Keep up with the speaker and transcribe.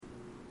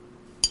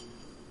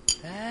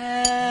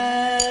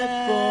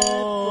Bad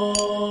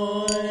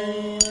boy,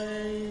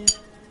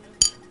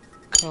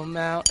 come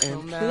out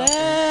and play.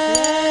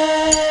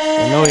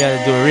 I know we had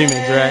to do a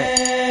remix, right?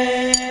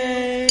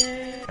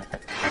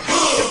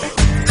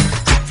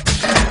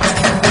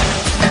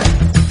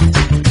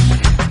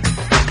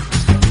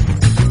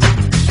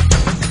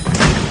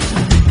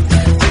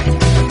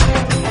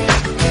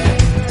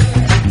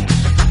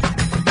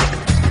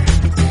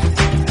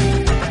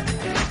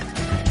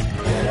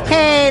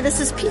 This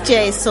is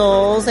PJ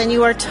Souls, and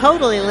you are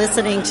totally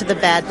listening to the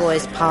Bad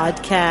Boys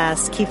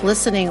podcast. Keep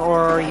listening,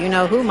 or you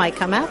know who might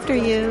come after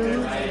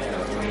you.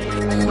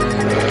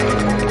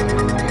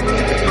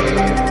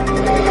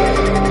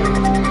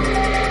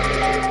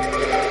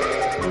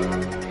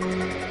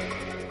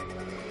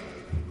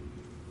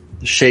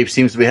 The shape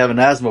seems to be having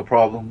an asthma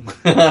problem.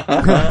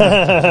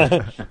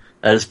 That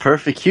is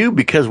perfect cue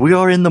because we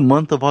are in the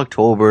month of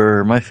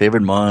October, my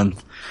favorite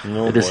month.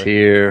 It is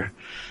here.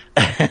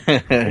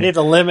 You need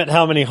to limit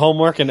how many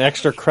homework and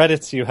extra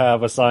credits you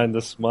have assigned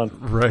this month.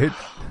 Right.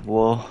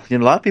 Well, a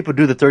lot of people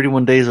do the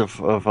 31 days of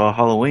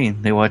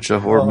Halloween. They watch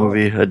a horror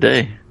movie a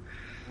day.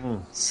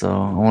 So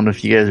I wonder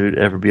if you guys would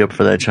ever be up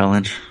for that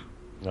challenge.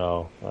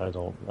 No, I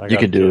don't. You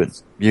could do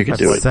it. You could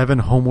do it.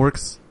 7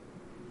 homeworks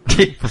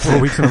for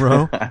 4 weeks in a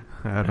row?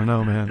 I don't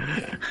know,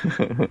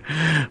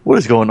 man. What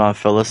is going on,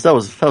 fellas? That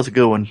was a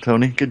good one,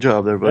 Tony. Good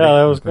job there, buddy. Yeah,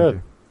 that was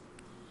good.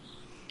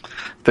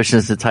 Especially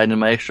since it's tied in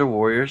my extra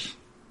Warriors.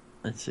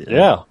 Let's see.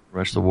 Yeah.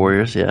 Rush the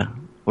Warriors, yeah.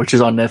 Which is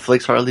on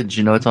Netflix, Harley. Did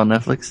you know it's on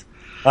Netflix?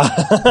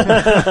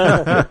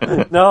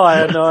 No, I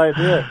had no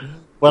idea.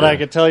 But I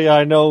can tell you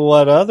I know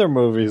what other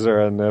movies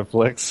are on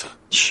Netflix.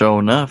 Sure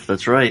enough,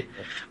 that's right.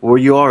 Well,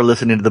 you are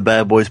listening to the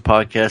Bad Boys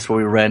podcast where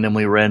we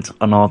randomly rant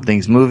on all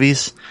things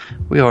movies.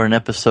 We are in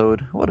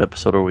episode... What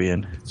episode are we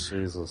in?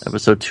 Jesus.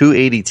 Episode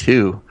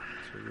 282.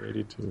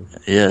 282.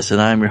 Yes,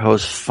 and I'm your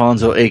host,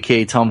 Fonzo,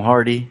 a.k.a. Tom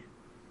Hardy.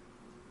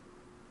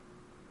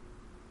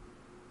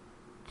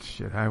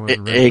 Shit, I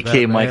wasn't ready for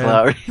A.k.a. that, Mike man.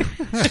 Lowry.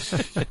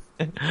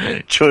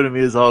 Joining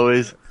me as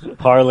always.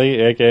 Harley,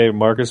 a.k.a.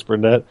 Marcus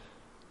Burnett.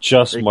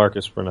 Just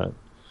Marcus Burnett.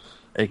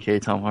 A.k.a.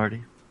 Tom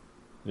Hardy.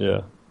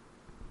 Yeah.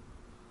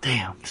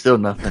 Damn, still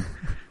nothing.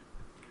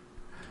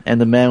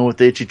 And the man with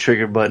the itchy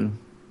trigger button.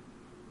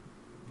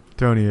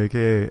 Tony,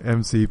 a.k.a.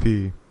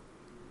 MCP.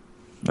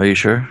 Are you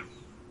sure?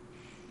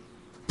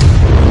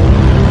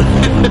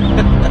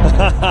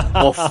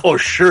 Well, for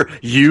sure,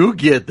 you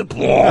get the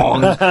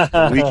blong.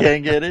 We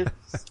can't get it.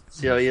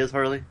 See how he is,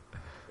 Harley?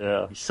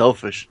 Yeah. He's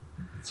selfish.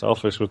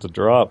 Selfish with the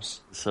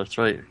drops. So that's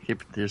right.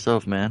 Keep it to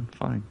yourself, man.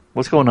 Fine.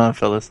 What's going on,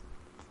 fellas?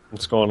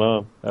 What's going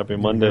on? Happy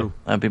Monday.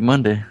 Happy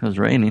Monday. It was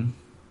raining.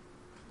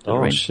 Oh,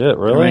 rain? shit, Did it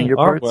really? rain your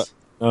parts?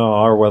 No,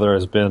 our weather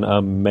has been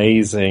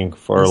amazing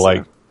for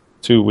like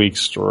 2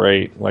 weeks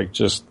straight. Like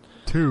just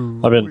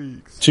 2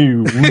 weeks.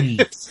 2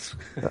 weeks.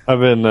 I've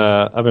been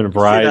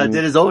riding. I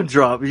did his own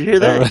drop. Did you hear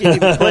that? He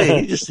didn't even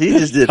play. He just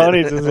did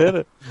Tony it. just hit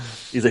it.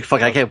 He's like,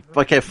 fuck, I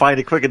can't find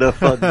it quick enough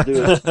to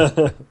do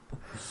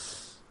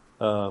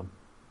it.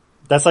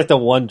 That's like the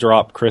one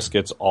drop Chris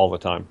gets all the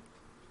time.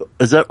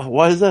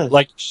 Why is that?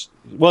 Like,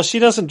 well, she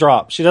doesn't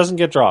drop. She doesn't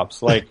get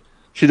drops. Like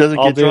she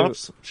doesn't get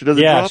drops. She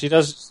doesn't. Yeah, drop? she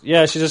does.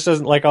 Yeah, she just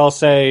doesn't. Like I'll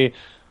say,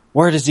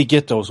 where does he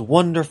get those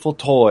wonderful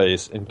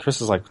toys? And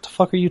Chris is like, what the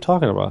fuck are you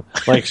talking about?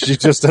 Like she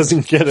just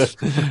doesn't get it.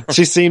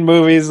 She's seen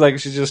movies, like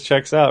she just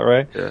checks out,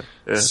 right? Yeah.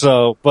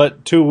 So,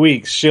 but 2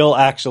 weeks, she'll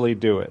actually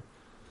do it.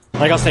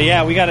 Like I'll say,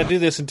 yeah, we got to do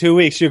this in 2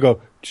 weeks. She'll go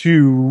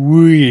 2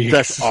 weeks.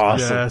 That's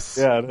awesome. Yes.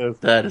 Yeah, it is.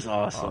 That is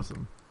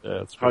awesome.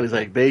 Yeah, it's Harley's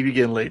like, babe, you're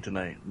getting late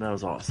tonight. That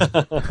was awesome.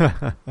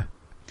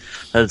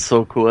 That's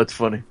so cool. That's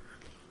funny.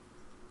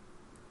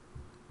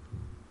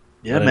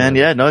 Yeah, man.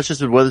 Yeah, no, it's just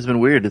the weather's been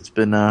weird. It's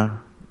been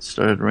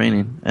started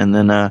raining, and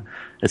then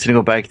it's gonna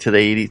go back to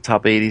the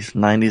top 80s,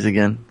 90s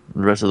again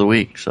the rest of the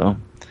week. So,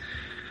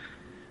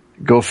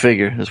 go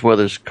figure. This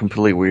weather's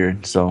completely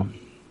weird. So,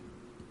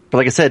 but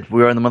like I said,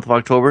 we are in the month of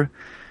October,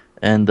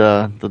 and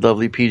the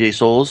lovely PJ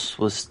Souls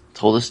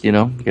told us, you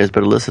guys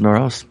better listen or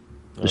else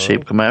the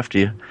shape come after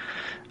you.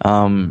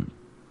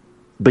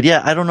 But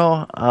yeah, I don't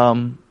know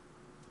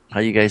how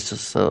you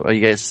guys are.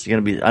 You guys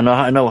gonna be? I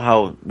know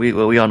how we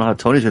all know how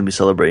Tony's gonna be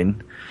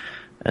celebrating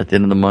at the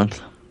end of the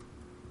month.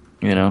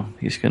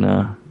 He's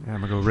gonna. Yeah,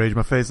 I'm gonna go rage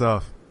my face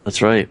off.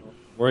 That's right.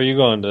 Where are you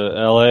going, to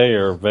L.A.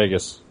 or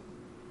Vegas?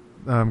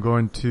 I'm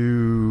going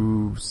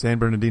to San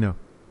Bernardino.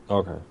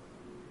 Okay.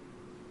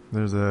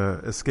 There's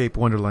a Escape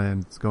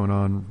Wonderland that's going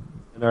on.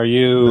 And are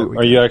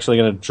you actually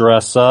going to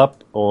dress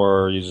up,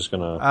 or are you just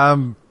going to?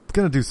 I'm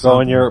gonna do something.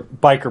 Go in your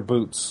biker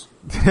boots.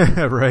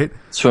 Right?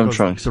 Swim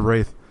trunks. It's a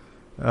Wraith.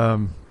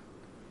 Yeah,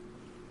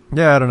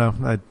 I don't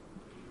know.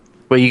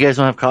 Wait, you guys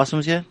don't have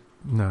costumes yet?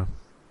 No.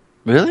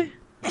 Really?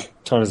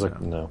 Tony's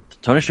like, no.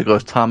 Tony should go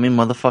as Tommy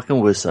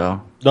motherfucking Wiseau.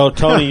 No,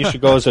 Tony, you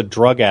should go as a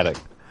drug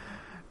addict.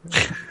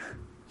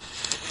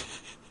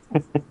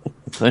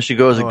 Tony should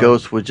go as a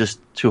ghost with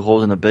just 2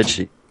 holes in the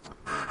bedsheet.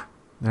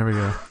 There we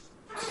go.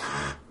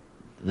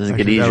 It doesn't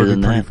get easier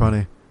than Pretty that.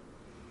 funny.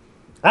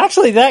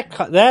 Actually,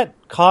 that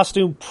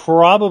costume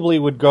probably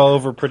would go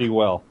over pretty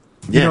well.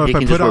 Yeah, know, he if I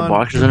can just put wear on-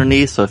 boxers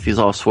underneath, so if he's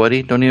all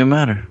sweaty, don't even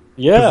matter.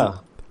 Yeah.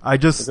 I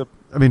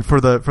mean,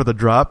 for the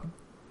drop,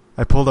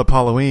 I pulled up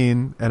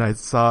Halloween and I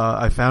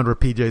found where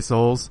PJ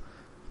Souls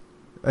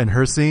and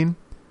her scene,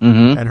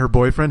 and her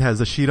boyfriend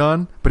has a sheet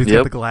on, but he's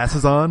got the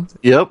glasses on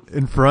Yep.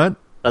 in front.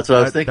 That's what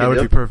I was thinking. That would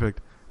yep. be perfect.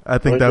 I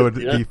think that would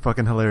Yeah. be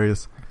fucking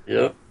hilarious.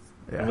 Yep.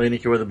 Yeah. Lainey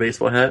can wear the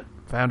baseball hat.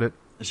 Found it.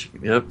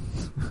 Yep.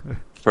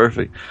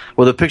 Perfect.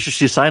 Well, the picture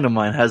she signed of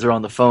mine has her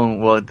on the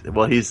phone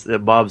while he's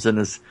Bob's in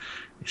his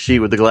sheet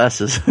with the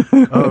glasses.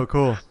 Oh,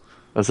 cool.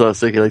 That's what I was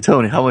thinking. Like,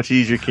 Tony, how much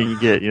easier can you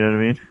get? You know what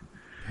I mean?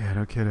 Yeah,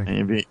 no kidding.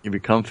 And you'd be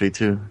comfy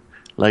too.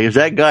 Like, is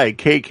that guy a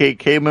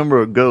KKK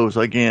member or Ghost?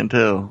 I can't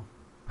tell.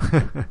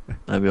 That'd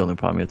be the only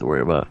problem you have to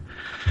worry about.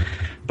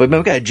 But man,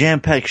 we got a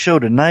jam-packed show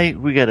tonight.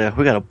 We got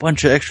a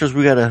bunch of extras.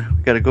 We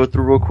gotta go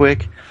through real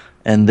quick,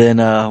 and then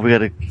we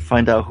gotta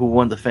find out who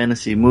won the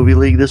fantasy movie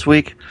league this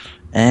week,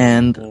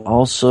 and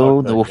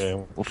also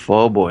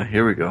oh boy,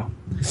 here we go.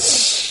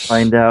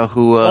 Find out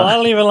who. Well, I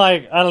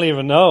don't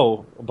even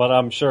know, but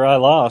I'm sure I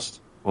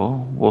lost.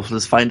 Well, we'll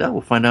just find out.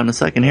 We'll find out in a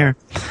second here,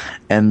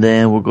 and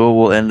then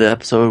we'll end the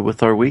episode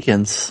with our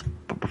weekends.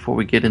 But before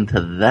we get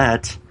into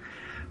that,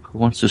 who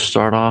wants to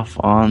start off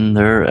on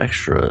their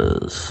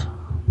extras?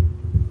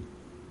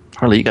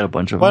 Harley, you got a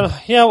bunch of them.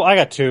 Well, yeah, I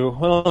got two.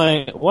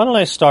 Why don't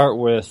I start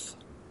with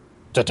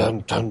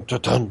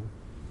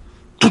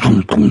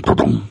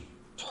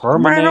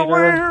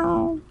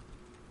Terminator?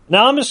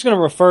 Now I'm just going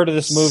to refer to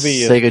this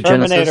movie as Sega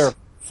Terminator Genesis?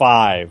 5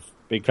 Terminator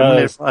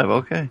because 5,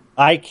 okay.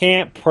 I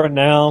can't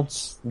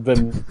pronounce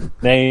the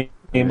name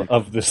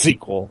of the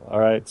sequel. All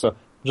right, so I'm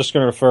just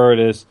going to refer it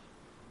as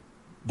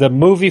the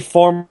movie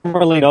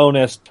formerly known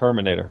as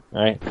Terminator.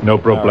 Right? No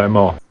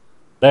problemo.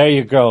 There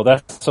you go.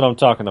 That's what I'm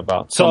talking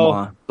about. So Come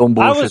on. Don't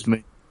bullshit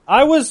me.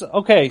 I was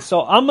okay.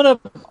 So I'm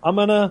not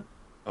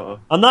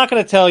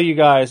gonna tell you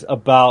guys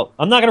about.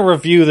 I'm not gonna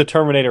review the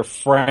Terminator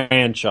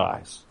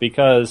franchise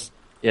because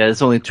Yeah,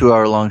 it's only a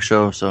 2-hour long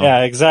show, so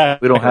yeah,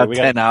 exactly. we don't have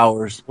 10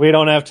 hours. We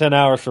don't have 10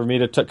 hours for me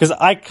to because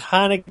I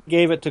kind of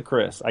gave it to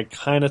Chris. I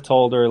kind of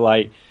told her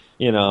like,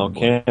 you know,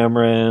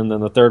 Cameron,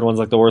 then the third one's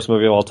like the worst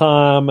movie of all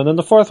time, and then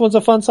the fourth one's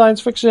a fun science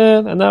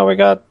fiction, and now we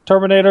got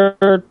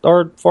Terminator,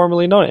 or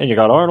formerly known, and you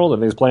got Arnold,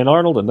 and he's playing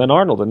Arnold, and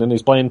then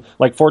he's playing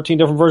like 14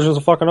 different versions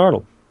of fucking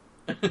Arnold.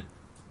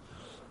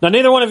 Now,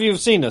 neither one of you have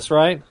seen this,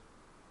 right?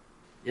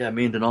 Yeah,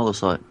 me and Donaldo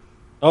saw it.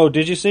 Oh,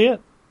 did you see it?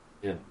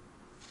 Yeah.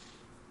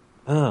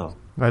 Oh.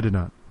 I did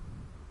not.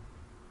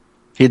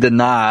 He did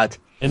not.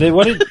 And then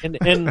what did,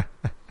 and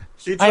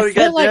See, I Tony,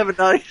 feel goddamn it,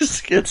 now you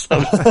just get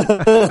something.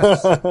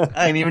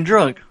 I ain't even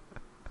drunk.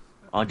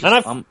 I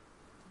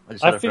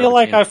feel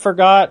like I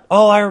forgot.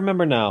 Oh, I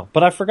remember now.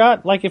 But I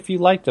forgot, like, if you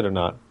liked it or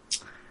not.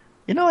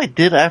 You know, I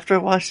did after I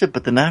watched it,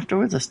 but then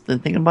afterwards, I was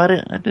thinking about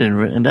it. I didn't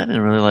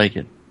really like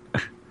it.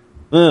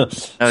 So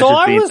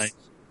I was, nice.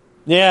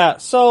 yeah.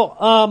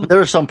 So There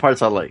were some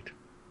parts I liked.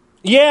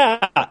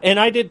 yeah, and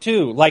I did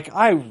too. Like,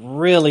 I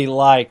really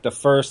liked the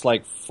first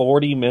like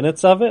 40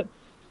 minutes of it.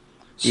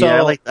 So,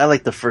 Yeah, I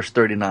like the first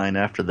 39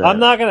 after that. I'm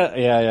not gonna.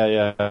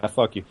 Yeah.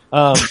 Fuck you.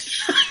 Fuck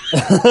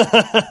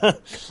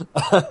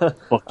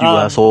you,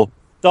 asshole.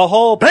 The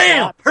whole Bam!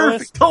 plot Perfect,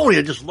 twist- Tony.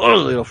 I just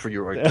love it for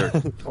you right there.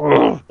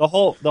 the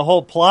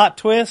whole plot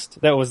twist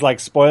that was like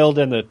spoiled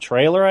in the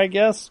trailer, I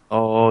guess.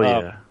 Oh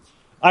yeah.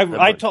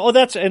 I told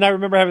that's and I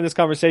remember having this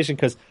conversation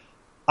because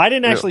I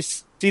didn't actually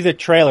see the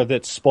trailer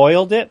that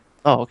spoiled it.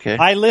 Oh okay.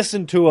 I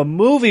listened to a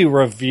movie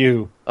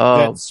review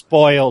that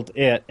spoiled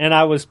it, and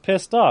I was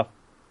pissed off.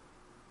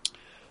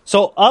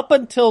 So up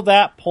until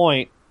that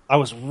point, I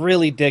was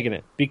really digging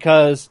it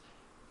because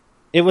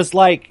it was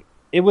like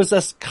it was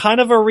a kind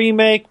of a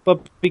remake,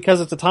 but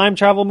because it's a time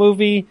travel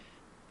movie,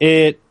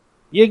 you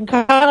can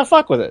kind of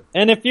fuck with it.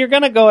 And if you're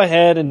gonna go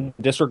ahead and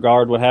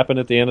disregard what happened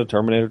at the end of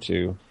Terminator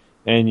 2,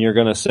 and you're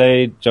gonna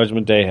say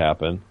Judgment Day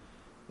happened,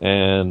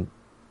 and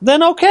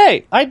then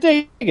okay, I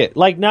dig it.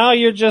 Like now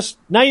you're just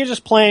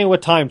playing with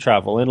time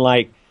travel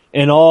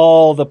and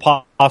all the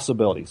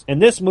possibilities.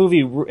 And this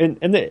movie,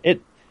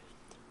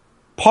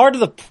 part of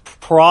the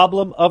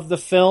problem of the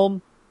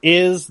film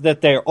is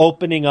that they're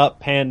opening up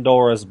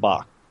Pandora's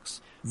box.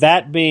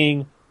 That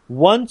being,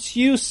 once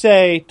you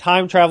say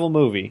time travel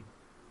movie,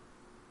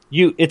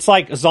 it's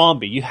like a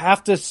zombie. You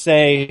have to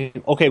say,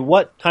 okay,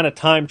 what kind of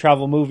time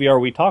travel movie are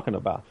we talking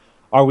about?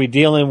 Are we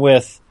dealing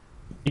with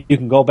you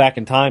can go back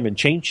in time and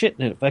change shit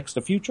and it affects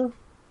the future?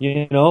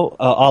 You know,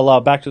 a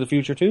la Back to the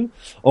Future 2?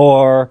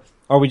 Or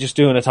are we just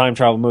doing a time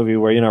travel movie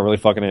where you're not really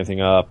fucking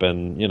anything up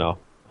and, you know,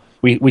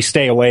 we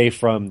stay away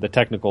from the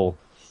technical,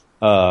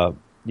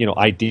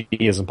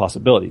 ideas and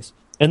possibilities.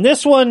 And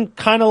this one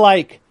kind of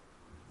like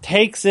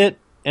takes it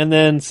and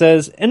then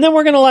says, and then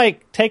we're going to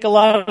like take a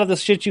lot of the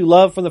shit you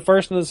love from the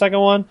first and the second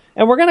one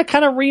and we're going to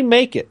kind of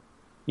remake it.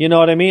 You know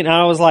what I mean? And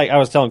I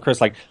was telling Chris,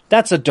 like,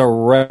 that's a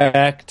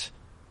direct,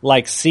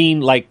 like,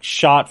 scene, like,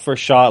 shot for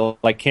shot,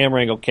 like,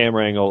 camera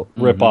angle,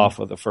 rip off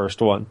of the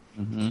first one.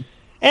 Mm-hmm.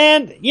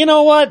 And you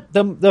know what?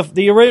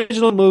 The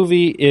original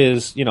movie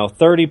is,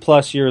 30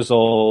 plus years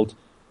old.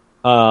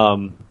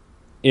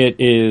 It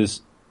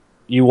is.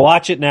 You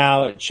watch it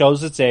now; it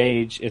shows its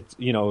age. It's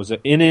it was a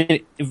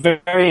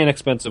very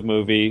inexpensive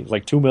movie,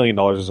 like $2 million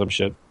or some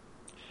shit.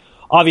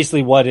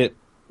 Obviously, what it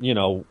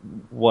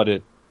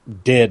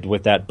did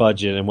with that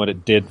budget and what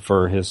it did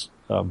for his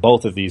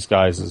both of these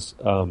guys'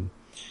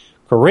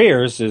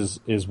 careers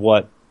is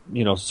what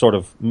sort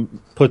of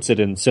puts it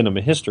in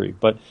cinema history.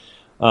 But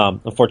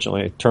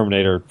unfortunately,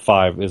 Terminator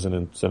 5 isn't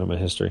in cinema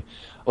history.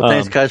 Well,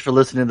 thanks guys for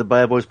listening to the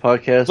Bad Boys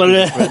podcast.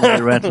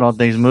 Ranting all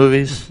things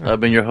movies. I've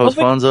been your host,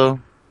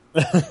 Fonzo.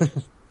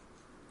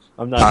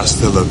 I'm not.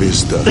 Hasta la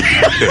vista,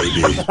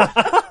 baby.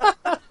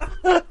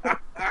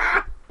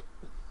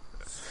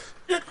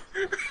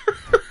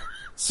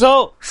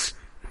 So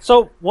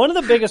one of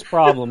the biggest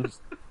problems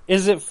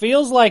is it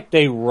feels like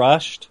they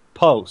rushed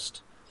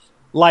post.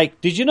 Like,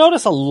 did you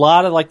notice a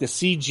lot of like the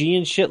CG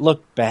and shit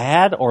looked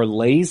bad or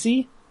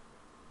lazy?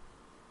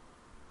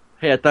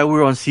 Hey, I thought we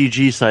were on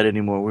CG side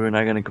anymore. We were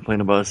not going to complain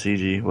about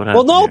CG. What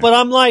happened? Well, no, here? but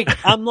I'm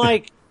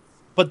like,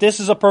 but this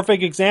is a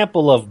perfect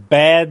example of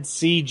bad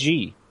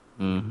CG.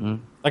 Mm-hmm.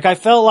 Like, I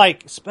felt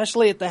like,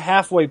 especially at the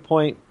halfway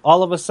point,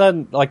 all of a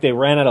sudden, like they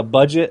ran out of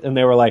budget and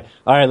they were like,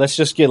 all right, let's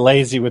just get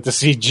lazy with the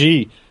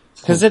CG.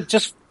 Because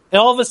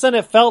all of a sudden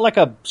it felt like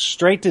a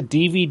straight to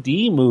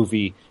DVD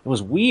movie. It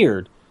was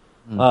weird.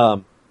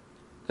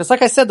 Because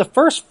like I said, the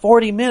first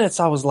 40 minutes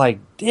I was like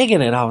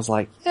digging it. I was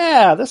like,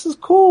 yeah, this is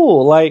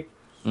cool. Like,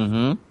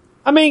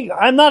 I mean,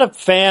 I'm not a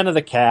fan of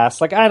the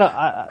cast. Like, I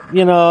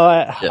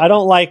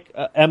don't like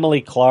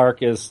Emily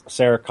Clark as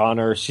Sarah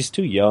Connor. She's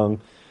too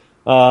young.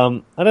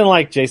 I didn't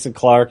like Jason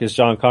Clarke as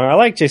John Connor. I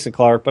like Jason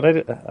Clarke, but I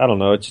don't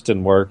know. It just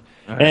didn't work.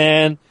 Right.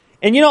 And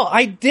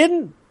I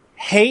didn't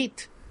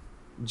hate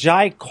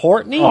Jai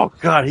Courtney. Oh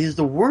God, he's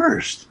the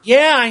worst.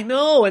 Yeah, I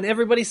know, and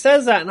everybody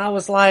says that, and I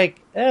was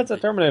like, it's a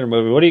Terminator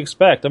movie. What do you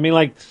expect? I mean,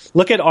 like,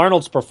 look at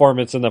Arnold's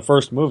performance in the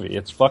first movie.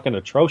 It's fucking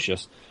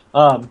atrocious.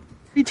 What are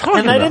you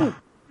talking about? You don't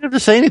have to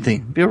say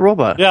anything. Be a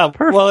robot. Yeah,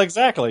 perfect. Well,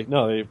 exactly.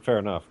 No, fair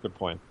enough. Good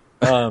point.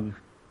 Yeah,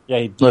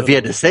 well, if you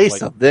had to say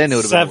something, then it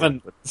would have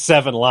been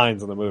seven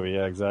lines in the movie.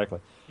 Yeah, exactly.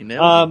 You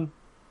nailed it.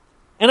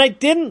 And I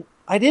didn't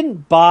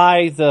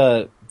buy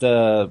the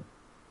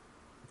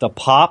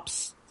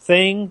Pops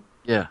thing.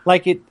 Yeah.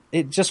 Like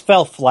it just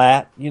fell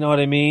flat, you know what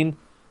I mean?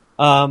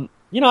 I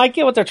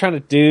get what they're trying to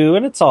do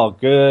and it's all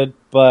good,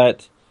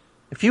 but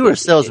if you were a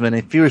salesman,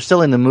 if you were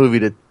selling the movie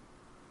to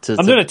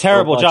I'm doing a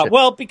terrible job.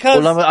 Well,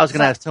 because I was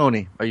going to ask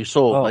Tony, are you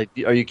sold? Oh. Like,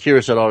 are you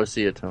curious at all to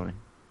see it, Tony?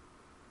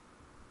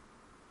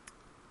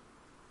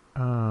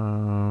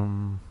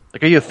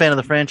 Like, are you a fan of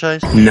the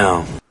franchise?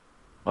 No.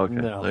 Okay,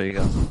 No. There you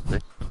go.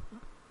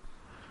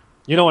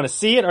 You don't want to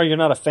see it, or you're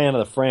not a fan of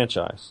the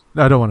franchise?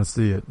 I don't want to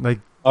see it.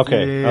 Like,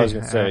 okay, I was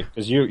gonna say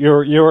because you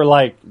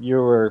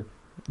were.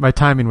 My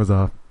timing was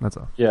off. That's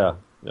all. Yeah.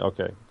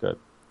 Okay. Good.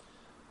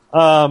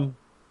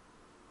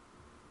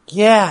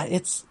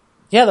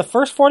 Yeah, the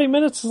first 40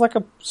 minutes is like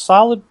a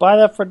solid buy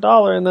that for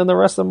 $1, and then the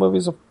rest of the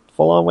movie's a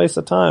full on waste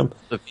of time.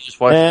 So if you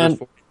just watch the first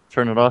 40,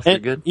 turn it off, you're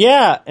good.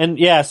 Yeah,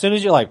 as soon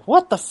as you're like,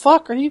 what the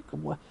fuck are you?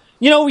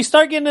 We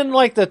start getting into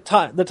like the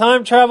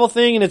time travel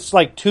thing, and it's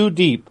like too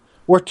deep.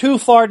 We're too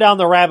far down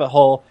the rabbit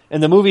hole,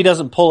 and the movie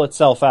doesn't pull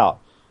itself out.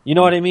 You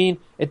know what I mean?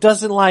 It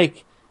doesn't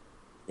like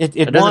it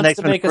wants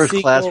to make a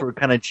sequel. Class where it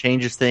kind of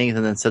changes things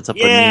and then sets up a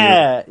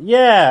new.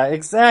 Yeah,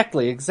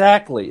 exactly.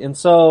 And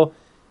so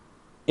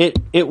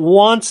it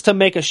wants to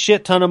make a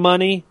shit ton of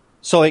money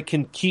so it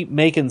can keep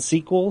making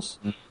sequels,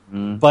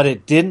 but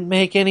it didn't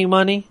make any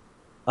money.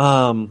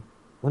 Let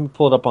me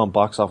pull it up on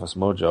Box Office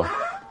Mojo.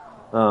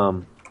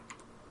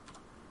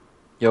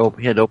 He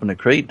had to open a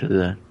crate to do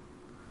that.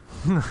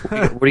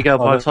 What do you got,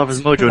 Box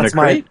Office Mojo, in a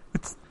crate?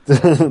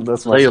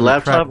 That's my your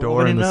laptop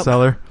door in the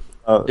cellar.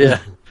 Yeah.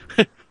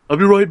 I'll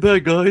be right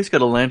back, guys.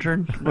 Got a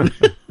lantern.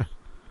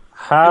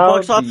 How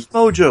Box Office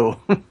Mojo.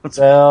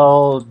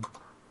 Sell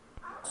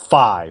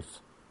 5.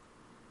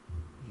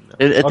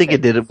 I think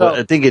it did it, but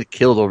I think it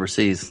killed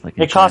overseas. Like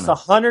it cost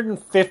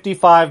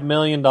 $155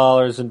 million,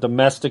 and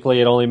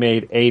domestically it only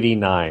made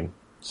 89.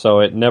 So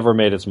it never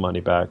made its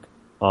money back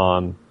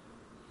on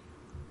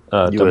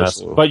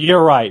domestic. But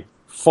you're right.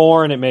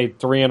 Foreign, it made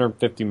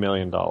 $350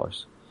 million.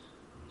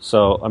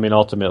 So, I mean,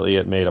 ultimately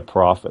it made a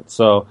profit.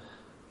 So,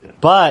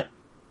 but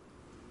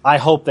I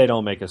hope they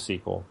don't make a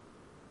sequel.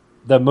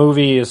 The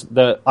movie is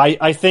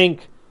I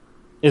think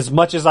as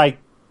much as I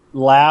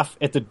laugh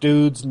at the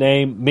dude's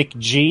name,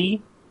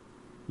 McG,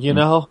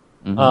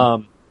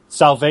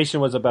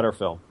 Salvation was a better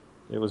film.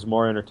 It was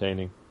more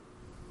entertaining.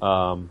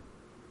 And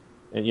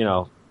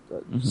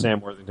Sam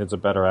Worthington's a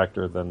better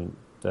actor than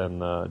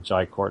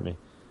Jai Courtney.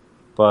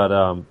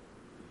 But,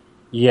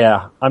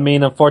 yeah, I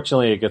mean,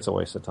 unfortunately, it gets a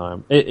waste of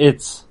time.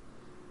 It's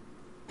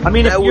a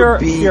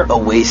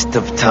waste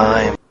of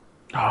time.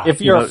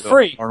 If you're a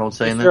freak, Arnold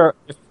saying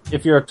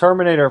if you're a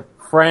Terminator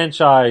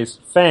franchise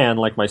fan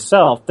like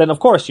myself, then of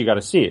course you got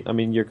to see it. I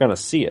mean, you're going to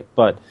see it,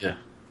 but I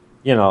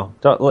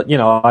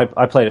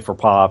played it for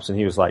Pops, and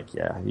he was like,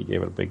 yeah, he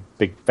gave it a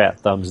big fat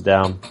thumbs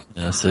down.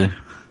 Yeah, see.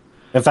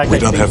 In fact, we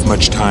don't have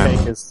much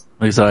time.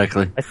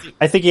 Exactly.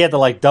 I think he had to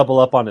like double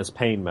up on his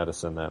pain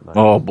medicine that night.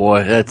 Oh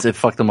boy, it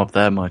fucked him up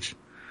that much.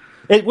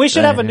 We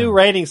should have a new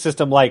rating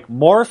system like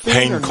morphine.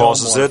 Pain or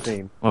causes no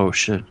morphine. It. Oh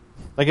shit!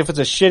 Like if it's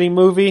a shitty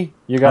movie,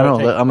 you gotta.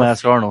 I'm gonna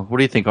ask Arnold. What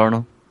do you think,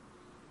 Arnold?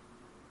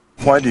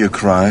 Why do you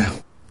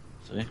cry?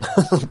 See?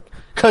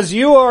 Because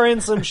you are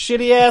in some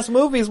shitty ass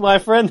movies, my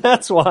friend.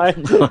 That's why.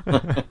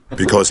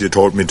 Because you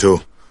told me to.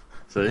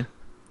 See?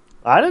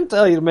 I didn't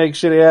tell you to make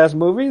shitty ass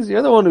movies.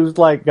 You're the one who's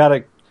like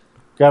gotta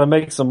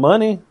make some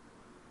money.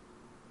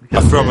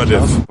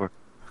 Affirmative.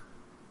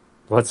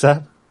 What's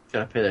that?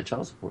 Gotta pay that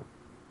child support.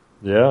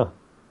 Yeah.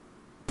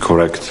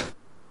 Correct.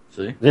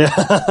 See? Yeah.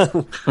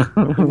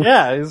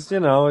 Yeah,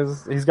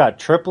 he's got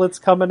triplets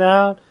coming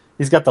out.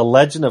 He's got the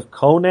Legend of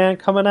Conan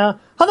coming out.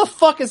 How the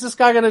fuck is this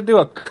guy gonna do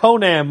a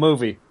Conan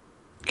movie?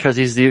 Because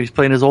he's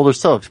playing his older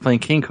self. He's playing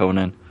King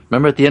Conan.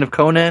 Remember at the end of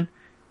Conan?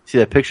 See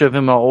that picture of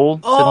him all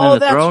old? Oh, sitting in the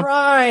that's throne?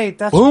 right.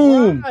 That's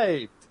Boom.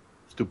 right.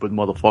 Stupid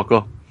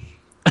motherfucker.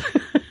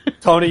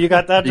 Tony, you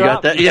got that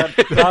drop? You got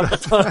that?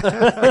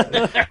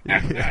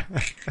 Yeah.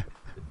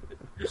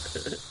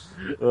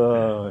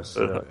 Oh,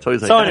 shit.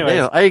 Tony's like, anyway,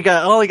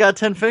 I only got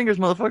 10 fingers,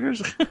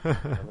 motherfuckers.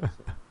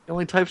 You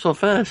only type so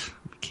fast.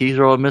 Keys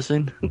are all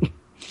missing.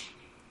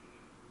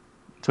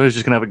 Tony's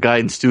just gonna have a guy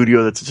in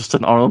studio that's just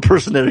an Arnold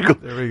impersonator.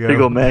 There we go. There you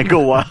go, man. Go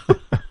wild.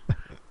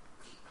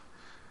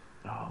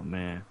 Oh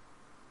man.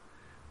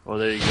 Well,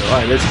 there you go. All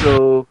right,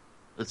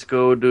 let's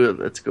go do it.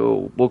 Let's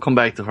go. We'll come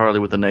back to Harley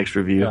with the next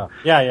review.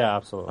 Yeah,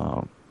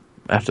 absolutely.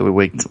 After we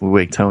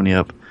wake Tony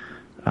up.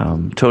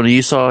 Tony,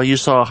 you saw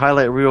a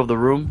highlight reel of The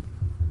Room?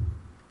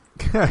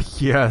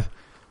 Yeah.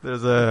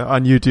 There's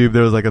on YouTube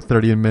there was like a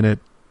 30-minute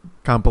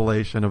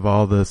compilation of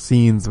all the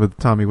scenes with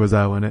Tommy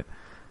Wiseau in it.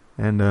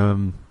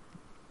 And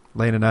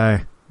Lane and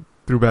I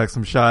threw back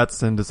some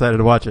shots and decided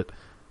to watch it.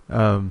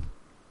 And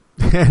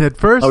at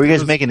first, were you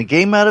guys making a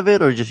game out of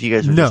it, or just you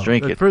guys were just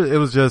drinking? At first, it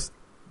was just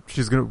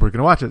we're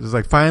gonna watch it. It was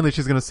like finally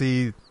she's gonna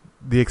see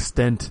the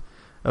extent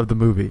of the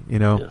movie,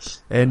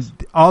 Yes. And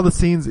all the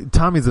scenes.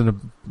 Tommy's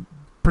in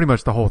pretty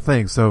much the whole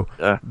thing, so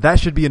that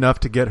should be enough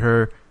to get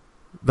her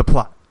the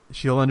plot.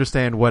 She'll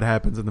understand what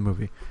happens in the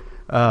movie.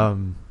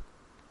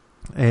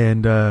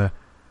 And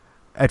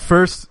at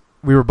first,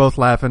 we were both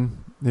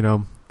laughing,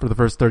 for the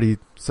first 30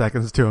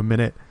 seconds to a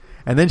minute,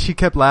 and then she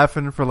kept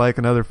laughing for like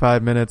another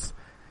 5 minutes.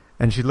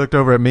 And she looked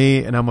over at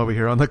me, and I'm over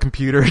here on the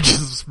computer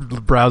just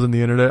browsing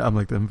the internet. I'm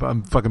like,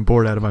 I'm fucking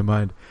bored out of my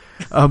mind.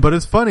 But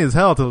it's funny as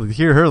hell to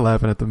hear her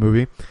laughing at the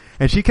movie.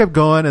 And she kept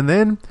going, and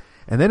then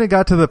it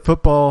got to the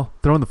football,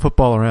 throwing the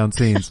football around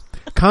scenes.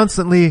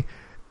 Constantly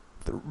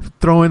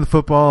throwing the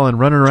football and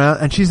running around.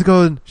 And she's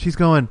going,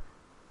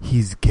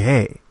 he's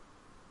gay.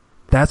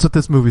 That's what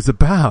this movie's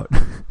about.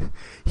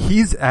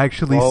 He's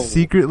actually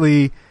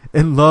secretly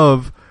in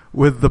love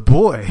with the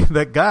boy,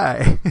 that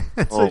guy.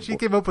 So she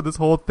came up with this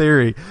whole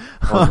theory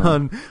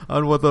on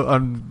what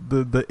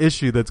the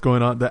issue that's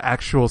going on, the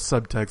actual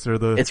subtext or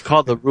the. It's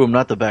called The Room,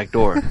 not The Back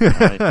Door.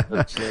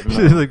 Right?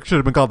 Should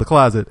have been called The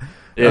Closet.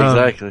 Yeah,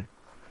 exactly.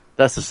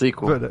 That's the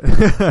sequel,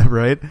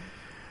 right?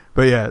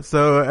 But yeah,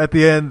 so at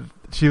the end,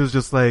 she was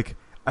just like,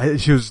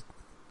 she was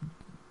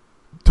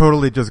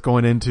totally just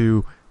going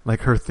into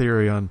like her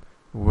theory on,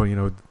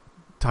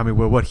 Tommy,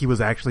 what he was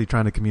actually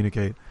trying to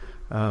communicate.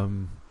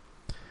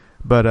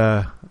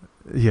 But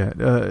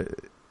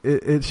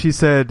she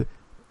said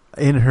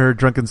in her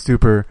drunken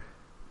stupor,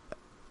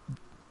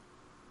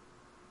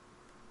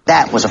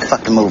 that was a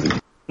fucking movie.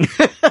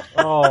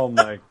 Oh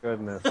my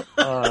goodness!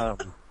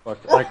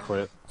 Fuck, I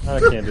quit. I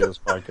can't do this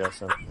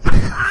podcast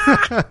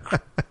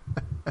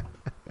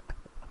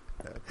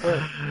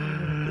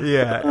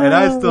Yeah, and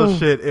I still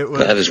shit. It was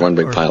that is one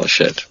big pile of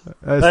shit.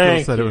 I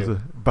still said it was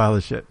a pile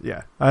of shit.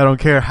 Yeah, I don't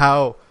care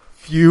how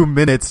few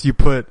minutes you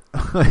put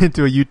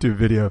into a YouTube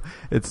video,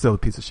 it's still a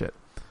piece of shit.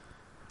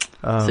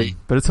 But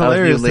it's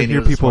hilarious to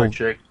hear people.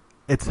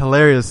 It's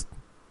hilarious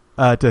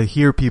to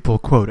hear people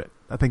quote it.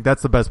 I think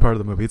that's the best part of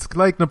the movie. It's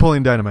like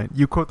Napoleon Dynamite.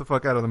 You quote the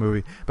fuck out of the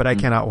movie, but I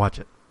cannot watch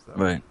it. So.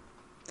 Right.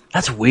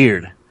 That's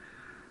weird.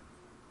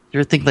 You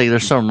ever think like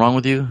there's something wrong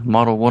with you?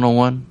 Model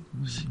 101?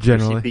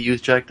 Generally. Your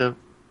CPU's jacked up?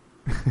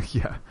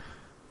 Yeah.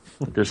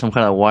 There's some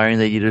kind of wiring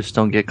that you just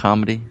don't get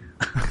comedy?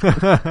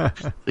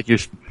 Like you're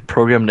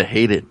programmed to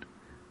hate it.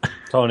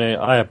 Tony,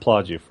 I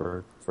applaud you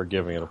for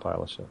giving it a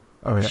pile of shit.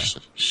 Oh, yeah.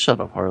 Shut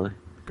up, Harley.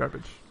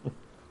 Garbage.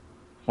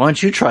 Why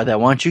don't you try that?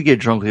 Why don't you get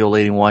drunk with the old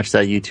lady and watch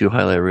that YouTube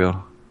highlight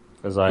reel?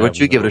 Why don't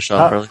you give it a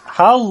shot, Harley?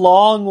 How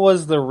long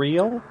was the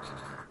reel?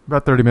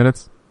 About 30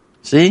 minutes.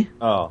 See?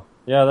 Oh.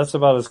 Yeah, that's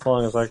about as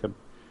long as I could.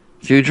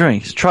 A few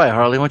drinks. Try it,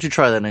 Harley. Why don't you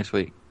try that next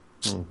week?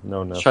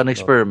 No. Try an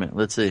experiment.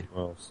 Let's see.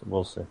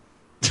 We'll see.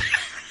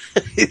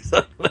 He's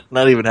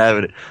not even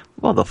having it.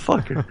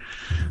 Motherfucker.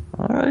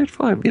 All right,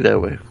 fine. Be that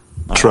way.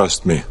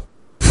 Trust me.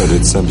 But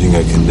it's something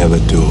I can never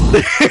do.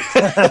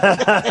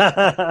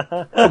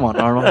 Come on,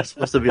 Arnold. It's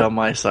supposed to be on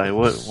my side.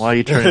 Why are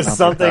you turning? It's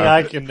something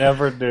I can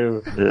never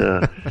do.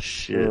 Yeah.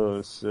 Shit.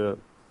 Oh shit.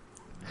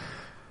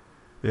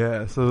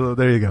 Yeah. So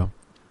there you go.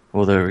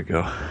 Well, there we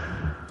go.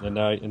 And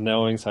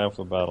now it's time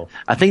for battle.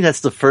 I think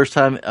that's the first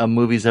time a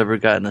movie's ever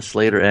gotten a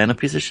Slater and a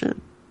piece of shit.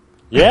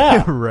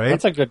 Yeah, right.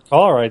 That's a good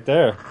call right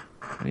there.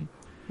 Right?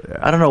 Yeah.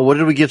 I don't know. What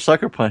did we give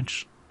Sucker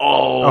Punch?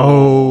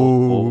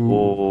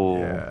 Oh.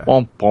 Yeah.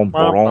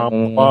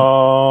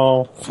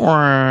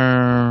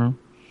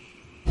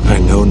 I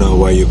know now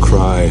why you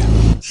cry.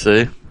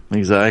 See?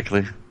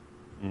 Exactly.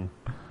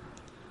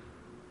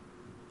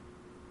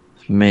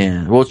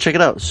 Man. Well, check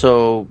it out.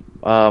 So,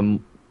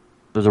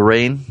 there's a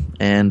rain,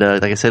 and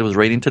like I said, it was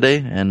raining today,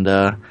 and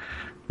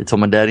they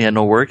told my dad he had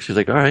no work. So he's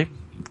like, all right.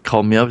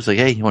 Called me up. He's like,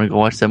 hey, you want to go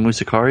watch that movie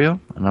Sicario?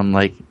 And I'm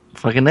like,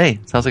 fucking A.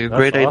 Sounds like a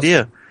great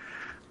idea.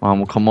 Mom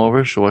will come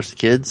over. She'll watch the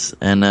kids,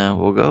 and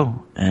we'll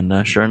go.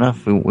 And sure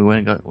enough, we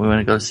went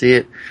and got to see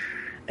it.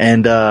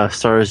 And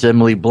stars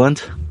Emily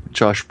Blunt,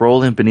 Josh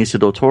Brolin, Benicio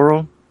del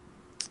Toro.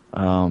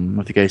 I don't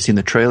know if you guys seen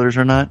the trailers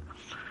or not,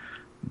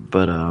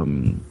 but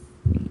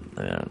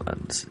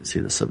let's see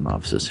the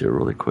synopsis here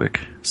really quick.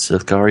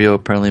 Sicario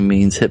apparently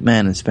means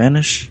hitman in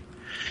Spanish.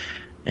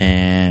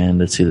 And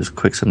let's see this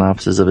quick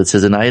synopsis of it. It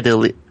says an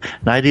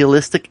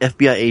idealistic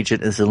FBI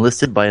agent is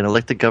enlisted by an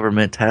elected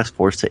government task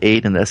force to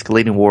aid in the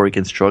escalating war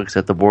against drugs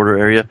at the border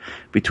area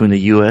between the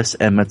U.S.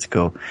 and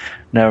Mexico.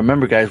 Now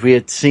remember, guys, we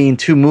had seen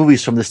 2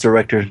 movies from this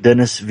director,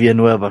 Denis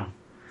Villeneuve.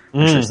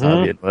 It's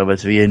not Villeneuve,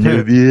 it's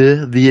Villeneuve.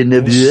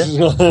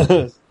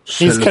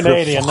 He's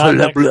Canadian, not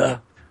Mexican.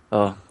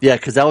 Oh, yeah,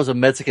 because that was a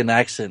Mexican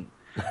accent.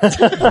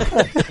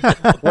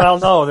 Well,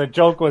 no, the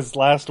joke was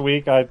last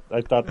week. I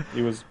thought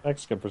he was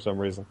Mexican for some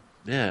reason.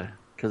 Yeah,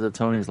 because of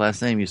Tony's last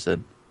name, you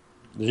said.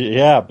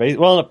 Yeah,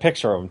 well, a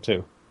picture of him,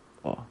 too.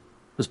 Oh.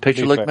 His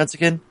picture looked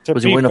Mexican?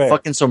 Was he be wearing fair. a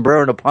fucking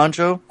sombrero and a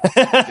poncho? You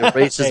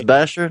racist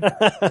bastard.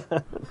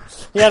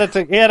 He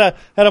had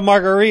a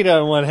margarita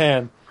in one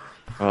hand.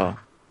 Oh.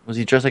 Was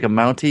he dressed like a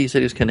Mountie? You said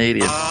he was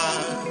Canadian.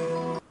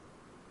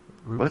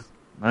 What?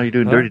 Now you're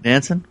doing dirty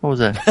dancing? What was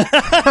that?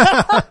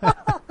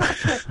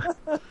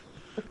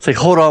 It's like,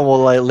 hold on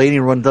while Lainey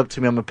runs up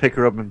to me. I'm going to pick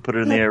her up and put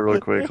her in the air real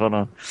quick. Hold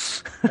on.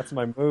 That's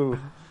my move.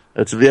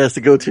 That's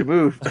the go-to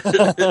move.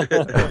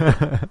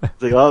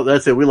 It's like, oh,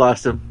 that's it. We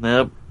lost him.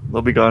 Yep.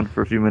 They'll be gone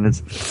for a few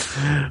minutes.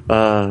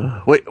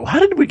 Wait, how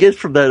did we get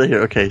from that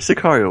here? Okay,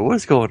 Sicario.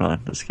 What's going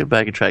on? Let's get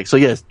back on track. So,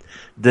 yes,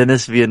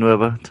 Denis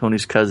Villeneuve,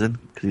 Tony's cousin,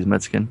 because he's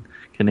Mexican,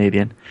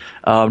 Canadian,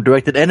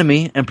 directed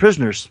Enemy and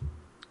Prisoners,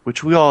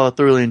 which we all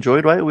thoroughly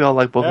enjoyed, right? We all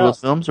like both of those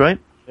films, right?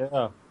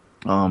 Yeah.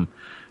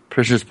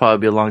 Prisoners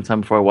probably be a long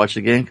time before I watch it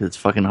again because it's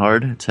fucking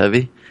hard. It's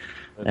heavy.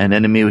 And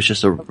Enemy was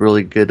just a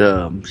really good,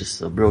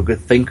 just a real good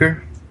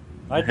thinker.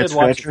 I did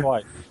watch it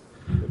twice.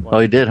 Oh,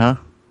 you did, huh?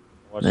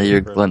 Now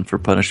you're glutton for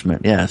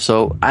punishment. Yeah.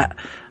 So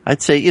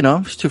I'd say,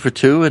 it's 2 for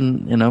 2,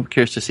 and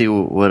curious to see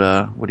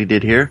what he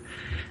did here.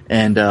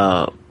 And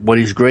what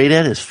he's great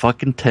at is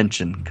fucking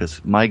tension,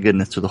 because my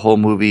goodness, through the whole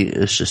movie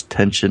is just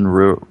tension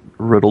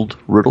riddled.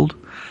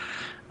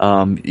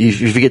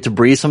 You forget to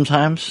breathe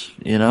sometimes,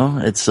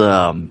 it's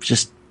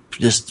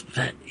just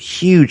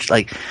huge,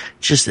 like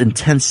just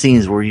intense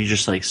scenes where you're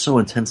just like so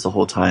intense the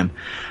whole time.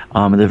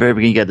 At the very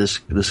beginning, you got this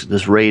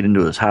raid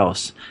into his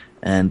house,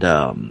 and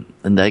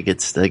that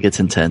gets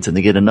intense, and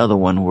they get another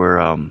one where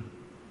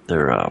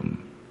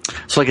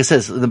so like I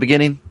said in the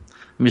beginning,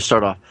 let me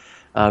start off.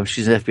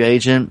 She's an FBI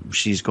agent.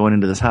 She's going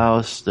into this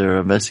house. They're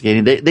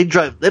investigating. They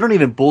drive. They don't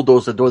even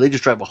bulldoze the door. They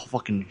just drive a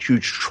fucking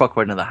huge truck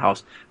right into the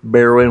house,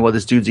 barrel in while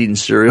this dude's eating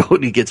cereal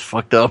and he gets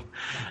fucked up.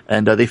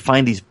 And they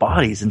find these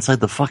bodies inside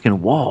the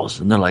fucking walls,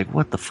 and they're like,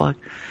 "What the fuck?"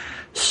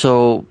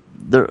 So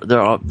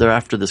they're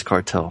after this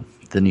cartel.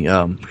 Then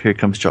here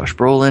comes Josh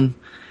Brolin,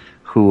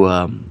 who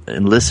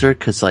enlists her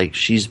because like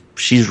she's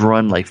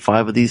run like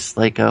 5 of these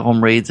like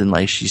home raids, and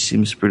like she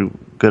seems pretty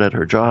good at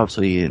her job,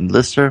 so he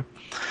enlists her.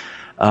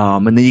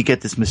 And then you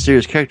get this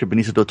mysterious character,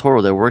 Benicio del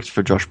Toro, that works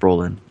for Josh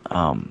Brolin.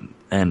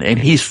 And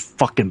he's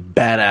fucking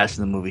badass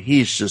in the movie.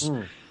 He's just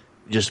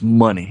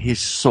money.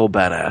 He's so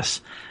badass.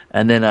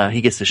 And then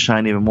he gets to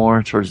shine even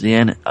more towards the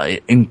end.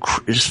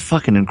 Just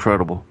fucking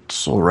incredible.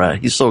 So rad.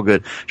 He's so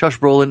good. Josh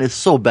Brolin is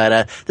so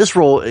badass. This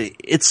role,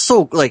 it's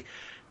so like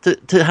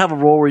to have a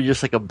role where you're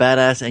just like a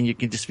badass and you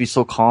can just be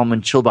so calm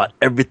and chill about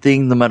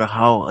everything, no matter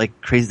how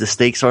like crazy the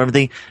stakes are.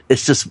 Everything.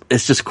 It's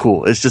just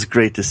cool. It's just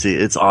great to see.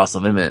 It's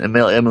awesome. And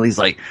Emily's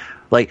like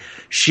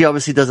she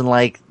obviously doesn't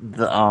like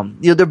the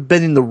they're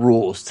bending the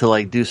rules to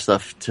like do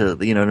stuff to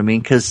what I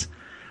mean, because.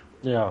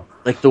 Yeah.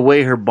 Like the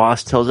way her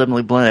boss tells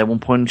Emily Blunt at one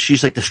point,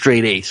 she's like the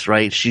straight ace,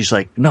 right? She's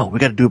like, no, we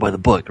got to do it by the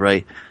book,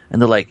 right?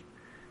 And they're like,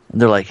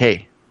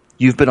 hey,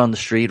 you've been on the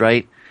street,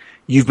 right?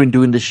 You've been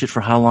doing this shit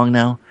for how long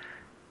now?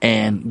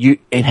 And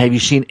have you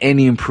seen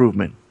any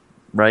improvement,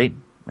 right?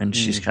 And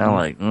she's kind of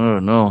like, oh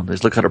no.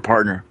 Let's look at her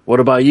partner. What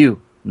about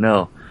you?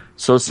 No.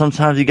 So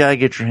sometimes you gotta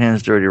get your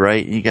hands dirty,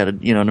 right? You gotta,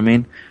 you know what I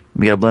mean?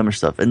 You gotta blame her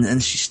stuff,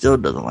 and she still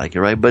doesn't like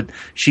it, right? But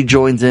she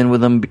joins in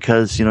with them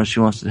because she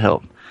wants to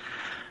help.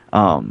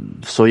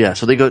 So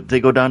they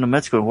go down to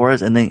Mexico and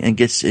Juarez,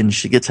 and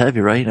she gets heavy,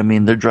 right? I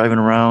mean, they're driving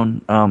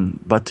around,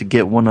 about to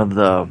get one of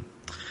the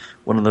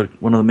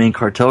main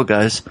cartel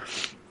guys,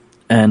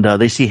 and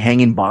they see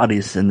hanging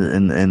bodies in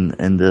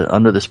the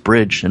under this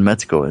bridge in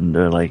Mexico, and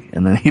they're like,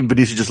 and then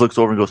Benicio just looks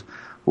over and goes,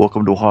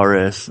 "Welcome to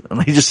Juarez,"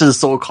 and he just is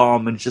so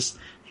calm, and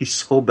he's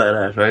so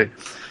badass,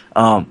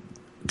 right?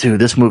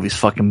 Dude, this movie's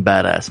fucking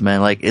badass,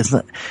 man. Like,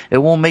 it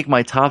won't make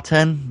my top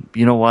 10.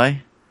 You know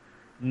why?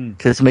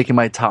 Because it's making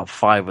my top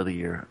 5 of the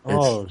year.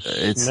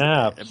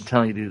 Snap! I'm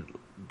telling you, dude,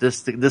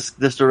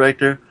 this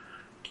director,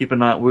 keep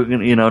an eye. We're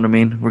gonna, you know what I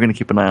mean? We're gonna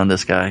keep an eye on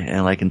this guy,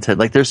 and like instead,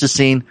 like there's a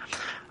scene.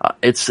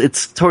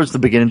 It's towards the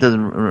beginning.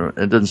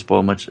 It doesn't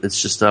spoil much.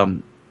 It's just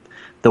the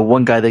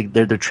one guy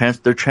they're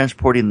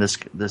transporting this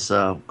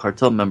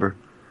cartel member,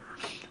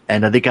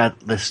 and they got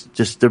this.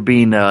 Just they're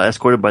being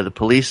escorted by the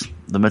police,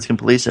 the Mexican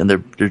police, and they're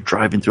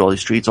driving through all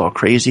these streets all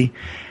crazy.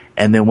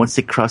 And then once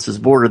they cross this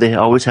border, they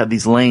always have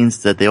these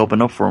lanes that they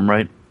open up for them,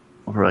 right?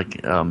 Or like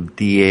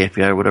DEA,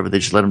 FBI, or whatever. They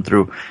just let them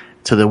through.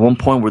 To the one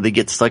point where they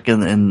get stuck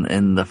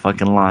in the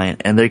fucking line,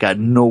 and they got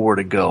nowhere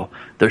to go.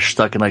 They're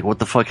stuck in like, what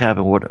the fuck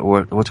happened?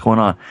 What's going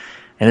on?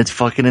 And it's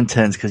fucking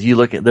intense because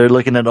they're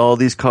looking at all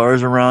these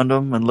cars around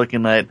them and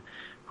looking at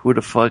who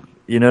the fuck,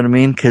 you know what I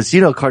mean? Because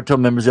you know, cartel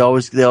members they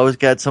always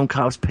got some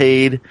cops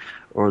paid,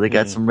 or they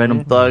got some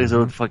random thugs that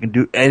would fucking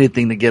do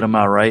anything to get them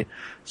out, right?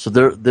 So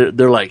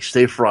they're like,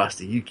 stay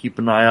frosty. You keep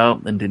an eye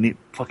out, and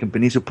fucking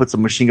Benicio puts a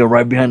machine gun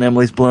right behind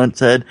Emily's Blunt's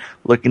head,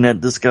 looking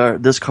at this car.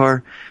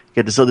 You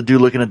got this other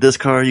dude looking at this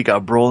car. You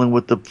got Brolin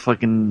with the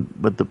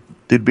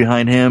dude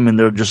behind him, and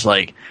they're just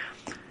like,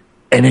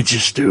 and it's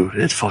just, dude,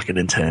 it's fucking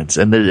intense.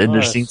 And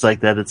there's scenes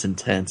like that. It's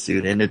intense,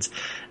 dude, and it's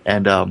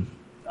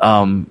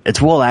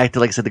well acted.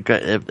 Like I said,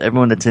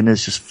 everyone that's in it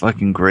is just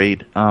fucking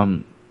great.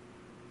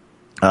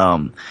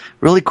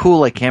 Really cool,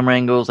 like camera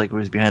angles, like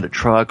when he's behind a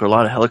truck, or a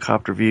lot of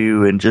helicopter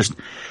view, and just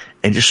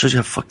shows you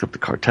how fucked up the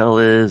cartel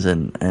is,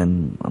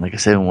 and like I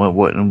said,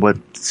 what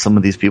some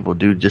of these people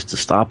do just to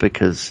stop it,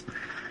 because.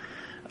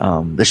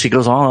 This shit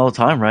goes on all the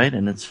time, right?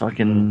 And it's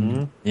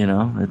fucking, you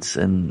know,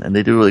 and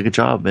they do a really good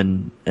job,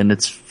 and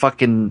it's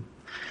fucking,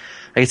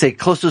 like I say,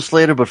 close to a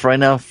Slater, but for right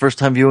now, first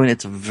time viewing,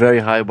 it's a very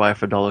high buy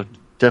for $1.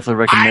 Definitely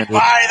recommend it. Buy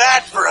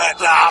that for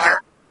 $1.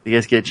 You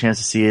guys get a chance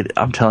to see it,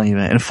 I'm telling you,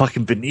 man. And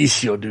fucking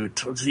Benicio, dude,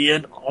 towards the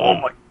end,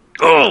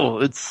 oh,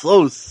 it's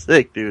so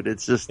sick, dude.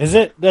 It's just. Does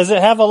it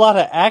have a lot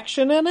of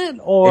action in it,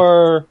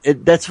 or?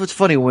 That's what's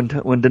funny. When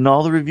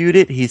Denaldo reviewed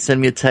it, he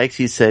sent me a text.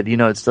 He said, you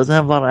know, it doesn't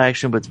have a lot of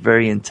action, but it's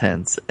very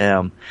intense.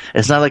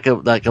 It's not like a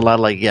lot of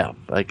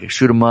like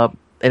shoot 'em up,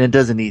 and it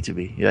doesn't need to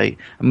be. Right?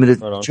 I mean,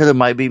 the trailer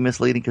might be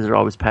misleading because they're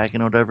always packing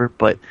or whatever,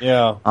 but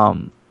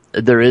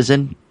there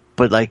isn't.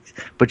 But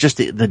just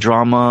the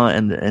drama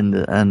and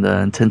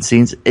the intense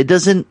scenes, it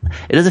doesn't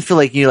feel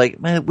like you're like,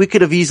 man, we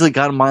could have easily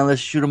gotten mindless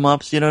shoot 'em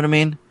ups. You know what I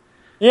mean?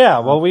 Yeah,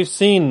 well, we've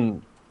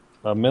seen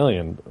a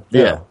million.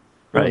 Yeah,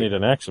 we don't need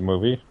an action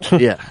movie.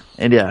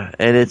 and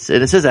it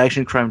says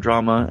action crime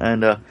drama,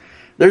 and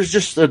there's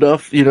just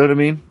enough, you know what I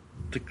mean,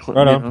 to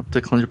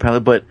cleanse your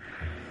palate. But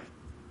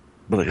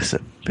like I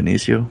said,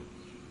 Benicio,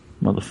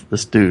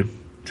 this dude,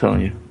 I'm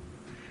telling you,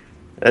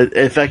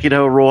 if I could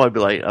have a role, I'd be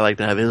like, I like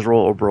to have his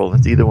role or Brolin.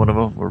 It's either one of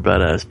them. We're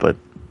badass, but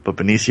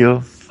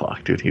Benicio,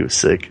 fuck, dude, he was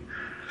sick.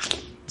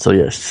 So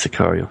yes,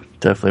 Sicario,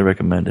 definitely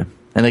recommend him.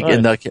 And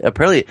again,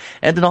 apparently,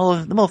 and then all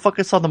of the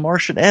motherfuckers saw The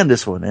Martian and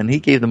this one, and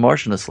he gave The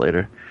Martian a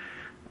Slater.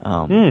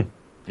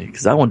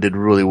 Because that one did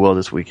really well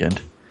this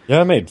weekend.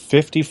 Yeah, it made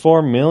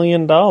 $54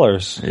 million.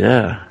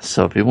 Yeah,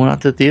 so people went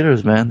out to the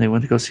theaters, man. They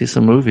went to go see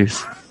some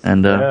movies.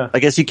 And I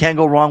guess you can't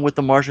go wrong with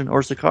The Martian or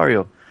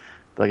Sicario.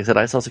 But like I said,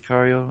 I saw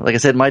Sicario. Like I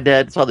said, my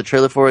dad saw the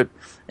trailer for it.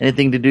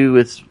 Anything to do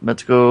with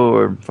Mexico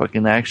or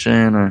fucking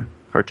action or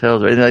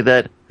cartels or anything like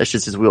that, that's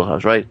just his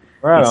wheelhouse, right?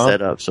 He's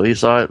set up. So he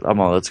saw it. I'm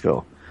all, let's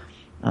go.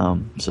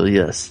 So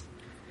yes.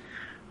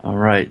 All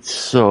right.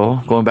 So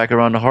going back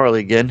around to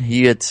Harley again,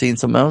 you had seen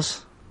something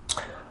else?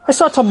 I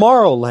saw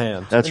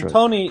Tomorrowland. That's and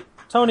right.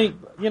 Tony,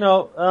 you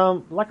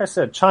know, like I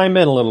said, chime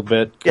in a little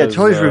bit. Yeah,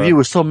 Tony's review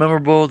was so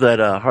memorable that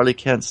Harley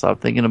can't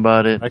stop thinking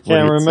about it. I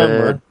can't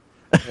remember.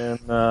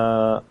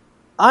 And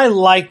I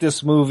like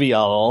this movie a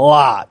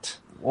lot.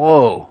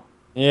 Whoa.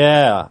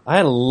 Yeah, I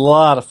had a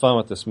lot of fun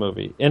with this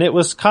movie, and it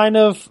was kind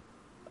of.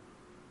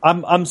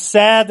 I'm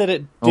sad that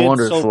it did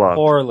so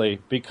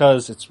poorly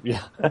because it's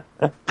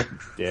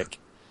dick.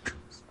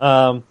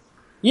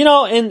 You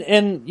know,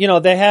 and you know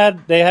they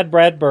had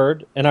Brad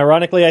Bird, and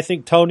ironically, I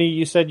think Tony,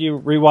 you said you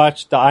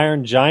rewatched The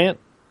Iron Giant.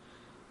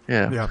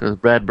 Yeah, because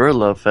Brad Bird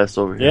love fest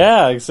over here.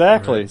 Yeah,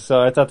 exactly. Right.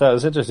 So I thought that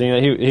was interesting.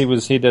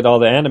 He did all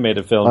the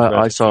animated films.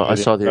 I saw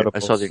the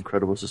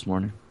Incredibles this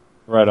morning.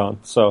 Right on.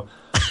 So.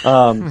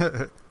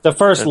 The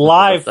first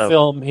live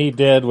film he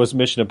did was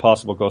Mission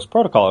Impossible Ghost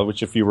Protocol,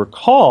 which, if you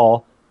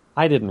recall,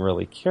 I didn't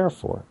really care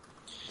for.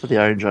 So The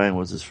Iron Giant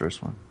was his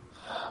first one.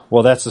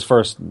 Well, that's his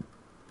first,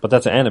 but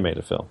that's an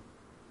animated film.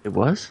 It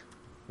was?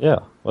 Yeah,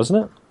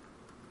 wasn't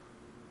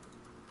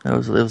it? It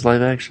was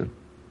live action.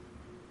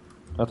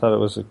 I thought it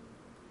was a...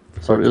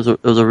 Sorry, it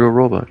was a real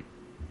robot.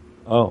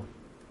 Oh.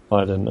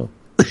 Well, I didn't know.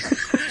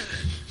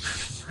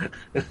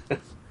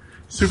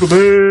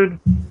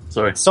 Superman!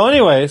 Sorry. So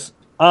anyways,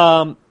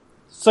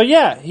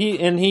 yeah,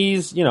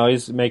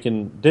 he's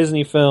making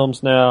Disney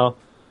films now.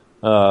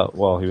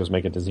 Well, he was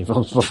making Disney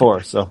films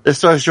before, so. It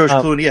stars George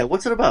Clooney. Yeah,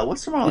 what's it about?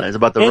 What's Tomorrowland? Is it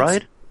about the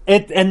ride?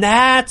 And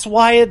that's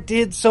why it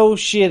did so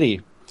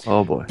shitty.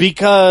 Oh boy.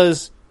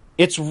 Because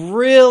it's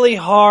really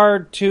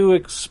hard to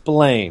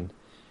explain.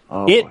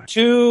 Oh, it boy.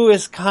 too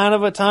is kind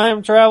of a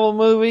time travel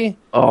movie.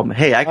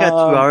 Hey, I got 2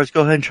 hours.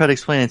 Go ahead and try to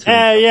explain it to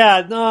me.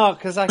 Yeah, no,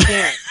 because I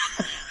can't.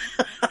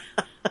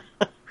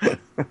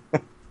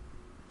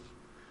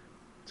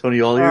 Tony,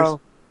 all ears?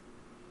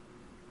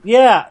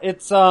 Yeah,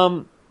 it's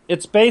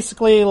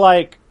basically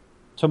like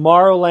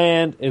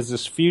Tomorrowland is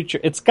this future.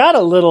 It's got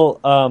a little.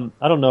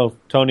 I don't know,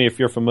 Tony, if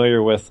you're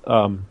familiar with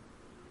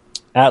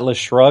Atlas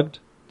Shrugged,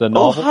 the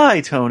novel. Oh,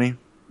 hi, Tony.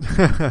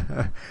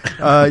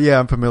 Yeah,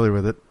 I'm familiar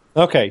with it.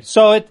 Okay,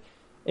 so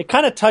it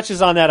kind of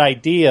touches on that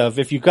idea of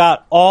if you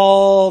got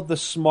all the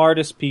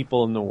smartest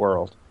people in the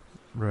world,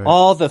 right,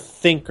 all the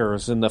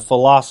thinkers and the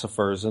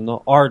philosophers and the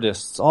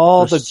artists,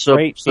 all the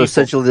great people.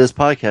 Essentially this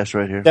podcast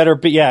right here. That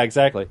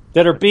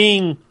are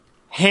being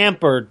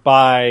hampered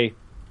by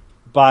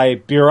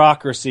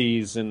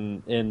bureaucracies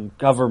and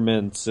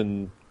governments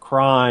and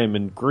crime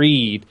and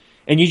greed,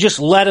 and you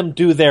just let them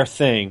do their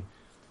thing.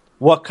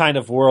 What kind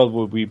of world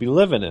would we be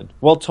living in?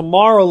 Well,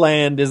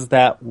 Tomorrowland is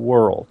that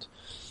world,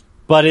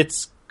 but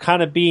it's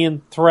kind of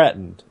being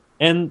threatened,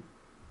 and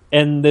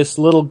this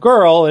little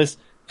girl is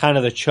kind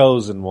of the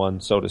chosen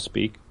one, so to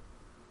speak,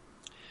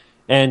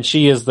 and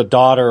she is the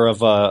daughter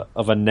of a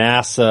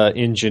NASA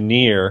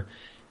engineer,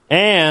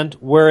 and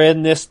we're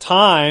in this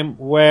time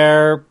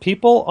where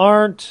people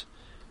aren't.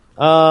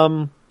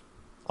 I'll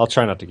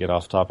try not to get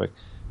off topic.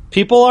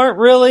 People aren't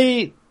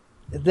really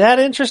that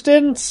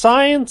interested in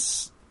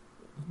science,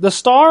 the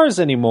stars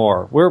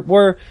anymore.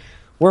 We're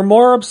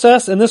more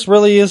obsessed, and this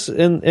really is.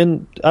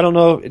 In I don't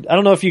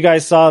know if you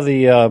guys saw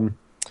the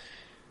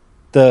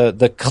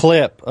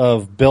clip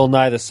of Bill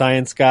Nye the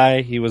Science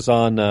Guy. He was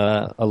on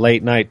a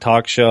late night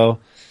talk show,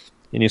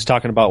 and he was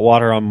talking about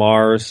water on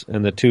Mars,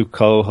 and the 2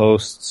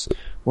 co-hosts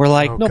were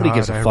like, "Nobody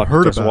gives a fuck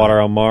if there's water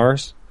on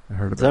Mars." I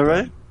heard about Is that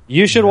right?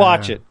 You should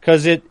watch it,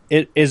 because it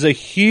is a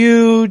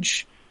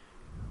huge.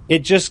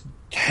 It just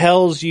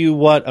tells you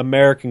what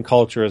American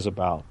culture is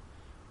about.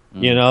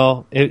 You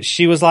know,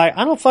 she was like,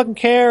 I don't fucking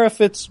care if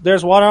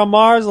there's water on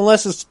Mars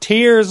unless it's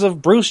tears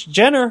of Bruce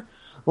Jenner.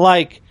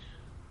 We're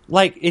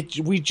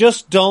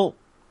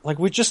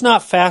just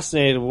not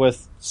fascinated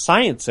with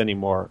science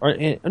anymore, or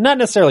not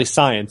necessarily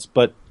science,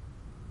 but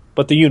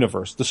the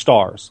universe, the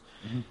stars.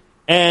 Mm-hmm.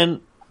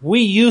 And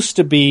we used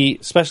to be,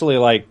 especially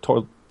like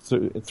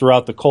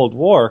throughout the Cold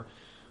War,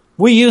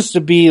 we used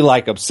to be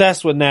like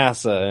obsessed with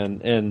NASA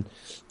and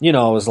you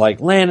know, it was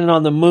like landing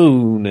on the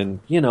moon,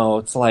 and you know,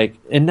 it's like,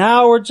 and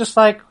now we're just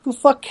like, who the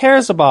fuck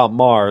cares about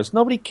Mars?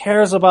 Nobody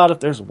cares about if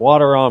there's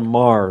water on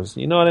Mars.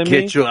 You know what I mean?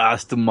 Get your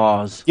ass to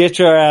Mars. Get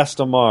your ass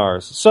to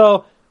Mars.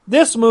 So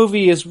this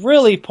movie is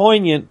really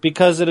poignant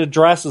because it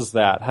addresses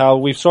that, how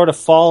we've sort of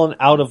fallen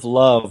out of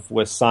love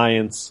with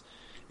science.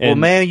 Well,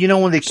 man, you know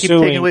when they keep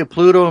taking away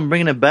Pluto and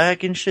bringing it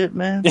back and shit,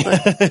 man?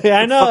 Like,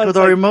 I know. Fuck with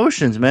our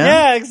emotions, man.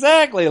 Yeah,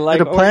 exactly. Like,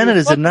 the planet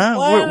is it not?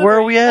 Where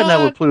are we at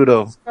now with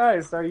Pluto? Jesus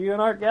Christ, are you in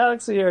our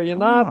galaxy or are you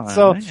not?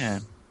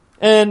 Man.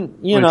 And,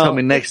 you know. Tell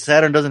me next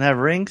Saturn doesn't have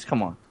rings?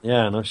 Come on.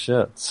 Yeah, no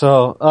shit.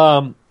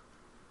 So,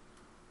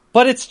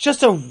 but it's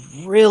just a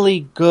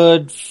really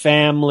good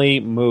family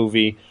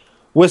movie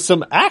with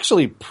some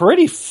actually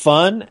pretty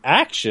fun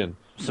action.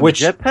 Some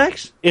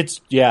jetpacks?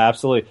 Yeah,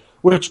 absolutely.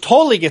 Which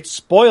totally gets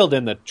spoiled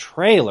in the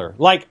trailer.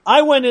 Like,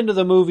 I went into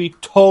the movie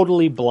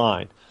totally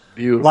blind.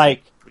 Beautiful.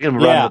 Like, give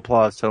him a round of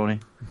applause,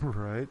 Tony.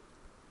 Right.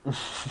 We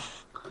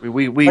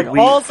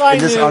support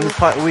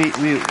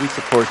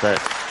that.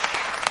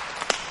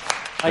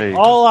 Like,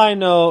 all I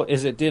know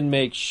is it didn't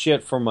make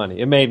shit for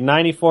money. It made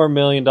 $94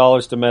 million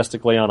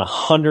domestically on a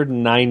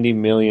 $190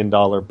 million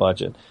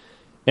budget.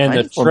 And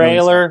the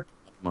trailer,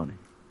 money.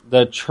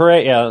 The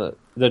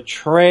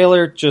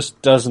trailer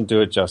just doesn't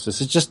do it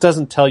justice. It just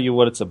doesn't tell you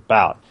what it's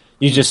about.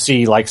 You just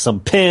see like some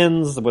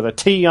pins with a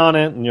T on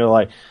it, and you're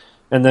like,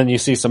 and then you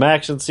see some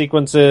action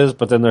sequences,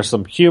 but then there's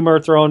some humor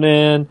thrown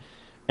in,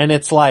 and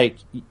it's like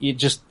you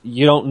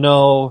don't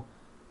know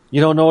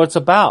what it's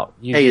about.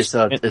 Is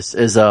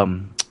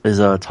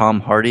Tom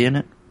Hardy in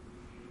it?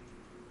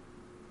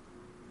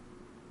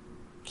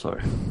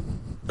 Sorry.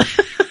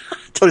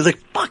 Tony's like,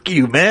 fuck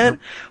you,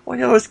 man. Why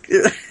you always?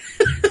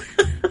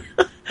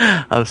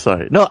 I'm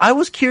sorry. No, I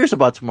was curious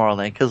about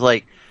Tomorrowland because,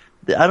 like,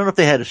 I don't know if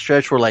they had a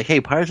stretch where, like,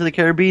 hey, Pirates of the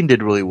Caribbean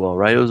did really well,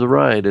 right? It was a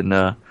ride, and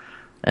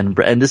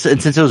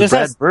since it was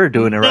Brad Bird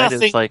doing it, right?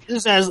 It's like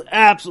this has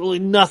absolutely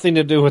nothing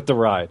to do with the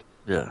ride.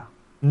 Yeah,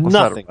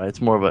 nothing.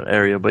 It's more of an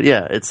area, but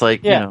yeah, it's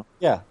like you know,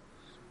 yeah.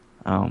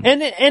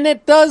 And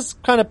it does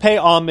kind of pay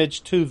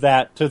homage to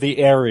the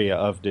area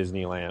of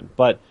Disneyland,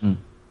 but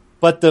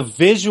the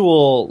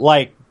visual,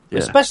 like,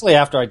 especially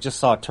after I just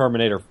saw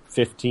Terminator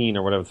 15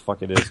 or whatever the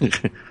fuck it is,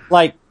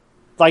 like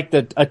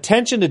the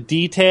attention to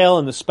detail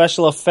and the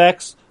special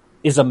effects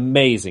is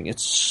amazing.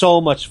 It's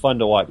so much fun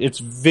to watch. It's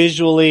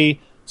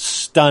visually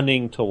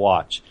stunning to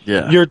watch.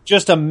 Yeah. Your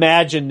just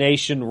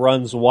imagination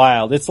runs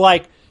wild. It's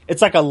like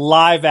a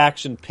live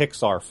action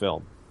Pixar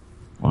film.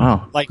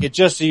 Wow. Like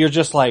you're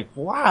just like,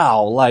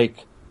 wow,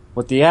 like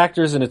with the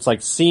actors, and it's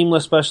like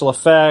seamless special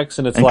effects,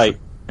 and it's like.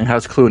 And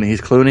how's Clooney?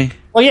 He's Clooney?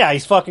 Well, yeah,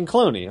 he's fucking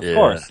Clooney, of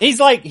course. He's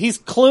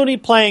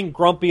Clooney playing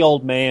grumpy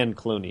old man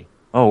Clooney.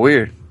 Oh,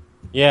 weird.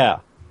 Yeah.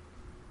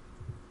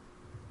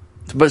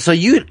 But so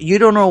you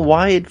don't know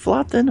why it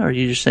flopped then, or are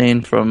you just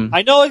saying from?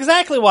 I know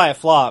exactly why it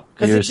flopped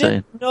because you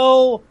didn't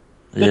know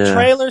the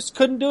trailers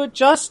couldn't do it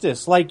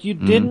justice. Like you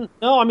didn't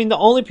know. I mean, the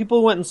only people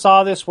who went and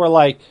saw this were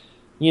like,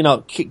 you know,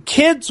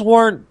 kids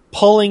weren't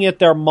pulling at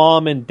their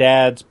mom and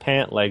dad's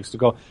pant legs to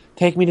go,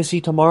 take me to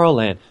see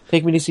Tomorrowland.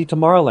 Take me to see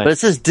Tomorrowland. But it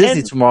says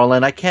Disney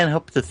Tomorrowland. I can't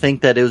help to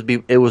think that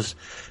it was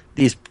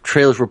these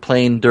trailers were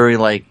playing during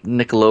like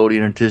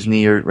Nickelodeon or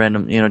Disney or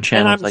random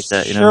channels like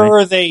that. You know what I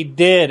mean? They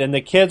did, and the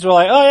kids were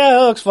like, "Oh yeah,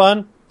 that looks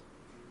fun."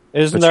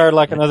 Isn't there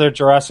like another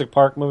Jurassic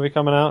Park movie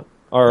coming out,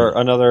 or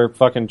another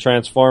fucking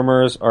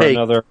Transformers, or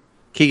another?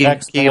 Keegan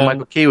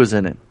Michael Key was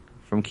in it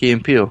from Key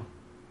and Peele.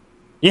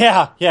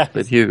 Yeah.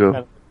 With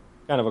Hugo.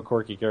 Kind of a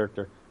quirky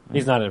character.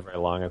 He's not in it very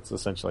long. It's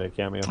essentially a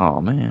cameo.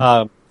 Oh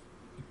man.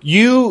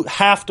 You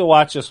have to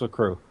watch this with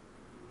crew.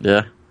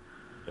 Yeah.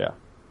 Yeah.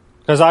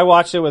 Because I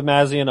watched it with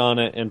Mazzy and on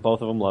it, and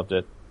both of them loved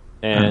it.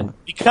 And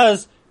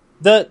because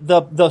the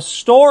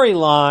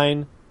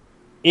storyline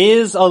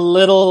is a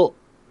little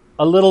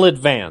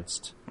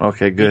advanced.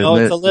 Okay, good. You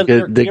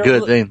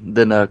know,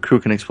 Then crew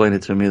can explain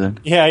it to me then.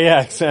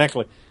 Yeah,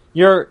 exactly.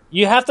 You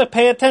have to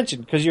pay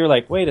attention because you're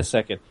like, wait a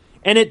second.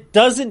 And it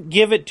doesn't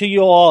give it to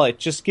you all. It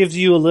just gives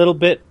you a little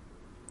bit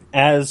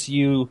as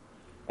you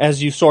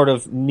sort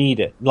of need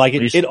it. Like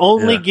it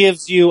only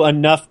gives you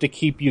enough to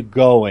keep you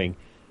going.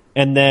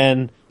 And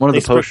then one of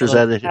the posters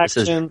it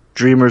says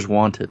 "Dreamers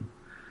Wanted."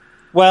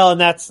 Well, and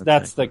that's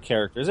the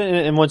characters.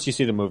 And once you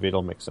see the movie,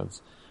 it'll make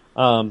sense.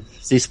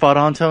 Is he spot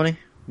on, Tony?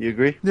 You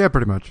agree? Yeah,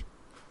 pretty much.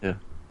 Yeah.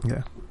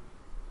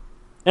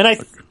 And I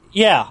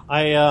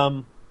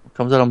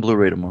comes out on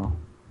Blu-ray tomorrow.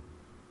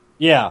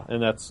 Yeah,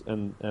 and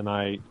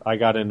I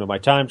got into my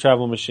time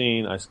travel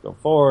machine. I go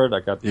forward. I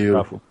got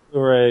the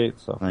Blu-ray.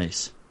 So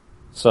nice.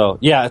 So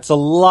yeah, it's a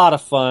lot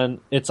of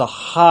fun. It's a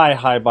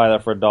high buy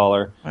that for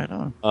 $1. Right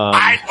on.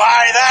 I'd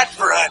buy that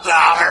for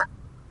 $1.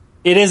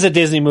 It is a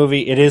Disney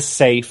movie. It is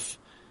safe,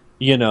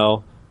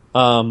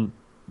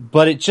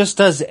 but it just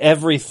does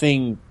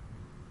everything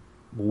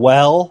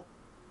well,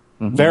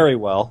 very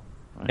well,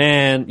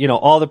 and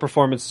all the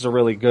performances are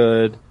really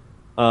good.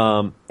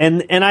 And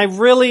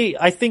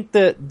I think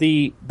that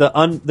the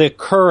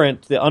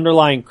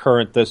underlying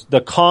current,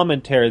 the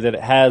commentary that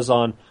it has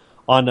on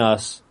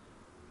us.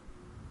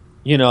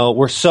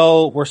 We're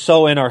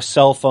so in our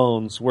cell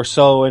phones. We're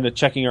so into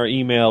checking our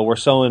email. We're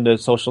so into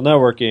social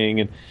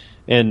networking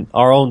and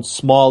our own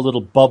small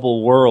little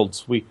bubble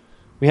worlds. We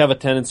have a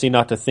tendency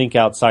not to think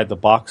outside the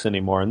box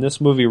anymore. And this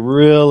movie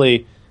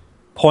really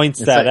points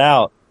that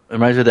out. It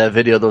reminds me of that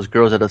video of those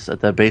girls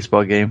at that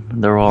baseball game.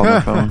 They were all on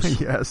their phones.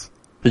 Yes.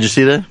 Did you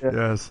see that?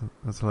 Yes.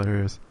 That's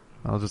hilarious.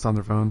 All just on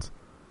their phones.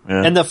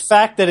 Yeah. And the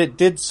fact that it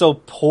did so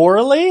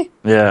poorly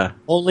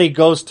only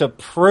goes to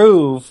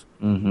prove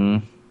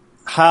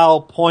how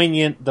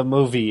poignant the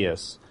movie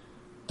is.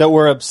 That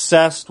we're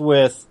obsessed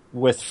with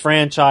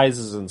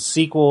franchises and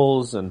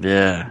sequels, and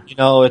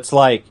it's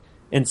like,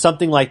 and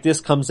something like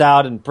this comes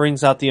out and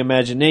brings out the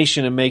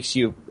imagination and makes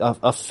you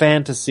a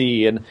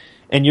fantasy, and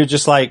you're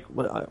just like,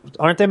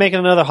 aren't they making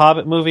another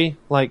Hobbit movie?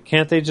 Like,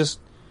 can't they just,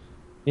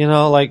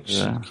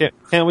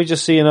 can't we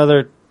just see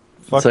another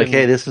fucking? It's like,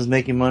 hey, this is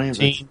making money.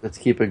 Let's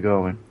keep it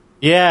going.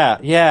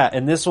 Yeah.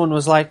 And this one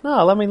was like,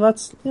 no,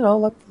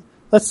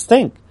 let's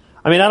think.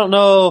 I mean, I don't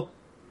know.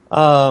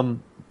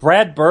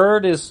 Brad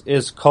Bird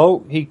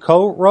he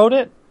co-wrote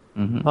it.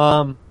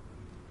 And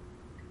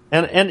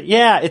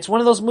it's one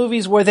of those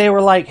movies where they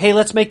were like, hey,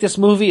 let's make this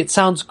movie. It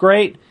sounds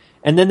great.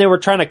 And then they were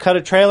trying to cut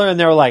a trailer and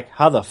they were like,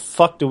 how the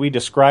fuck do we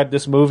describe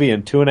this movie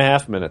in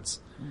 2.5 minutes?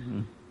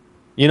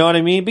 You know what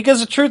I mean? Because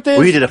the truth is,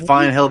 we did a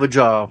fine hell of a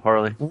job,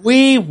 Harley.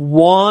 We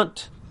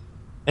want,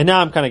 and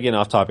now I'm kind of getting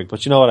off topic,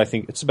 but you know what I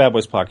think? It's the Bad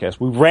Boys Podcast.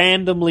 We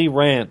randomly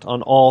rant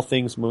on all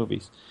things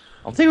movies.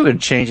 I think we're going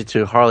to change it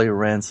to Harley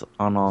rants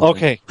on all.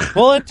 Okay.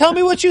 Well, then tell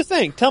me what you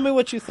think.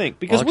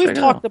 Because we've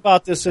talked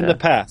about this in the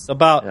past,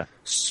 about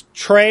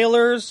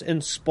trailers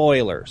and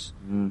spoilers.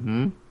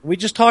 We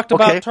just talked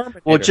about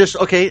Terminator. Well,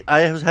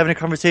 I was having a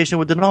conversation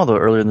with Donaldo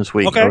earlier in this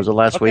week, or was it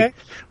last week,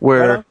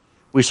 where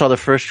we saw the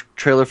first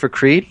trailer for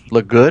Creed,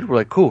 looked good. We're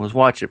like, cool, let's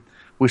watch it.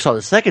 We saw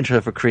the second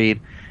trailer for Creed,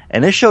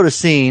 and it showed a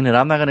scene, and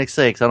I'm not going to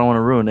say because I don't want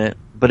to ruin it,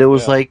 but it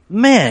was like,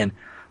 man,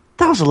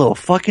 that was a little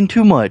fucking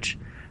too much.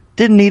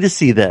 Didn't need to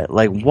see that.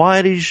 Like,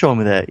 why did you show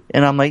me that?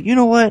 And I'm like, you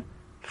know what?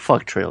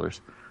 Fuck trailers.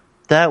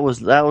 That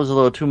was a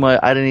little too much.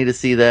 I didn't need to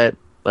see that.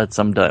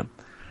 I'm done.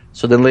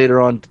 So then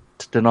later on,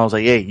 then I was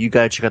like, hey, you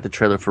gotta check out the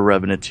trailer for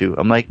Revenant 2.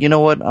 I'm like, you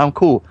know what? I'm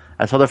cool.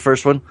 I saw the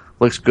first one.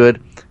 Looks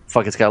good.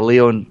 Fuck, it's got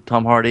Leo and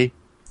Tom Hardy,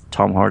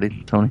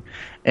 Tony.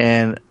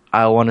 And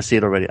I want to see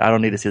it already. I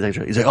don't need to see the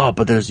trailer. He's like, oh,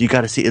 but you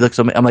gotta see it. It looks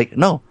amazing. I'm like,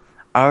 no.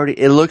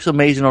 it looks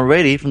amazing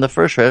already from the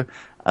first trailer.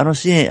 I don't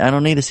see it. I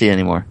don't need to see it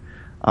anymore.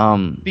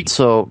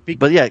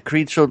 But yeah,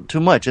 Creed showed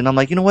too much, and I'm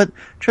like, you know what?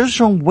 Trailers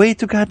showing way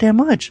too goddamn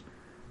much.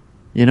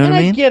 You know what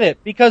I mean? I get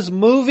it, because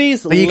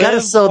movies but you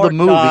gotta sell the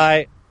movie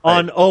die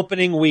on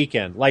opening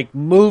weekend. Like,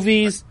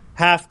 movies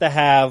have to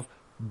have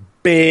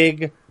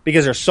big,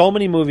 because there's so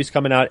many movies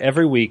coming out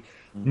every week.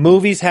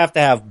 Movies have to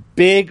have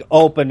big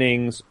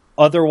openings,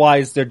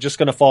 otherwise they're just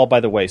going to fall by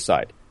the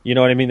wayside. You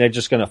know what I mean? They're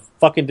just going to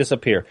fucking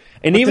disappear.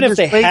 And even if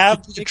they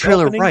have the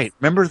trailer right,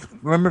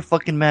 remember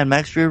fucking Mad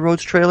Max Fury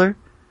Road's trailer?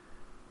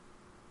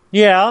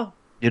 Yeah.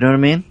 You know what I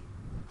mean?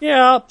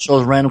 Yeah.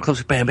 Shows random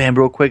clips, bam, bam,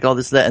 real quick, all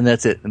this, that, and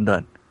that's it, and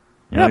done.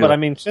 Yeah, but I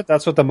mean, shit,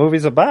 that's what the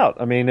movie's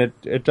about. I mean,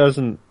 it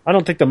doesn't... I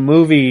don't think the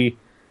movie...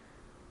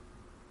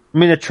 I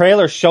mean, the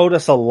trailer showed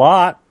us a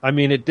lot. I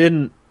mean, it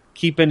didn't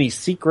keep any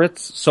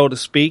secrets, so to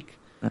speak.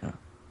 Yeah.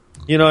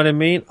 You know what I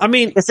mean? I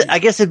mean... I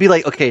guess it'd be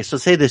like, okay, so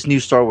say this new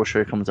Star Wars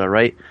trailer comes out,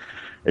 right?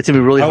 It's going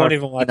to be really hard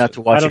not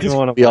to watch it because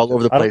it'll be all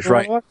over the place,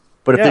 right?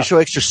 But if they show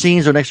extra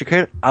scenes or an extra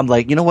character, I'm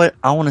like, you know what?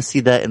 I want to see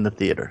that in the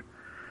theater.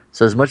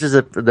 So as much as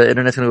the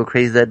internet's going to go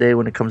crazy that day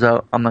when it comes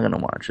out, I'm not going to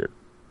watch it.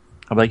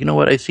 I'm like, you know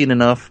what? I've seen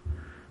enough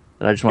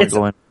that I just want to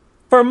go in.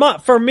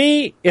 For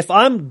me, if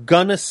I'm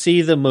going to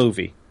see the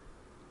movie,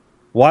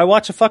 why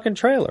watch a fucking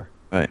trailer?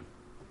 Right.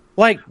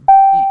 Like...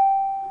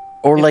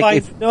 Or like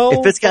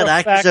if it's got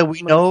actors that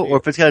we know, or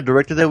if it's got a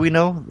director that we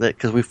know, that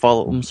because we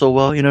follow them so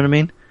well, you know what I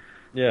mean?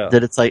 Yeah.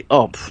 That it's like,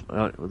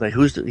 like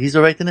he's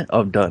directing it?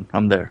 Oh, I'm done.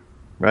 I'm there,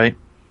 right?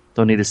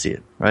 Don't need to see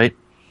it, right?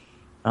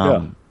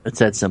 It's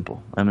that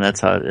simple. I mean, that's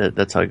how it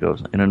goes. You know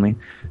what I mean?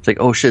 It's like,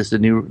 oh shit, it's the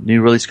new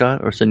Ridley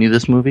Scott, or it's the new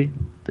this movie.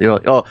 You're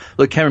like, oh,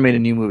 look, Cameron made a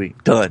new movie.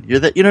 Done. You're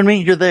there. You know what I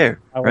mean? You're there,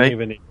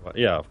 right?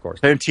 Yeah, of course.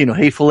 Tarantino,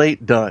 Hateful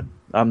Eight, done.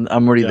 I'm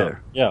already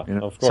there. Yeah, you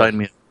know? Of course. Sign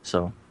me up.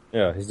 So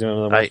yeah, he's doing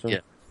another one. Yeah.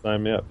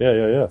 Sign me up.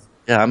 Yeah.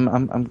 Yeah, I'm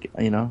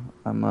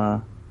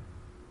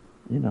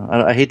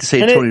I hate to say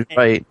Tony's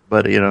right,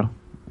 but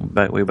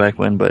way back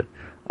when, but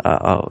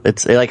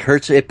it like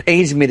hurts. It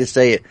pains me to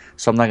say it,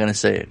 so I'm not going to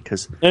say it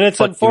because. And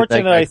it's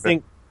unfortunate.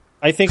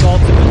 I think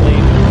ultimately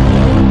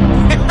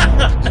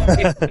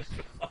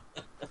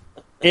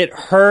it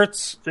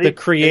hurts the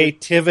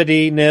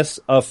creativeness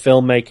of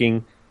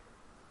filmmaking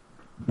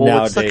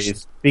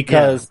nowadays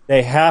because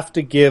they have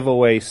to give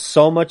away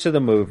so much of the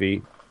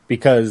movie.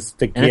 Because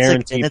the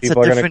guarantee people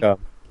are going to come.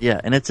 Yeah,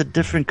 and it's a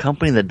different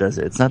company that does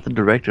it. It's not the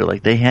director.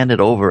 Like, they hand it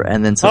over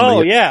and then somebody...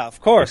 Oh, yeah,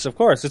 of course.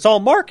 It's all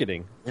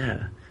marketing.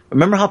 Yeah.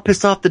 Remember how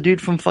pissed off the dude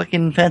from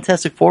fucking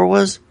Fantastic Four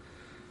was?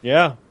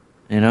 Yeah.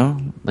 You know?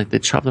 Like, they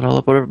chopped it all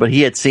up, whatever. But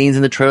he had scenes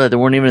in the trailer that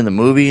weren't even in the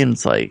movie, and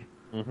it's like...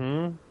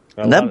 Mm-hmm.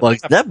 And that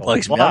bugs me. I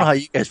don't know how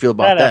you guys feel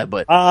about that,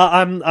 but...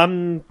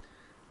 I'm...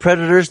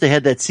 Predators, they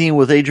had that scene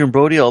with Adrian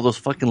Brody, all those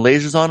fucking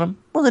lasers on him.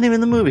 Wasn't even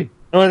in the movie.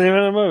 Wasn't even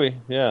in the movie,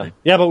 yeah.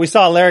 Yeah, but we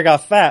saw Larry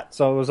got fat,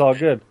 so it was all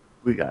good.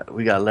 We got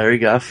Larry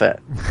got fat.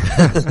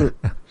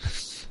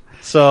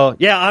 So,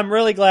 yeah, I'm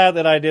really glad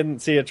that I didn't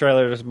see a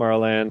trailer to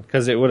Tomorrowland,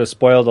 because it would have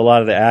spoiled a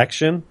lot of the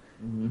action.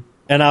 Mm-hmm.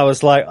 And I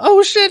was like,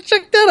 oh shit,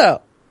 check that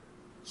out.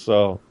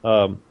 So,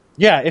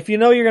 yeah, if you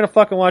know you're going to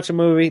fucking watch a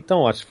movie,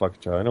 don't watch the fucking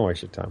trailer. Don't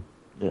waste your time.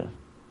 Yeah.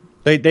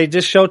 They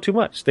just show too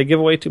much. They give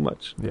away too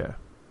much. Yeah.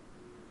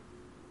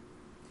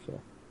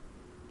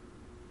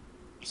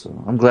 So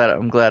I'm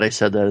glad I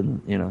said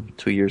that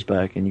 2 years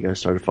back, and you guys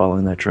started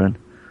following that trend.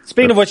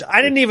 Speaking of which,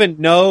 I didn't even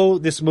know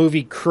this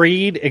movie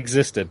Creed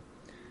existed.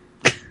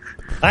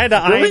 I had to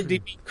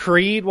IMDb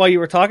Creed while you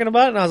were talking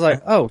about it, and I was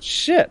like, oh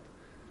shit.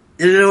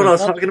 You know what I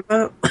was talking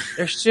about?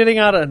 They're shitting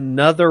out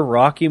another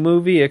Rocky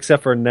movie,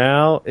 except for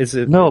now. Is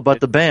it? No, about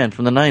the band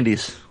from the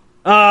 90s.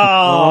 Oh,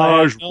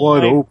 eyes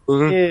wide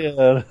open.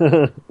 Yeah.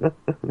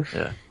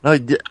 No,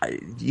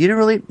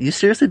 you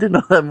seriously didn't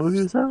know that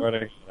movie was out?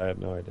 I had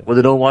no idea. Well,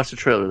 they don't watch the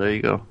trailer. There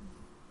you go.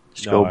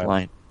 Just go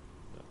blind.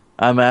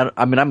 I'm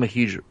a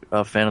huge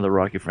fan of the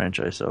Rocky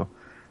franchise, so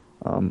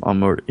I'm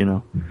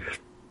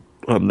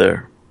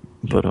there.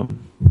 But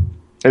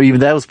even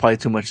that was probably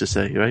too much to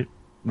say, right?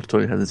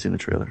 Tony hasn't seen the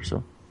trailer,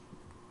 so.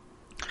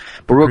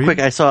 But real quick,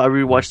 I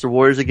rewatched The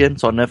Warriors again.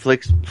 It's on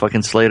Netflix.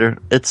 Fucking Slater.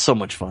 It's so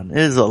much fun. It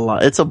is a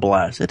lot. It's a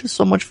blast. It is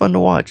so much fun to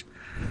watch.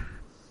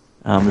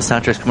 The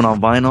soundtrack's coming on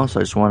vinyl,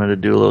 so I just wanted to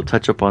do a little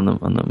touch up on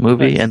the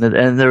movie. Nice.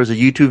 And there was a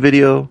YouTube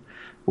video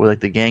where like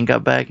the gang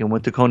got back and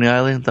went to Coney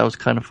Island. That was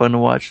kind of fun to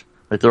watch.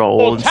 Like they're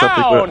all old and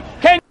stuff.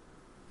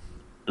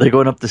 They're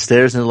going up the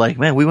stairs and they're like,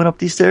 "Man, we went up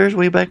these stairs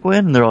way back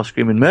when," and they're all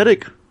screaming,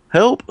 "Medic,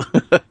 help!"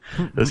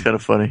 It was kind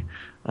of funny.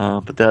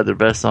 But they had their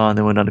vests on.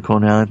 They went down to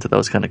Coney Island, so that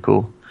was kind of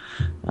cool.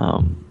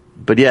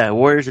 But yeah,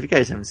 Warriors. If you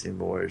guys haven't seen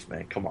the Warriors,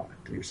 man, come on,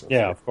 do yourself.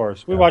 Yeah, of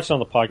course. We watched it on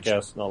the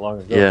podcast not long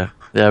ago. Yeah.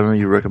 I remember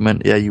you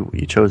recommend. Yeah,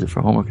 you chose it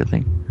for homework, I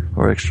think,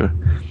 or extra.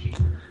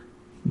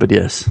 But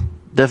yes,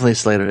 definitely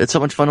Slater. It's so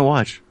much fun to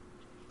watch.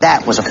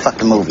 That was a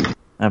fucking movie.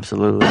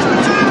 Absolutely.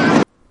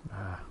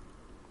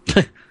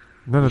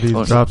 None of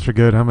these drops are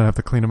good. I'm gonna have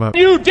to clean them up.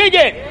 You dig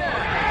it?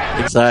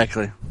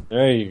 Exactly.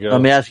 There you go. Let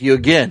me ask you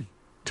again,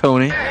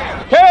 Tony.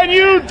 Can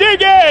you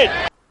dig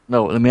it?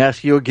 No, let me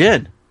ask you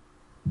again.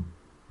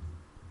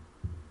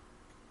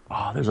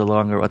 Oh, there's a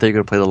longer. I thought you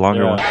were gonna play the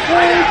longer one.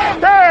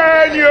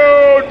 Can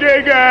you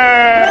dig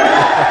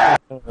it?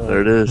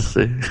 There it is.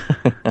 See?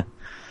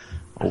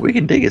 Well, we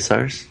can dig it,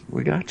 Cyrus.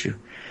 We got you.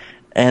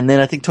 And then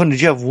I think, Tony,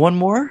 did you have one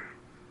more?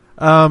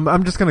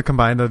 I'm just going to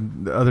combine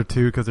the other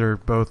two because they're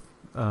both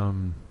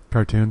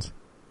cartoons.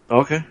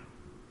 Okay.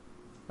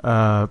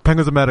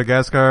 Penguins of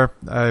Madagascar.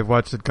 I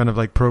watched it kind of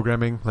like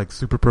programming, like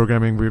super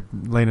programming.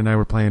 Lane and I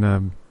were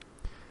playing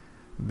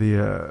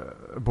the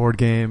board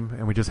game,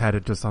 and we just had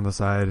it just on the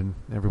side, and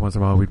every once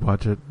in a while we'd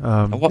watch it.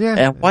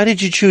 And why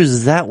did you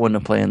choose that one to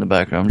play in the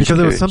background? Because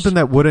it was something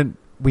that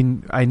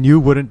I knew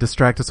wouldn't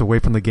distract us away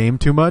from the game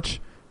too much,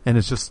 and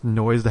it's just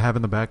noise to have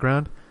in the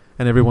background.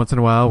 And every once in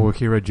a while we'll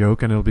hear a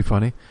joke and it'll be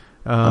funny.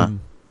 I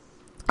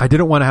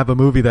didn't want to have a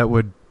movie that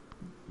would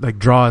like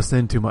draw us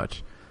in too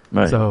much,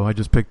 right. So I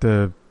just picked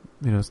a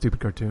stupid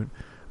cartoon.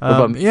 What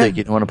about music?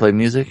 You want to play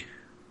music?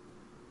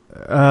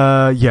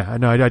 Yeah,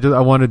 no,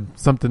 I wanted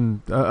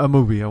something, a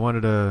movie. I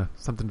wanted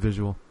something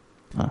visual.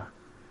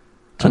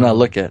 To not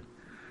look at.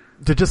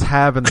 To just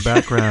have in the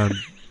background.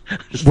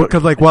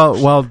 Because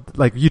while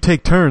you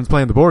take turns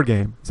playing the board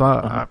game, so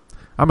I'm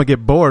gonna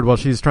get bored while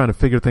she's trying to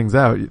figure things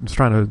out. She's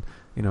trying to,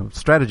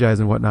 strategize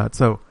and whatnot.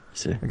 So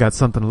I got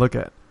something to look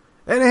at.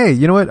 And hey,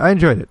 you know what? I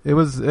enjoyed it. It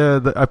was,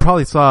 I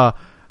probably saw,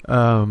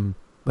 20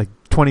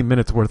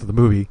 minutes worth of the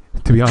movie,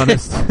 to be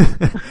honest.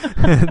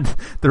 And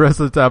the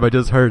rest of the time I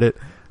just heard it.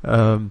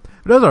 But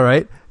it was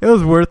alright. It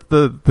was worth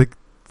the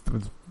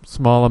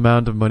small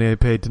amount of money I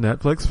paid to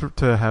Netflix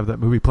to have that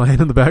movie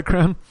playing in the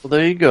background. Well,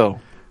 there you go.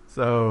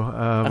 So,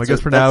 I guess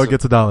for now it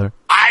gets $1.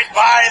 I'd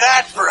buy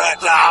that for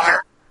 $1.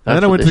 And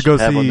then I went to go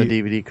see on the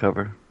DVD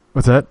cover.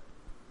 What's that?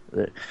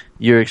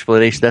 Your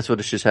explanation. That's what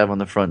it should have on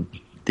the front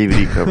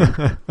DVD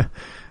cover.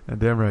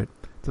 Damn right.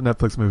 It's a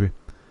Netflix movie.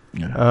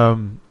 Yeah.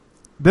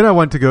 Then I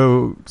went to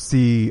go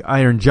see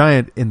Iron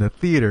Giant in the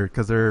theater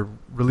because they're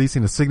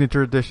releasing a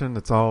signature edition.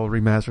 It's all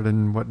remastered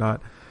and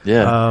whatnot.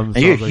 Yeah, and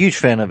you're a huge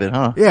fan of it,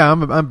 huh? Yeah,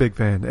 I'm a big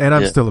fan, and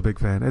I'm still a big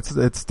fan.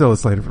 It's still a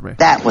Slater for me.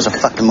 That was a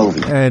fucking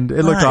movie, and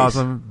it looked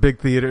awesome. Big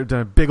theater,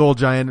 big old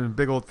giant, and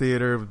big old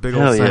theater, big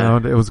old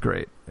sound. Yeah. It was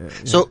great.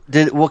 So,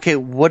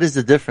 what is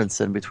the difference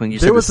then between you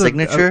said the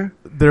signature?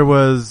 There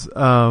was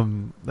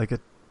like a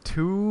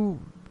two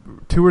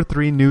or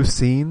three new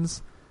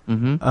scenes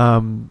that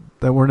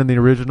weren't in the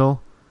original.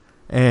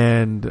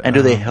 And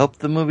do they help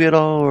the movie at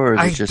all, or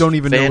is it just don't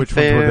even know which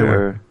ones they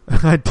were.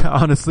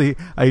 Honestly,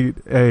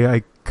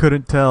 I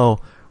couldn't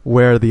tell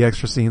where the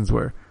extra scenes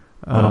were.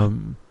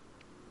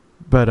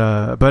 But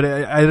I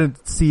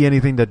didn't see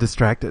anything that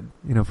distracted,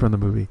 from the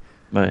movie.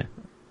 Right.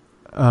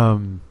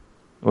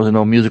 Was there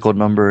no musical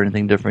number or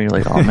anything different? You're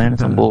like, oh man,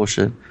 it's some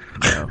bullshit.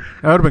 No.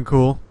 That would have been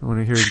cool when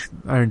I hear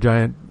Iron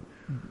Giant,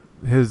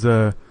 his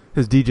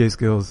DJ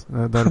skills.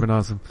 That would have been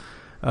awesome.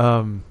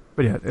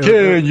 But yeah,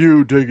 can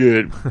you dig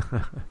it?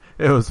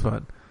 It was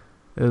fun.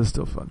 It was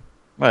still fun.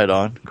 Right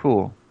on.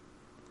 Cool.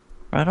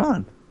 Right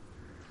on.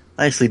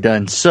 Nicely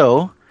done.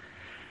 So,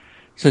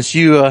 since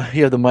you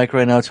have the mic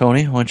right now,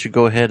 Tony, why don't you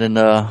go ahead and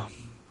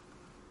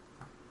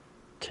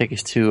take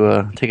us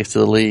to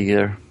the league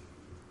there?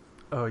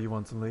 Oh, you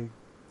want some league?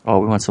 Oh,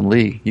 we want some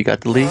league. You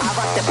got the league? I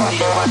rock the party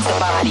that wants the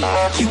body.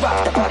 You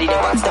rock the party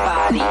that wants the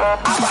body. I rock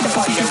the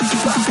party that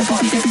you rock the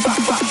party that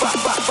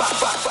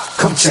rock.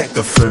 Come check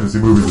the Fantasy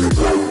Movie League.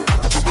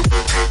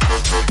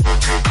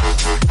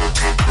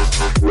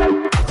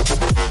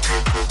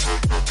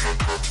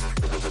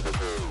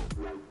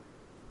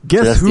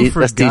 Guess who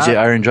forgot? That's DJ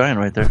Iron Giant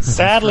right there.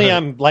 Sadly,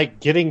 I'm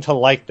getting to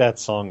like that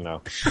song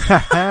now.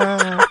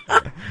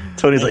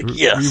 Tony's like,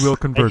 yes. We will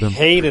convert him. I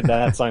hated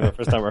that song the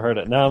first time I heard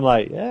it. Now I'm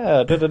like,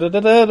 yeah.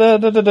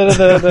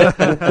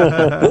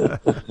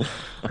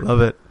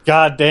 Love it.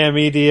 Goddamn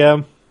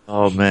EDM.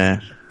 Oh,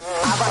 man.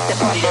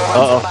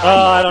 Oh,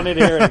 I don't need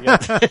to hear it again.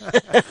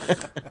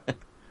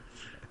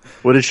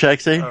 What did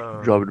Shaq say?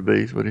 Drop the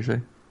bass. What did he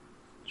say?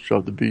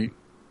 Drop the beat.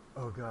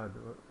 Oh, God.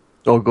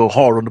 Oh, go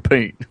hard on the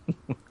paint.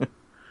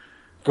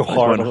 Go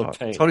hard on the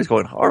paint. Tony's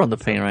going hard on the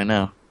paint right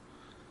now.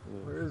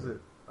 Where is it?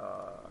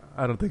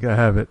 I don't think I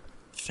have it.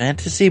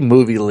 Fantasy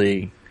Movie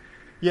League.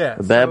 Yeah.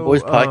 The Bad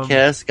Boys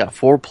podcast got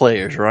 4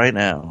 players right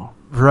now.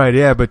 Right,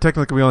 yeah, but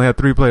technically we only had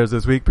 3 players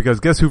this week because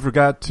guess who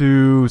forgot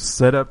to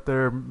set up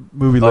their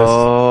movie list?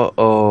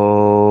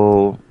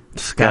 Oh,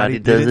 Scotty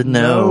doesn't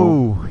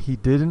know. He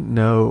didn't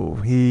know.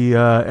 He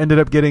ended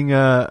up getting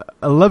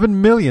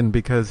 11 million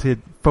because he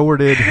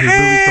forwarded his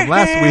movies from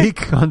last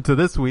week onto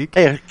this week.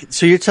 Hey,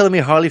 so you're telling me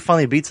Harley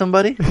finally beat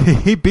somebody?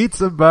 He beat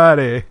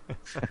somebody.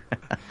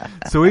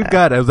 So it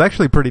was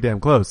actually pretty damn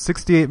close.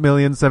 68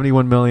 million,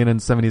 71 million,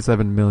 and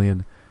 77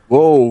 million.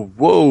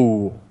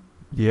 Whoa.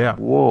 Yeah.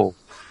 Whoa.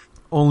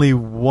 Only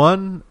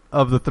one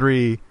of the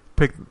 3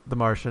 picked The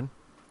Martian.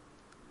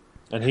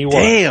 And he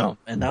won. Damn.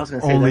 And I was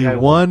going to say only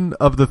one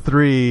of the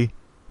 3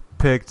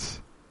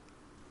 picked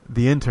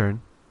The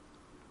Intern.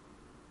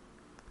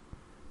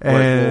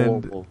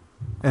 And whoa.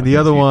 And the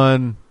other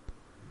one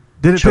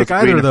didn't pick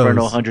either of those.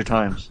 Inferno 100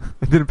 times.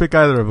 Didn't pick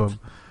either of them.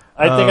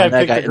 I think I that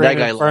picked guy- the Green that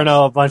guy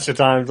Inferno a bunch of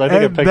times. I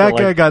think I And picked that it,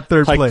 guy got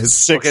third place.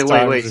 six Okay,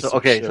 times wait. or So, some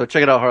okay, shit. so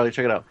check it out, Harley.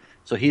 Check it out.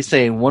 So he's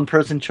saying one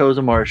person chose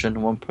a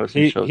Martian, one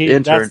person chose the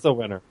intern. That's the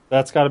winner.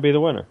 That's got to be the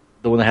winner.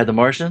 The one that had the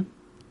Martian?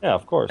 Yeah,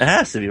 of course. It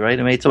has to be, right?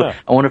 I mean, so Yeah.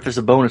 I wonder if it's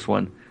a bonus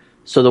one.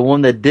 So the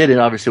one that didn't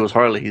obviously was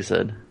Harley, he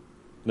said.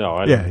 No,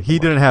 I Yeah, he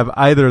didn't have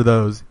either of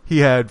those. He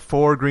had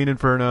 4 Green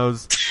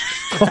Infernos,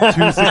 2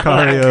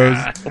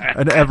 Sicarios,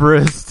 an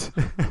Everest,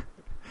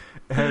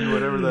 and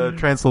whatever the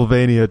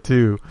Transylvania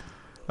too.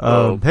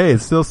 Hey,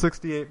 it's still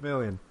 68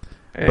 million,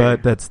 Hey.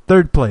 but that's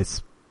third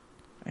place.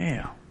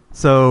 Damn.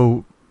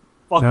 So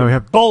Fucking now we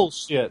have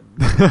bullshit.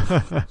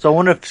 So I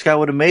wonder if Scott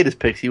would have made his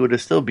picks, he would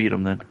have still beat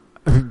him then.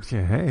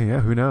 yeah, hey, yeah,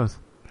 who knows?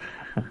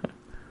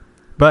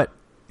 But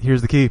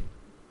here's the key.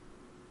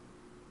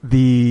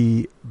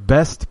 The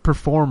best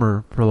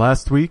performer for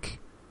last week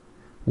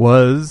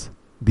was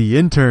The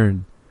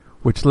Intern,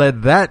 which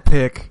led that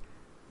pick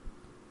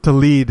to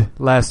lead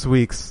last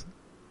week's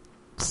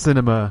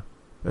cinema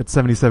at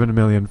 77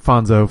 million.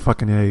 Fonzo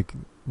fucking A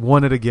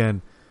won it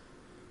again.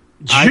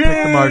 I picked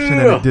The Martian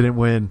and it didn't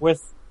win.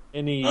 With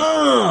any...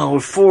 Oh,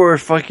 with 4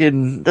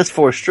 fucking... That's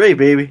 4 straight,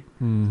 baby.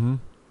 Mm-hmm.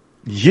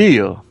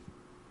 Yeah.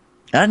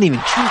 I didn't even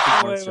choose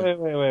the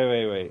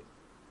Martian. Wait.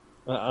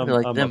 I'm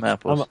like them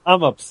apples.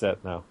 I'm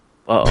upset now.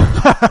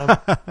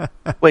 Uh-oh.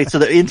 Wait, so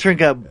the intern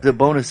got the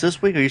bonus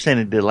this week, or are you saying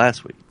it did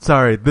last week?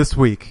 Sorry, this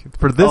week.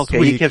 For this okay,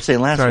 week. you kept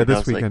saying last sorry, week. I this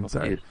was like, weekend.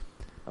 Sorry. confused.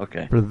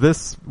 Okay. For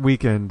this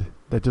weekend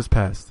that just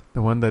passed,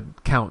 the one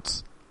that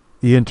counts,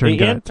 The Intern The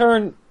got.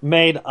 intern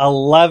made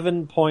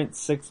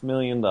 $11.6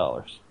 million.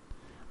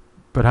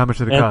 But how much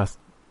did it cost?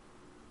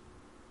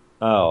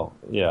 Oh,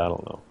 yeah, I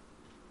don't know.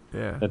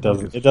 Yeah. It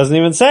doesn't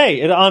even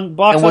say. It on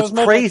box And what's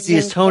office crazy Mojo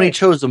is Tony doesn't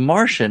chose the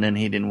Martian and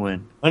he didn't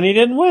win. and he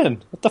didn't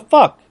win. What the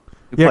fuck?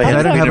 He Yeah, probably 'cause had I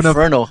didn't to have beat enough.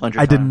 Inferno 100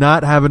 I did times.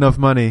 not have enough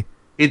money.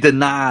 He did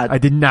not. I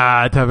did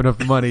not have enough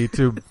money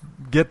to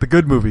get the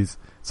good movies.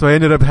 So I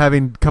ended up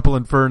having a couple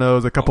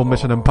Infernos, a couple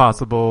Mission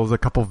Impossibles, a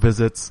couple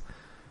Visits,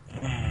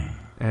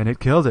 and it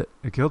killed it.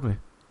 It killed me.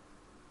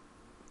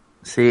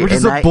 See, Which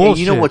is and a and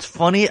you know bullshit. what's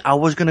funny? I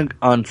was gonna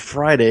on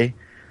Friday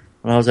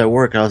when I was at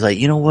work. I was like,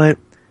 you know what?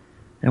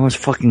 Everyone's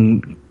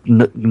fucking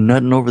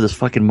nutting over this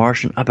fucking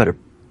Martian. I better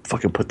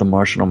fucking put the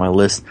Martian on my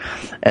list.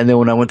 And then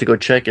when I went to go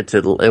check it,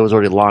 it was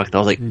already locked. I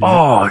was like,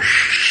 oh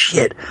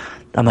shit!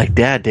 I'm like,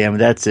 Dad, damn,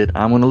 that's it.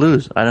 I'm gonna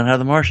lose. I don't have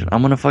the Martian.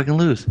 I'm gonna fucking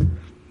lose.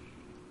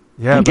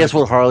 Yeah. And guess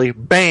what, Harley?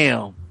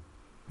 Bam!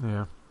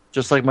 Yeah.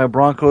 Just like my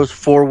Broncos,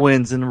 4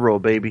 wins in a row,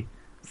 baby.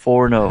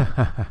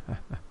 4-0.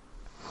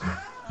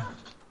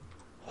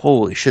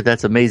 Holy shit,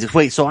 that's amazing.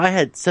 Wait, so I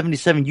had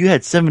 77, you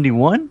had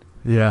 71?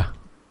 Yeah.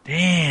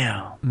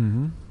 Damn.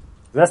 Mm-hmm.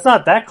 That's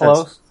not that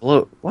close.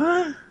 Look,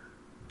 what?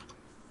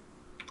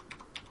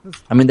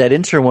 I mean, that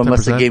intern one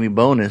must have 10%. gave me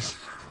bonus.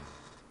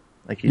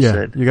 Like you Yeah,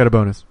 said. you got a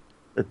bonus.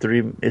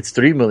 It's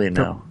 3 million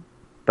now.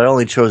 But I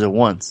only chose it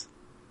once.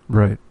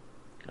 Right.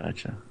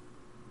 Gotcha.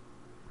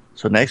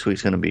 So next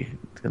week's going to be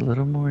a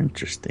little more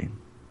interesting.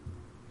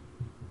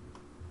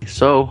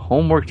 So,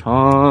 homework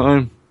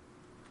time.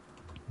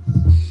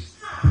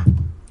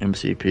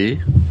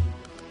 MCP.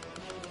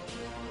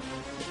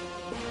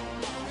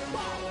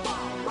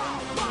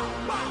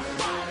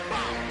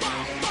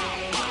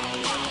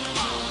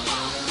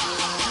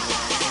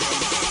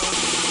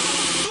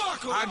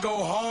 I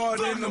go hard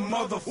in the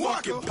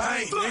motherfucking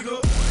paint,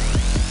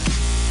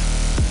 nigga.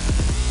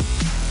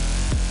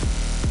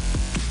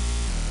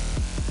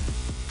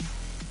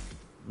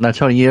 Now,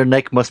 Tony, your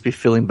neck must be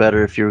feeling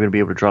better if you were going to be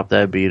able to drop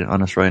that beat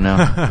on us right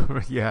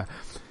now. Yeah.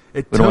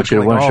 We don't want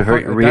you to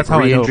hurt, That's how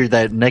I know- re-injure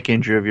that neck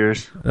injury of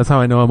yours. That's how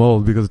I know I'm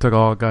old, because it took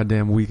all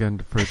goddamn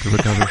weekend for it to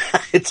recover.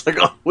 It took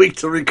a week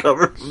to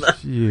recover from that.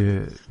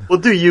 Shit. Well,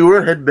 dude, you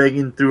were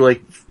headbanging through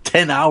like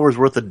 10 hours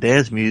worth of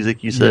dance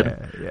music, you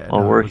said,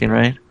 while no, working,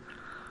 right?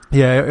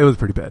 Yeah, it was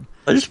pretty bad.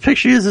 I just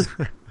picture you as this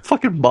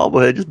fucking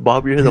bobblehead, just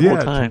bob your head the whole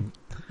Yeah. time.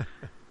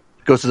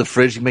 Goes to the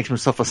fridge, he makes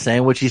himself a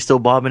sandwich, he's still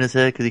bobbing his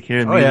head because he can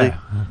hear the Oh, yeah. music.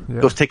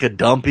 Yeah. Goes take a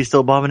dump, he's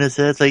still bobbing his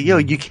head. It's like, yo,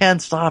 you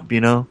can't stop, you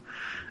know?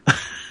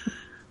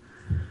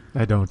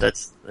 I don't.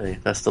 That's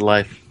the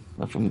life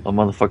of a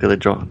motherfucker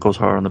that goes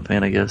hard on the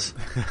pan, I guess.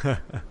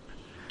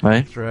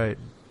 Right? That's right.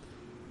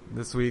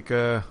 This week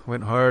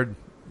went hard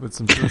with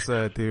some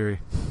Suicide Theory.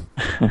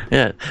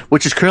 Yeah,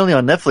 which is currently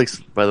on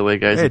Netflix, by the way,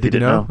 guys. Hey, if you did you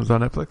didn't know? It was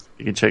on Netflix?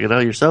 You can check it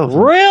out yourself.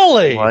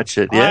 Really? Watch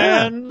it. I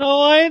Yeah. had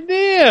no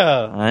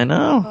idea. I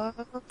know.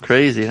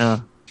 Crazy, huh?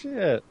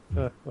 Shit.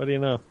 What do you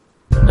know?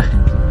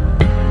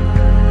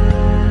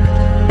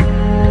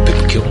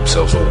 People kill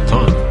themselves all the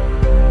time.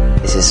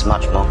 This is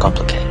much more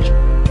complicated.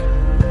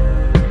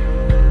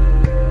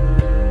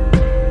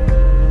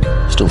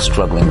 Still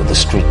struggling with the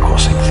street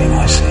crossing thing,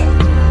 I see.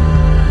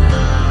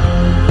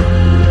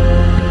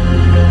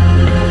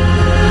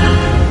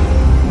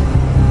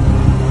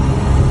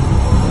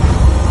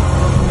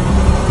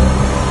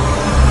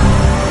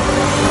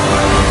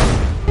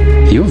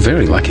 You're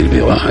very lucky to be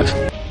alive.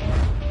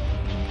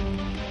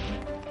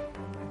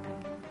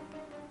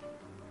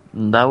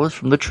 And that was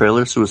from the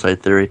trailer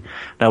Suicide Theory.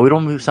 Now, we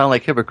don't sound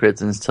like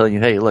hypocrites and it's telling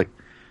you, hey, look,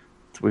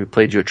 We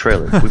played you a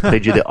trailer. We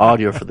played you the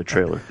audio for the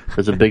trailer.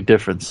 There's a big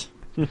difference.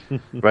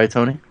 Right,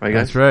 Tony? Right,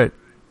 guys? That's right.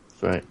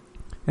 That's right.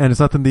 And it's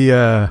nothing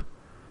the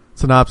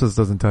synopsis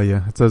doesn't tell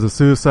you. It says a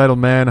suicidal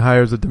man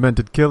hires a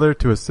demented killer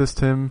to assist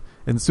him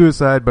in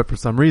suicide, but for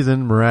some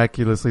reason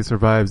miraculously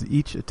survives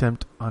each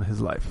attempt on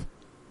his life.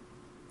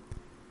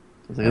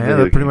 Like yeah,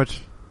 that's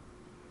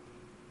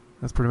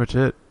pretty much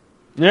it.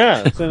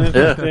 Yeah, it's an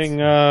interesting.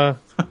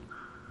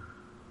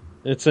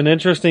 It's an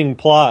interesting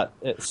plot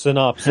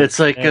synopsis. It's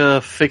like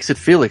Fix It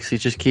Felix. He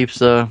just keeps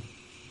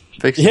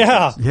fixing.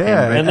 Yeah,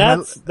 and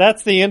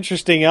that's the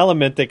interesting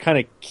element that kind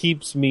of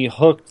keeps me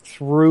hooked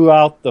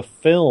throughout the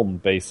film.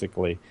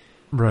 Basically,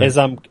 right. Is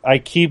I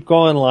keep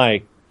going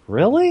like,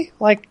 really,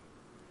 like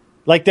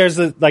there's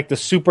the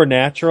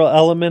supernatural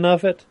element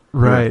of it,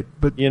 right?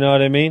 But you know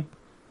what I mean?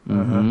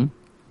 Mm-hmm.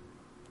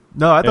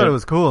 No, I thought it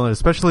was cool, and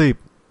especially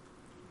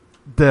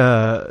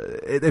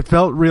it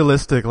felt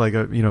realistic, like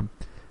hit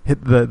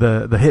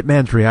the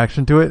hitman's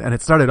reaction to it, and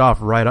it started off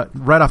right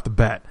off the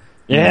bat.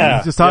 Yeah,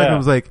 he's just talking. I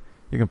was like,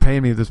 "You're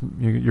paying me this.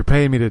 You're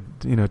paying me to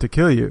to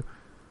kill you."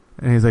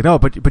 And he's like, "No,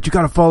 but you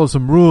got to follow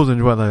some rules."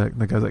 And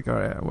the guy's like, "All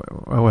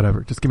right,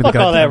 whatever. Just give me the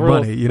goddamn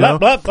money." You know,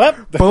 blap,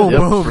 blap. Boom,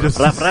 boom, just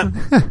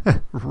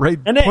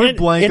right point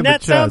blank. And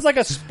that sounds like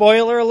a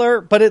spoiler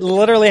alert, but it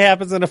literally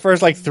happens in the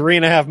first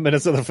 3.5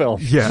 minutes of the film.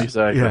 Yeah,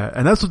 exactly. Yeah,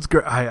 and that's what's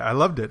great. I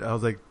loved it. I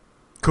was like,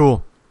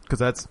 cool, because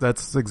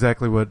that's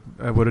exactly what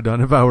I would have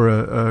done if I were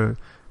a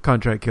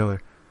contract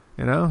killer.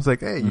 It's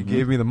like, hey, you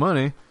gave me the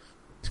money.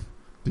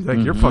 He's like,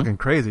 you're fucking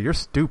crazy. You're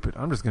stupid.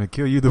 I'm just gonna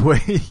kill you the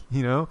way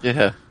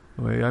Yeah.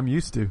 The way I'm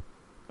used to.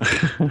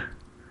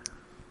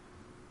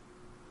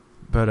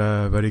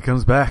 But he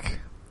comes back,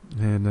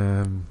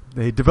 and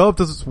they developed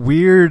this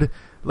weird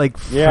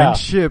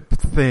friendship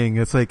thing.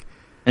 It's like,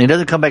 and he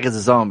doesn't come back as a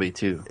zombie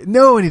too.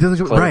 No, and he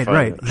doesn't.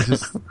 Right. He's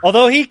just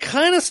although he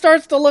kind of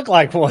starts to look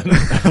like one.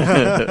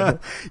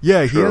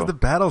 Yeah, he has the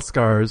battle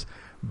scars,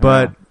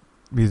 but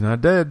he's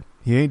not dead.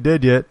 He ain't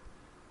dead yet.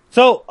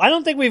 So I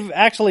don't think we've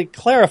actually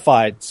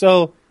clarified.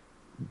 So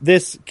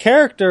this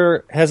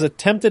character has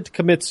attempted to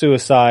commit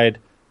suicide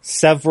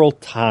several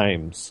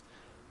times,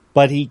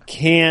 but he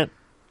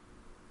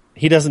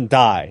doesn't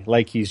die.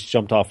 Like, he's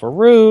jumped off a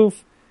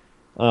roof.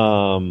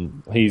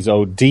 He's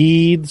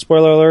OD'd,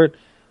 spoiler alert.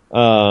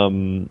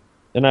 And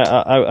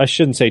I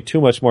shouldn't say too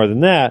much more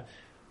than that,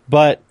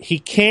 but he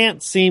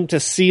can't seem to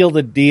seal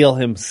the deal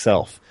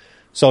himself.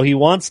 So he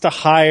wants to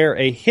hire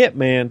a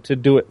hitman to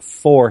do it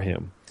for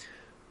him.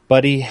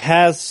 But he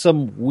has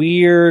some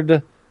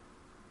weird,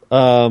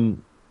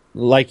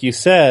 like you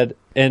said,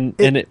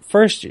 and at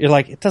first you're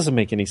like, it doesn't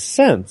make any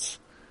sense.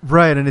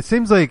 Right, and it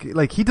seems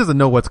like he doesn't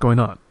know what's going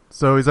on.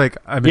 So he's like,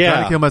 I've been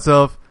trying to kill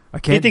myself. I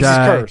can't he thinks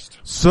die. He's cursed.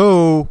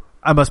 So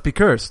I must be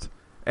cursed.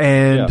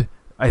 And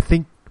I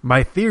think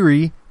my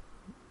theory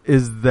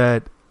is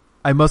that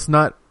I must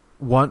not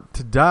want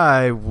to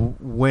die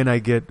when I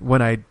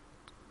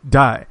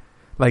die.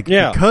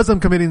 Because I'm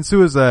committing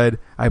suicide,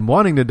 I'm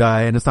wanting to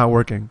die and it's not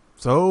working.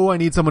 So I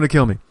need someone to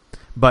kill me.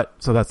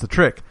 So that's the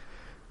trick.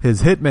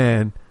 His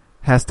hitman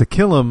has to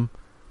kill him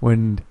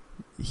when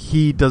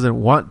he doesn't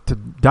want to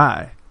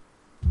die.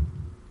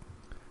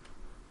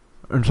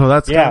 And so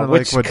that's kind of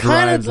like what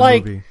drives the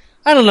movie.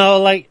 I don't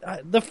know,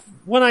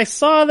 when I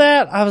saw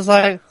that, I was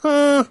like,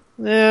 yeah,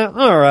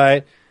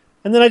 alright.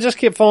 And then I just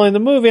kept following the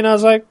movie and I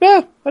was like,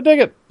 yeah, I dig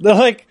it.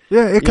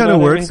 It kind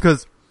of works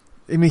because,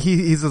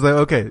 he's just like,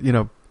 okay,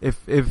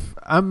 if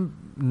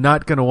I'm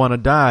not going to want to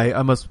die,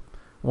 I must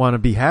want to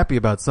be happy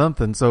about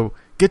something. So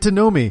get to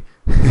know me,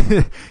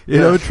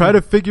 try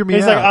to figure me out.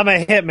 He's like, I'm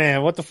a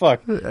hitman. What the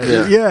fuck?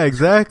 Yeah,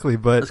 exactly.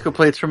 But let's go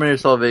play Terminator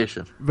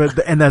Salvation.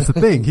 And that's the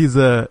thing. He's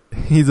a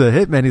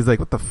hitman. He's like,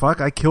 what the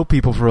fuck? I kill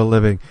people for a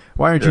living.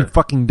 Why aren't you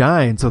fucking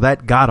dying? So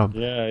that got him.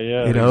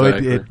 Yeah.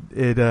 Exactly.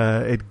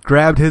 It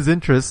grabbed his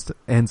interest,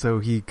 and so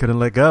he couldn't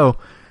let go.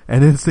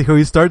 And then so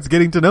he starts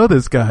getting to know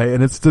this guy,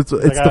 and it's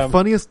the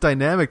funniest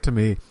dynamic to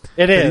me.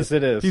 It is.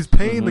 He's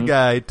paying the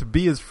guy to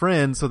be his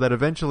friend so that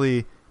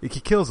eventually he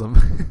kills him.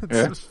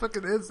 It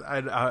fucking is.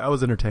 I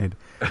was entertained.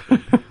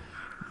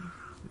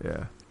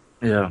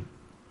 Yeah.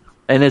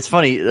 And it's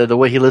funny, the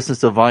way he listens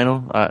to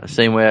vinyl,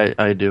 same way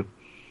I do.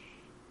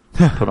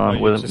 Put on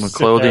women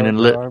clothing and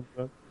with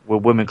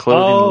women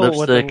clothing and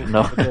lipstick.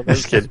 No,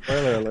 just kidding.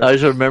 I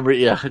just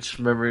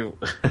remember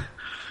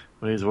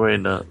when he's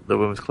wearing the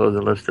women's clothes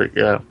and lipstick.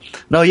 Yeah.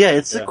 No,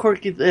 it's a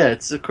quirky. Yeah,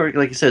 it's a quirky,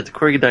 like you said, it's a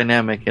quirky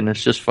dynamic, and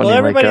it's just funny. Well,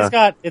 everybody's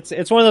got.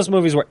 It's one of those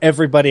movies where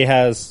everybody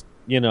has,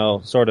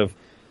 sort of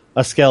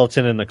a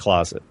skeleton in the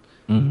closet,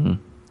 and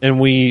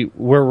we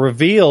were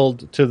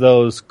revealed to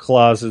those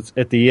closets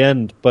at the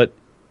end. But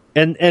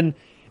and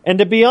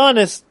to be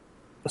honest,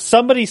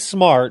 somebody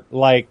smart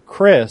like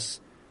Chris,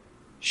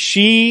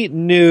 she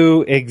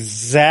knew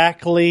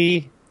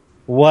exactly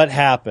what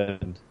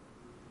happened.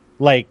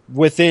 Like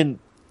within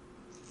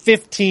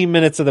 15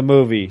 minutes of the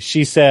movie,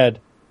 she said,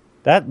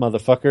 that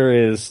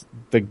motherfucker is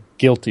the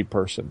guilty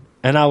person.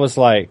 And I was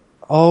like,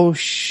 oh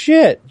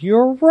shit,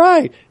 you're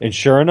right. And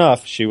sure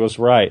enough, she was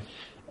right.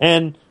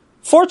 And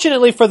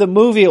fortunately for the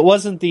movie, it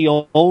wasn't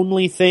the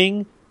only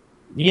thing.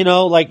 You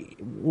know, like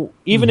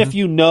even if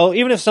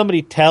even if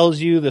somebody tells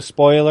you the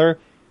spoiler,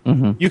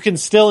 you can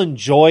still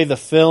enjoy the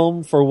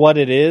film for what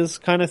it is,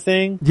 kind of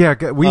thing.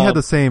 Yeah, we had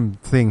the same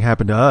thing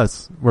happen to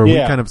us where we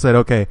kind of said,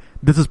 "Okay,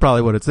 this is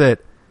probably what it's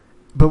it,"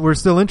 but we're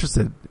still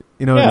interested,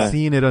 you know, in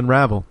seeing it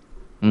unravel.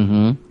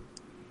 And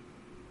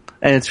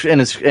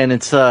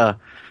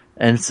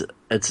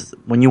it's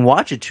when you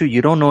watch it too,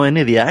 you don't know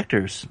any of the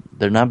actors.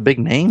 They're not big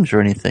names or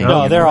anything.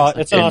 No,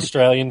 it's an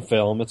Australian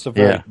film. It's a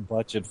very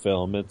budget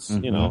film. It's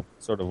you know,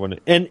 sort of when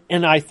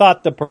and I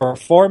thought the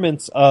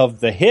performance of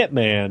the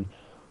hitman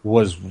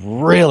was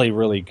really,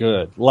 really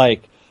good.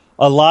 Like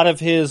a lot of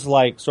his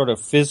like sort of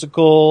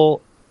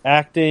physical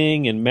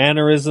acting and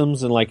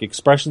mannerisms and like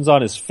expressions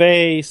on his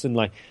face and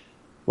like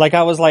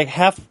I was like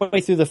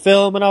halfway through the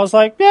film and I was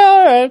like, yeah,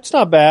 all right, it's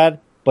not bad.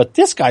 But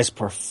this guy's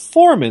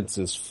performance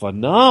is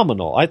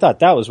phenomenal. I thought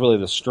that was really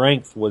the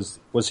strength was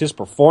his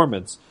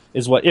performance.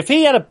 Is what if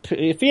he had a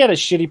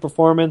shitty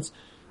performance,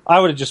 I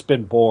would have just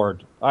been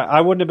bored.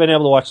 I wouldn't have been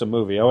able to watch the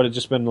movie. I would have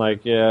just been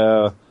like,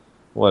 yeah,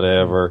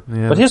 whatever.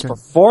 Yeah, but his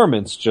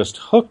performance just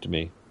hooked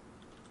me.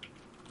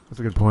 That's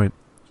a good point.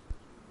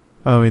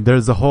 I mean,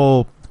 there's the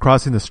whole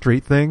crossing the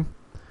street thing,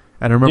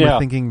 and I remember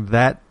thinking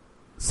that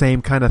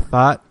same kind of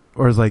thought,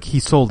 or it's like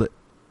he sold it.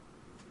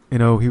 You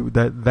know,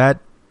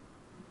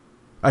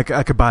 I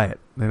could buy it,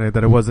 and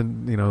that it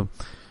wasn't, you know,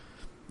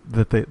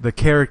 that the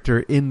character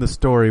in the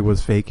story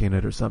was faking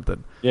it or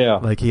something. Yeah,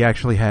 like he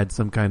actually had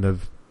some kind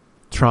of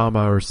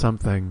trauma or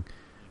something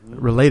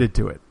related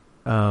to it.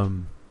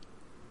 So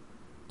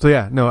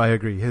yeah, no, I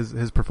agree.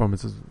 His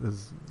performance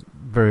is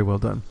very well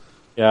done.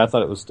 Yeah, I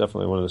thought it was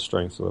definitely one of the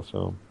strengths of the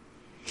film.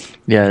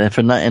 Yeah,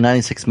 in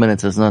 96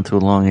 minutes, it's not too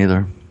long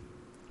either.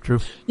 True.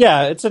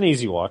 Yeah, it's an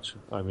easy watch.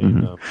 I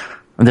mean,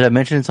 and did I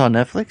mention it's on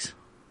Netflix?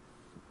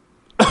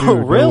 Oh,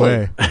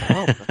 really?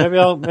 Oh, maybe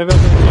I'll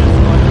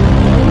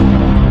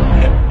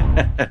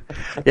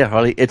yeah,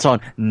 Harley, it's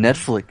on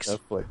Netflix.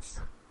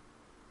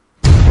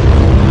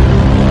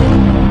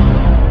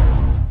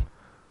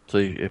 So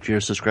if you're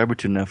a subscriber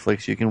to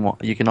Netflix, you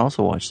can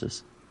also watch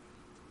this.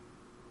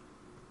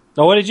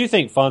 Now, what did you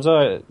think,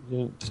 Fonzo? You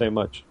didn't say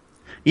much.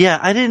 Yeah,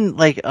 I didn't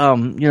like.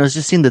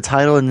 Just seeing the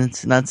title and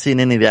it's not seeing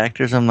any of the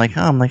actors. I'm like,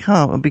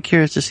 I'll be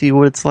curious to see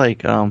what it's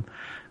like.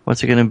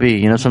 What's it going to be?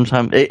 You know,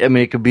 sometimes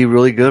it could be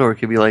really good or it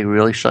could be like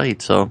really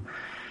shite. So,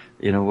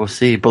 you know, we'll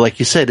see. But like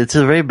you said, it's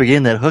the very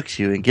beginning that hooks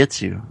you and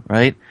gets you,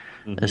 right?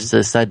 It's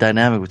that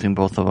dynamic between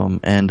both of them,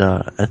 and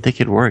I think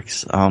it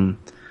works. I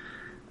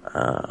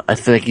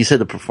think, like you said,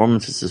 the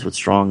performances is what's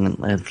strong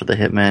for the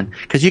hitman,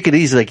 because you could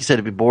easily, like you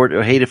said, be bored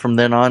or hate it from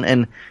then on,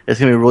 and it's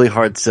going to be a really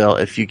hard sell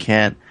if you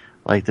can't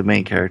like the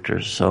main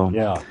characters. So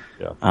yeah.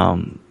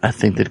 I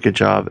think they did a good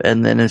job,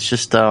 and then it's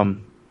just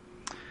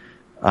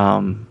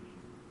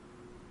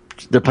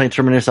they're playing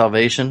Terminator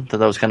Salvation. That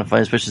was kind of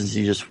funny, especially since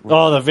you just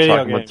the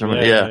video game.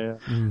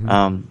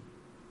 Yeah.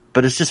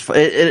 But it's just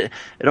it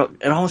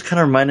almost kind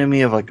of reminded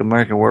me of like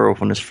American Werewolf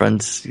when his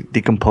friend's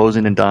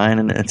decomposing and dying,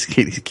 and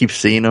he keeps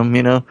seeing him.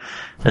 You know,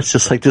 it's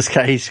just like this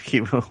guy he's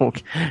keep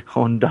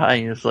on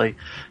dying. It's like,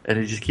 and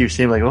he just keeps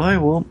seeing like,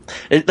 well,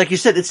 like you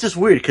said, it's just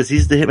weird because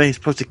he's the hitman. He's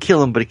supposed to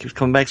kill him, but he keeps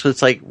coming back. So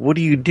it's like, what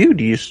do you do?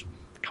 Do you just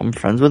become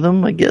friends with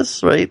him? I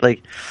guess, right?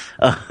 Like,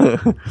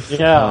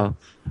 yeah.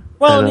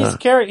 Well,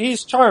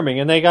 he's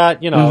charming, and they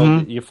got, you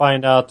know, you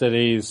find out that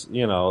he's,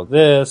 you know,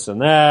 this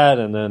and that,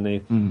 and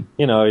then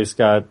you know, he's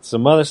got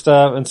some other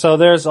stuff, and so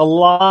there's a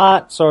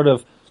lot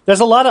of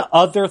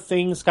other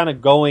things kind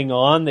of going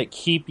on that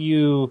keep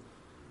you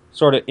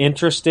sort of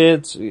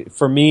interested.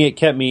 For me, it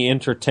kept me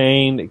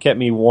entertained. It kept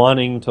me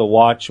wanting to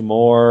watch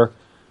more.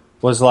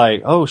 Was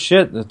like, oh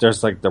shit,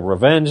 there's like the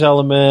revenge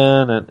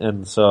element,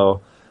 and so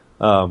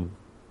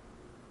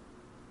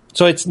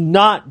it's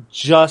not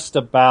just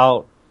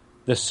about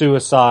the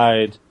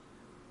suicide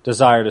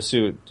desire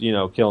to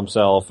kill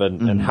himself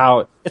and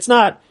how it's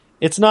not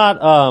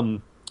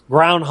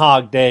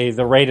Groundhog Day,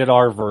 the rated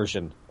R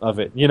version of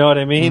it. You know what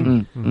I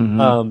mean?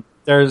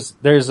 There's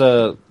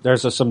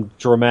some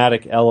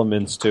dramatic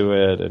elements to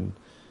it and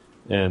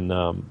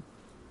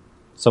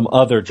some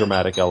other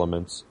dramatic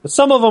elements.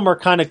 Some of them are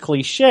kind of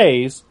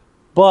cliches,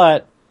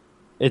 but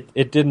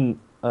it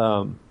didn't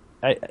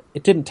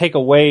take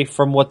away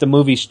from what the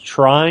movie's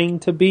trying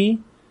to be.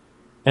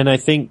 And I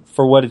think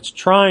for what it's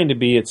trying to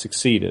be, it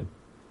succeeded.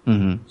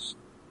 It's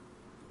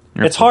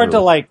hard to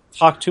like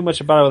talk too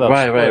much about it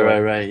without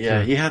spoiling. Right.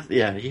 Yeah, you have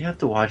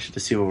to watch it to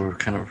see what we're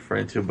kind of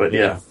referring to. But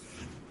yeah.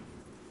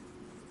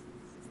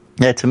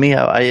 To me,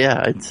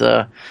 it's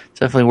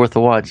definitely worth a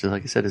watch.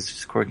 Like I said, it's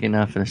just quirky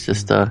enough, and it's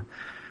just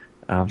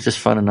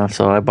fun enough.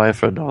 So I buy it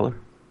for $1.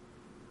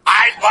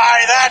 I'd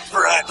buy that for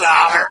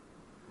 $1.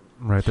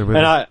 Right there with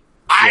and it.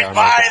 I'd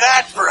buy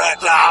that for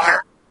 $1.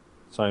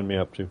 Sign me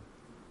up too.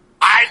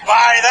 I'd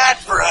buy that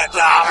for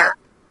 $1.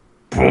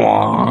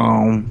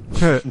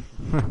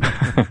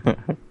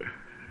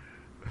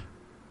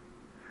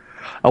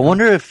 I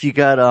wonder if you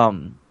got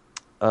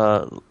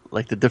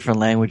like the different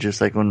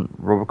languages, like when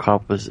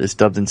RoboCop is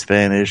dubbed in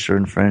Spanish or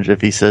in French,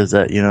 if he says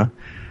that, you know,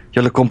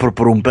 yo le compro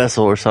por un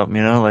peso or something,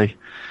 you know, like,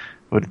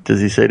 what does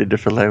he say to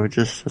different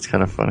languages? That's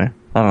kind of funny.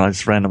 I don't know, I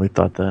just randomly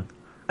thought that.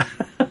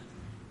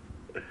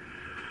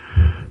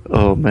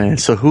 Oh man,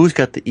 so who's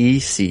got the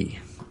EC?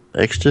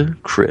 Extra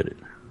credit.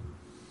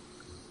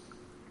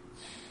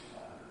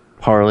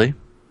 Harley.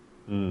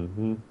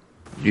 Mm-hmm.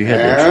 You had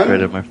the extra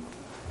credit, my friend.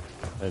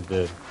 I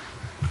did.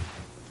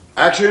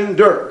 Action,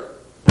 Dirk.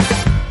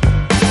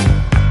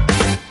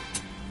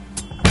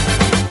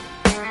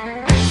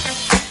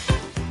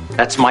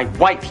 That's my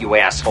wife, you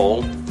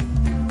asshole.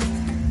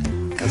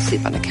 Go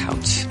sleep on the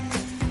couch.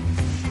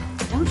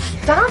 Don't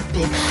stop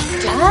it,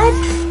 Dad.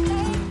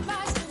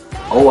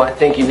 Oh, I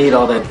think you need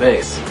all that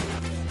bass.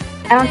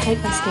 I don't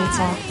take my skates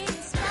off.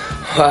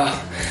 Well,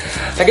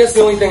 I guess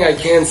the only thing I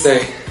can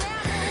say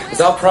is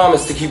I'll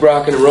promise to keep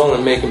rocking and rolling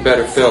and making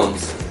better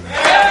films.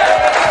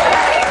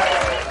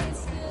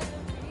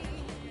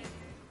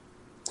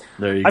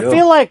 There you go.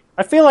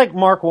 I feel like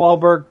Mark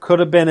Wahlberg could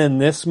have been in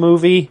this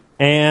movie,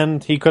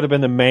 and he could have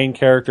been the main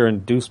character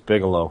in Deuce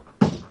Bigalow.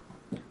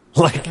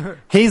 Like,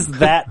 he's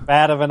that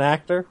bad of an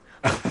actor.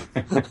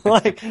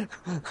 like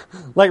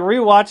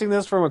rewatching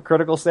this from a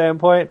critical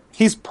standpoint,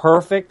 he's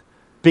perfect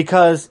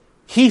because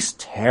he's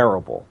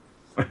terrible.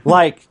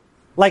 Like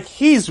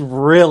he's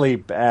really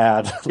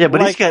bad. Yeah,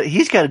 but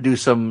he's got to do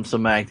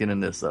some acting in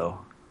this though.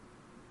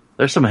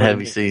 There's some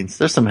heavy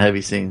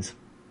scenes.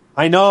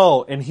 I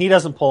know, and he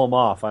doesn't pull them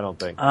off, I don't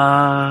think.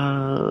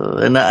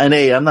 And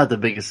hey, I'm not the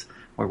biggest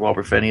Mark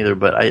Wahlberg fan either,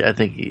 but I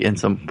think in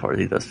some part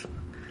he does.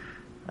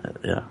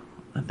 Yeah,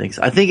 I think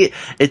so. I think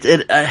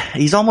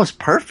he's almost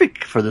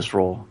perfect for this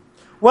role.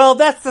 Well,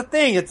 that's the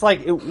thing. It's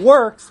like it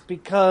works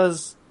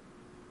because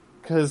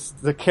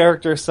the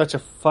character is such a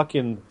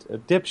fucking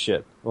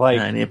dipshit. Like,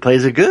 and he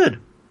plays it good.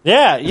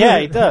 Yeah,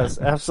 he does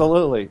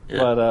absolutely. Yeah.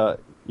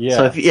 But yeah.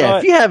 So if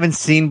you haven't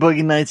seen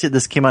Boogie Nights yet,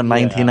 this came out in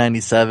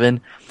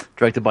 1997,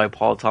 directed by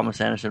Paul Thomas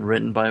Anderson,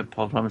 written by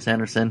Paul Thomas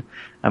Anderson.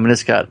 I mean,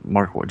 it's got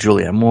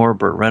Julianne Moore,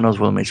 Burt Reynolds,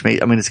 William H.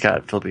 Macy. I mean, it's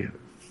got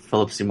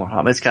Philip Seymour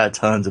Hoffman. It's got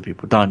tons of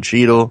people. Don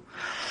Cheadle.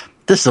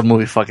 This is a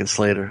movie fucking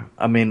Slater.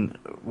 I mean,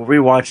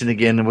 rewatching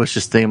again, it was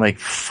just thinking like,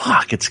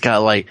 fuck, it's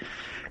got like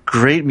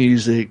great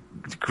music,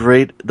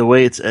 great, the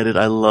way it's edited,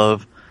 I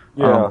love.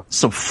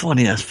 Some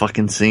funny ass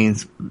fucking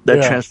scenes.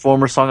 That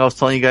Transformer song I was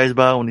telling you guys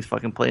about when he's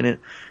fucking playing it,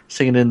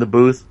 singing it in the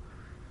booth.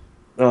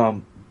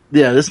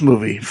 This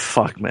movie,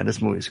 fuck man,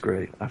 this movie's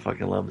great. I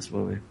fucking love this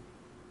movie.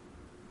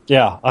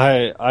 Yeah,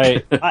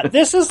 I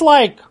this is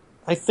like,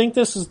 I think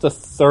this is the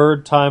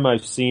third time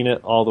I've seen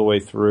it all the way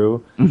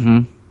through.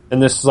 Mm-hmm.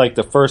 And this is like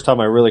the first time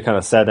I really kind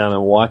of sat down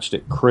and watched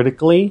it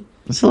critically.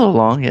 It's a little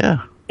long,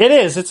 yeah. It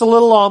is. It's a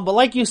little long, but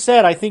like you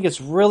said, I think it's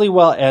really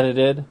well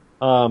edited.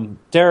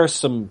 There are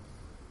some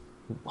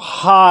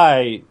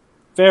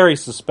very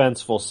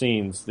suspenseful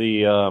scenes.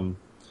 The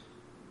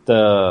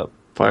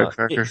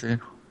firecracker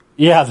scene.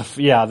 Yeah,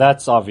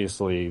 that's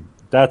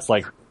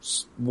like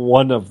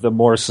one of the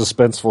more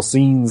suspenseful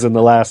scenes in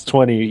the last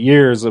 20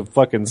 years of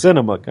fucking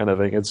cinema, kind of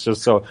thing. It's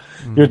just so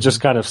you're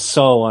just kind of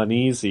so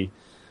uneasy.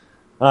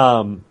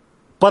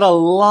 But a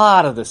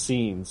lot of the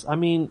scenes, I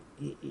mean,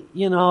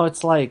 you know,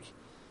 it's like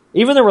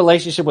even the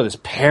relationship with his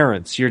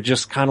parents, you're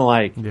just kind of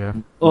like,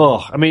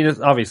 oh, I mean,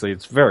 obviously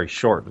it's very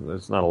short.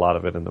 There's not a lot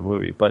of it in the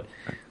movie, but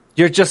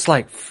you're just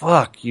like,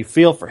 fuck, you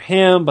feel for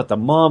him, but the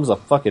mom's a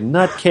fucking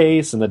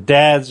nutcase and the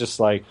dad's just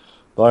like,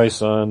 bye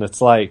son.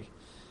 It's like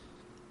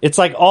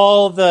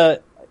all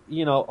the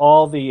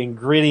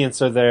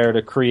ingredients are there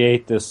to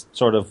create this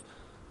sort of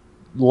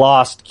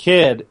lost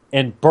kid,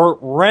 and Burt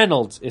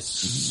Reynolds is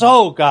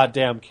so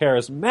goddamn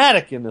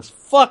charismatic in this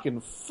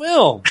fucking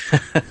film.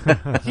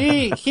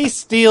 he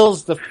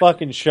steals the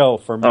fucking show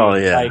for me. Oh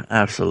yeah,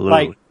 absolutely.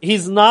 Like,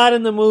 he's not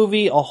in the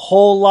movie a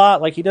whole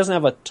lot. Like, he doesn't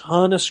have a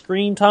ton of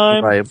screen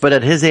time. Right, but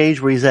at his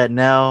age where he's at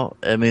now,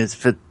 I mean, it's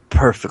fit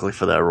perfectly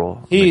for that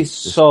role. He's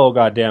so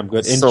goddamn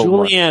good. And so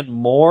Julianne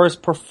Moore's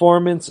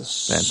performance is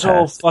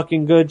so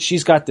fucking good.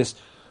 She's got this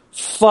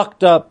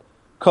fucked up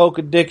coke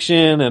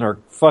addiction and her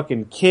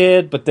fucking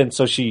kid, but then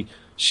so she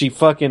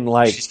fucking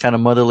like, she's kind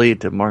of motherly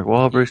to Mark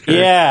Wahlberg's character.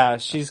 Yeah,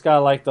 she's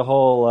got like the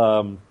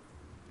whole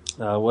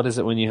what is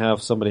it when you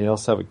have somebody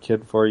else have a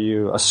kid for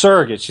you? A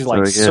surrogate. She's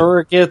like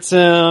surrogates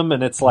him,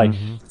 and it's like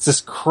it's this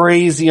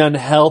crazy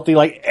unhealthy,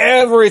 like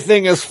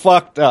everything is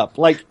fucked up.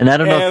 Like, and I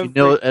don't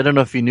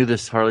know if you knew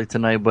this, Harley,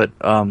 tonight,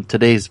 but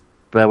today's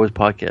Bad Boys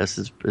podcast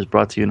is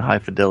brought to you in high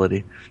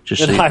fidelity.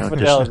 Just so you know.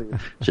 Fidelity.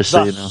 Just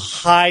so you know.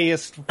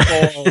 Highest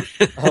form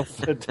of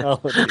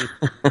fidelity.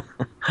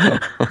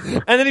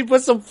 And then he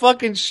put some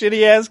fucking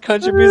shitty ass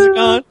country music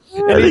on,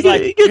 and he's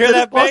like, "You hear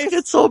that bass?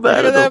 Get so mad.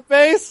 You hear that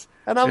bass?"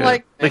 And I'm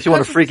like, makes you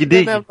want to freaky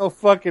deaky. Have no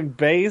fucking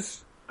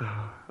bass.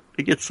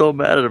 He gets so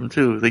mad at him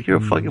too. Like, you're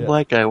a fucking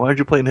black guy. Why aren't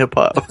you playing hip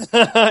hop?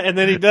 And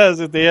then he does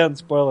at the end.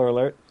 Spoiler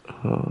alert.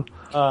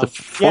 The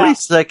 40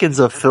 seconds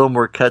of film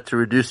were cut to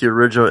reduce the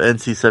original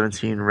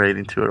NC-17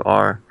 rating to an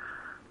R.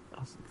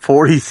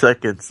 40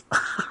 seconds.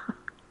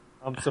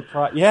 I'm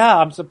surprised. Yeah,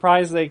 I'm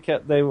surprised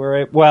they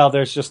were. Well,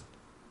 there's just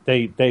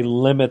they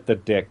limit the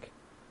dick.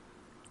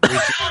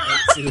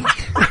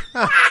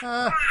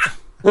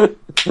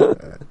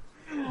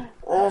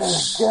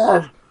 Oh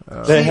God!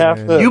 They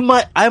have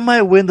to. I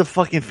might win the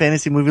fucking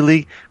fantasy movie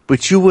league,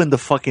 but you win the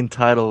fucking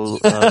title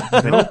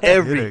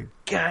every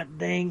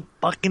goddamn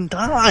fucking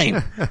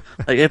time.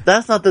 Like if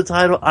that's not the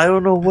title, I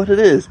don't know what it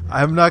is.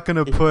 I'm not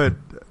gonna put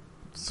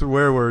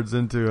swear words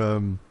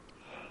into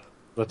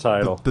the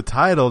title. The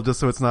title, just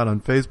so it's not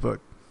on Facebook.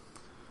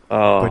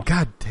 Oh, but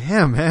god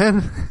damn,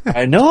 man!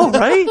 I know,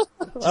 right?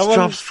 It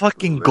drops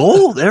fucking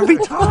gold every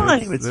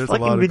time. It's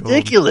fucking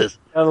ridiculous.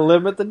 Gotta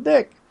limit the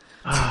dick.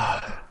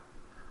 But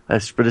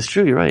it's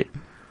true. You're right.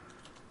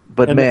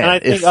 But and man, I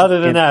think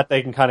other than that,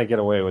 they can kind of get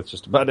away with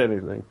just about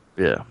anything.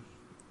 Yeah.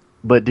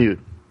 But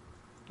dude,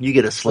 you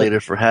get a Slater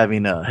for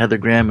having Heather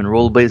Graham and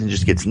rollerblades and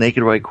just gets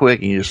naked right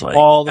quick, and you're just like,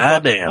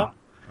 god damn.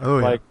 Oh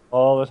yeah. Like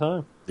all the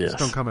time. Yes. Just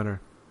don't come in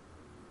her.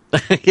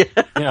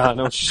 Yeah,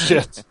 no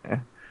shit.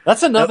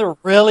 That's another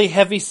really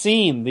heavy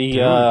scene.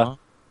 The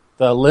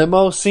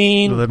limo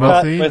scene, with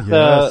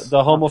the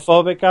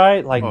homophobic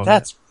guy. Like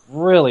that's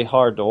really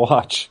hard to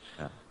watch.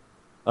 Yeah.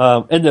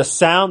 And the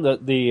sound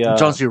that the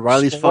John C.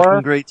 Reilly's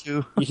fucking great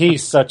too.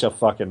 He's such a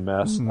fucking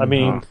mess. I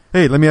mean,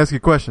 hey, let me ask you a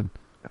question.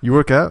 You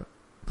work out?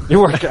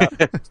 You work out.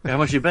 How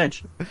much you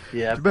bench?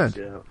 Yeah, you bench?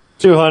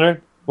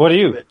 200. What are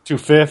you?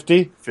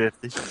 250.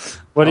 50.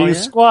 What do you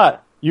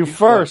squat? You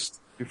first.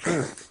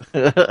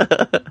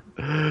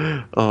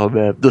 Oh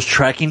man, those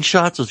tracking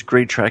shots, those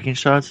great tracking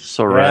shots,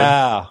 so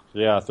rad.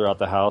 Yeah, throughout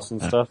the house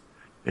and stuff.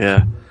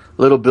 Yeah,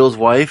 Little Bill's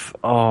wife.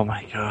 Oh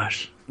my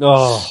gosh.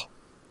 Oh,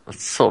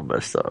 that's so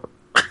messed up.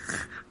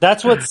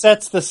 That's what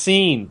sets the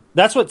scene.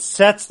 That's what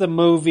sets the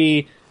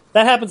movie.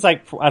 That happens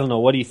like, I don't know,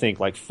 what do you think?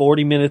 Like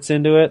 40 minutes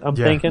into it, I'm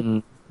thinking. Mm-hmm.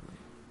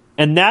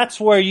 And that's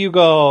where you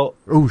go,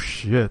 oh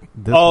shit.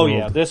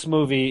 This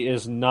movie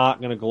is not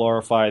going to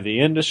glorify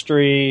the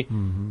industry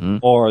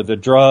or the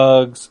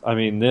drugs. I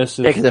mean, this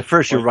is... Yeah, because at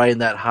first you're riding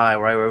that high,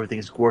 right, where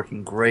everything's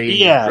working great.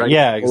 Yeah, right?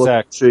 Yeah,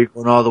 exactly. So you're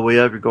going all the way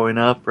up, you're going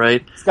up,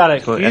 right? It's got a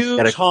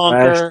huge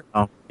honker.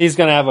 He's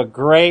going to have a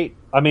great...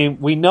 I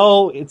mean, we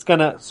know it's going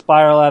to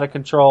spiral out of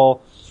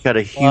control. He's got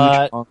a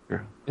huge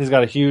honker. He's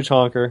got a huge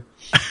honker.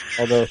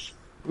 Although...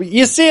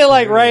 You see it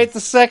like right the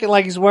second,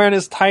 like he's wearing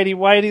his tighty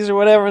whities or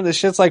whatever, and the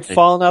shit's like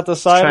falling out the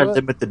side. Trying to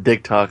limit the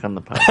dick talk on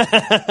the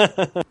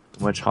podcast.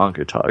 Too much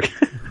honker talk.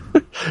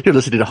 You're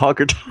listening to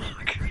honker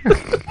talk.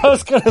 I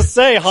was gonna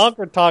say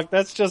honker talk.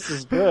 That's just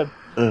as good.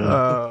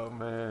 Oh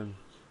man.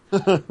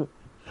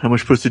 How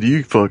much pussy do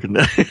you fucking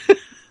know?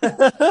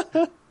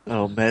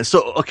 Oh man.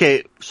 So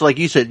like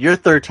you said, your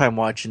third time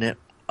watching it.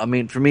 I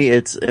mean, for me,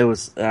 it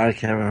was. I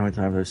can't remember how many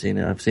times I've seen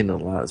it. I've seen it a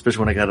lot, especially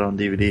when I got it on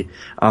DVD.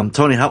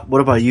 Tony, what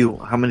about you?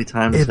 How many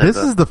times? Hey, this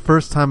is the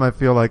first time I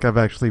feel like I've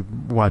actually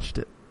watched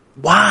it.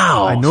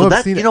 Wow! I know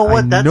I've seen it.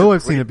 I know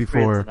I've seen it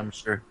before. I'm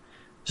sure.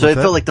 So it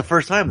felt like the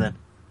first time then.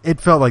 It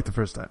felt like the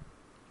first time.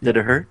 Did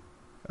it hurt?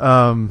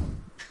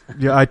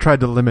 Yeah, I tried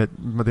to limit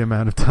the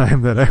amount of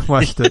time that I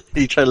watched it.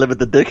 You tried to limit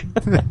the dick.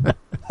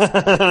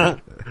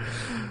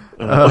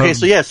 Okay,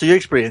 so your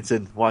experience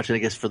in watching, I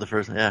guess, for the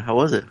first time. Yeah, how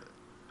was it?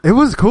 It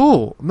was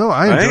cool. No,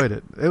 I enjoyed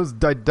it.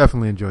 I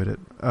definitely enjoyed it.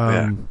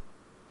 I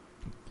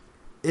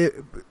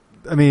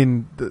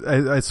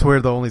swear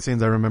the only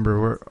scenes I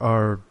remember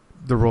are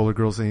the roller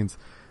girl scenes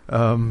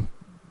from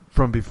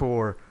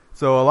before.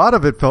 So a lot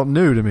of it felt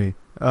new to me.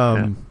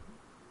 So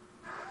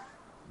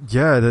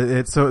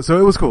it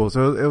was cool.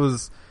 So it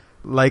was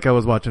like I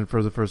was watching it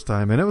for the first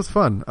time, and it was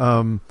fun.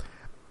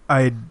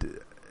 I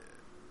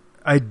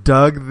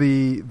dug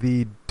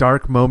the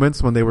dark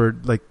moments when they were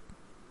like.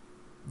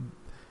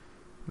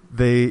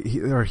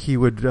 He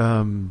would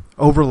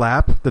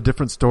overlap the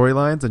different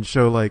storylines and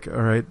show like,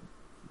 all right,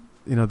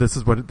 this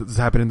is what is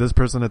happening to this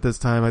person at this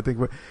time. I think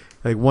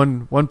like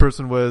one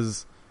person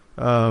was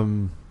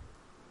Mark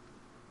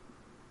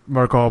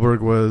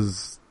Wahlberg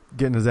was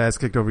getting his ass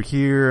kicked over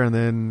here, and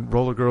then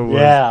Roller Girl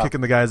was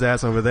kicking the guy's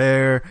ass over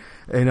there,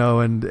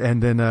 and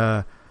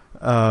then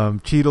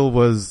Cheadle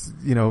was,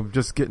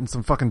 just getting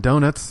some fucking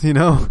donuts,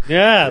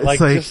 Yeah, like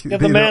just give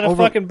the man a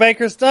fucking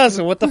baker's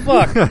dozen. What the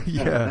fuck?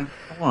 Yeah.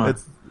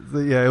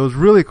 It was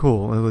really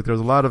cool. Like, there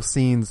was a lot of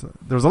scenes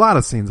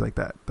like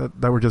that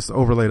were just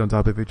overlaid on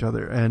top of each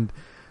other, and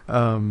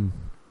I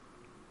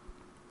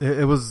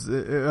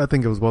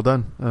think it was well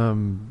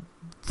done.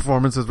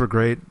 Performances were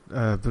great.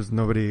 There's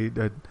nobody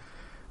that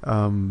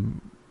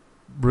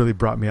really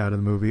brought me out of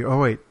the movie.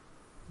 Oh wait,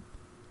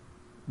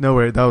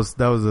 that was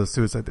a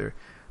Suicide Theory.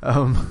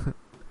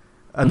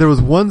 There was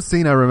one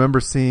scene I remember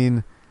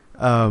seeing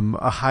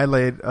a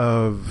highlight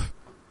of.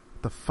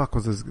 The fuck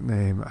was his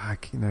name? I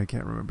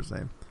can't remember his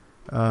name.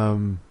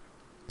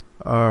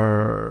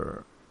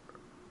 Our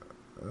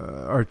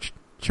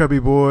chubby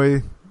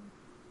boy,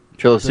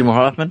 Philip Seymour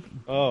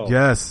Hoffman. Oh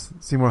yes,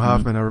 Seymour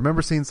Hoffman. I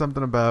remember seeing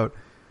something about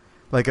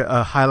like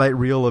a highlight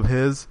reel of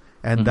his,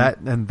 and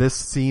and this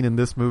scene in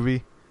this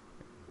movie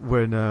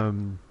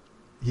when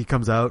he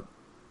comes out,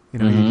 he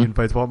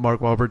invites Mark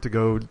Wahlberg to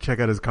go check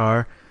out his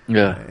car,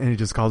 Yeah. And he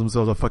just calls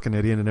himself a fucking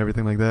idiot and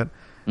everything like that.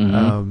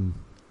 Mm-hmm.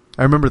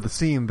 I remember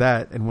seeing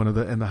that in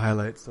the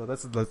highlights. So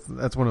that's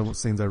one of the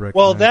scenes I recognize.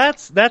 Well,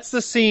 that's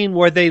the scene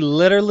where they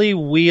literally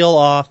wheel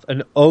off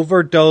an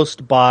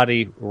overdosed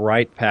body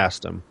right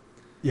past him.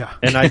 Yeah.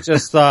 And I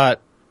just thought,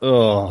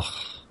 ugh.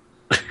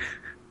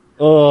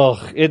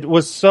 It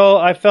was so,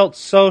 I felt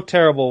so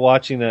terrible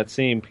watching that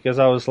scene because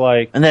I was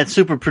like... And that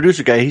super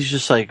producer guy, he's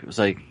just like,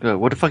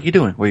 what the fuck are you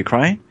doing? Were you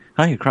crying?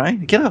 Huh, you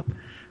crying? Get up.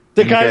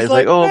 The guy's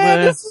like, oh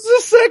man, this is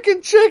the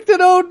second chick that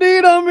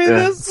OD'd on me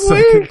this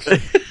week.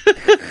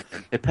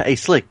 Hey,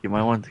 Slick, you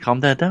might want to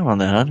calm that down on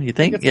that, huh? You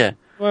think? Yeah.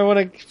 You might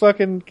want to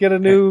fucking get a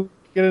new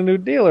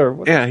dealer.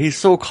 Yeah, he's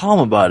so calm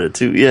about it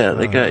too. Yeah,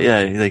 that guy.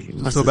 Yeah, like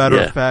so matter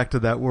of fact to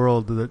that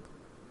world that.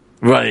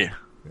 Right.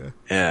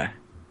 Yeah.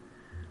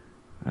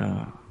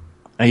 Are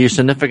your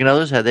significant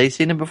others? Had they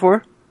seen it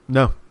before?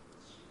 No.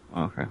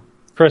 Okay.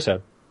 Chris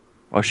had.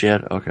 Oh, she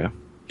had. Okay.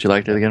 She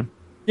liked it again.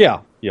 Yeah,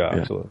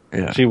 absolutely.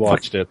 Yeah. She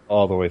watched it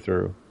all the way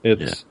through.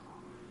 It's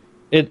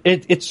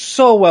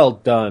so well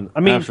done.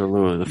 I mean,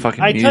 absolutely. The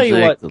fucking I music, tell you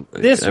what,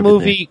 this everything.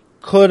 movie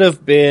could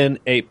have been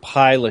a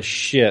pile of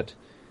shit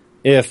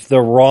if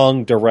the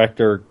wrong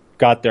director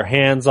got their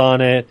hands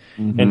on it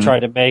and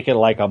tried to make it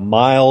like a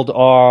mild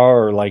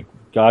R or like,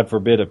 God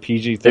forbid, a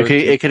PG-13.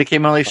 It could have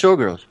came out like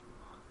Showgirls.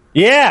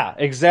 Yeah,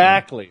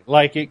 exactly.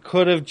 Like it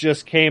could have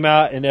just came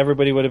out and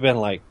everybody would have been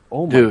like,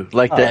 "Oh my dude,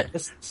 like God,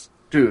 that."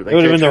 Dude, like it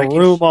would have been the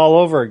room all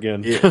over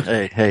again. Yeah.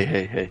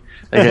 Hey.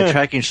 Like that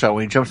tracking shot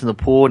when he jumps in the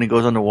pool and he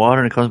goes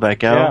underwater and he comes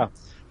back out.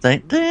 It's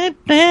like,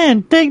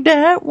 Dan, take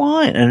that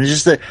one. And it's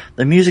just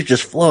the music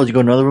just flows. You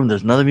go to another room,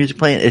 there's another music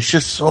playing. It's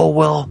just so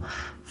well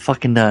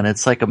fucking done.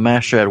 It's like a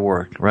master at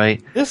work,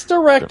 right? This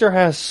director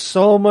has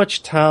so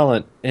much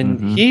talent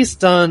and he's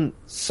done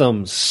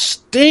some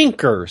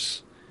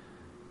stinkers.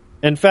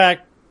 In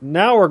fact,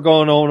 now we're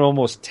going on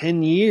almost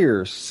 10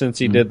 years since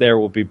he did There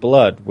Will Be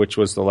Blood, which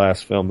was the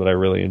last film that I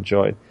really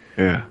enjoyed.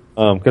 Yeah.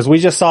 Because we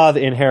just saw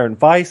The Inherent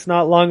Vice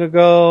not long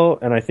ago,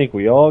 and I think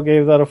we all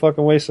gave that a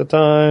fucking waste of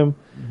time.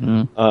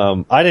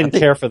 I didn't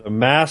care for The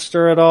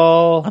Master at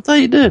all. I thought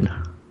you did.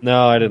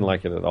 No, I didn't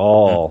like it at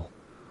all.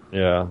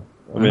 Yeah.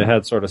 I mean, it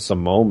had sort of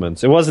some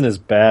moments. It wasn't as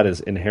bad as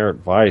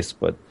Inherent Vice,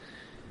 but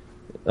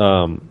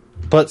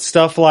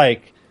stuff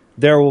like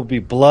There Will Be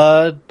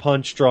Blood,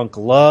 Punch Drunk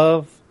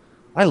Love,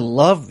 I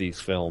love these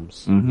films.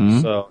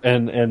 So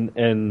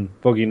and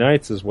Boogie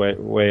Nights is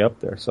way up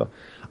there. So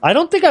I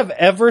don't think I've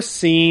ever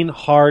seen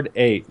Hard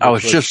 8. I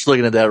was just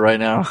looking at that right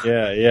now.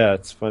 Yeah,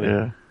 it's funny.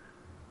 Yeah.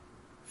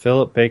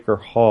 Philip Baker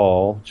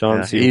Hall,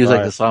 John C. He was Wright,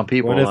 like the song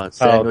people a lot.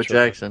 Samuel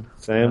Jackson.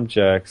 Sam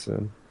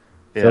Jackson.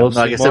 Yeah,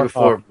 like I said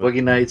before,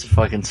 Boogie Nights,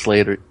 fucking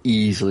Slater,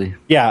 easily.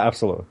 Yeah,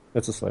 absolutely.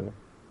 It's a Slater.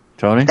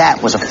 Tony?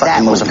 That was a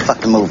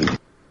fucking movie.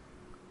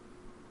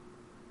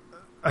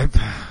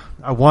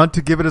 I want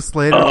to give it a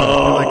Slater, but I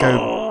feel like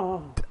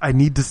I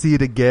need to see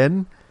it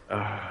again.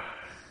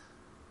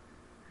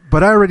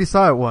 But I already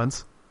saw it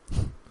once.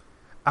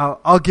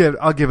 I'll give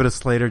it a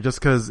Slater just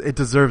because it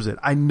deserves it.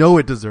 I know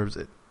it deserves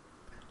it.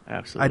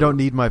 Absolutely. I don't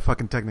need my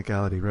fucking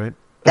technicality, right?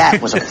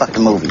 That was a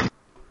fucking movie.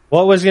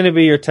 What was going to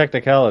be your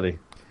technicality?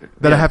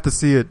 That I have to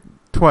see it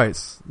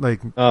twice.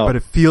 But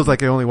it feels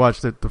like I only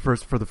watched it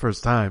for the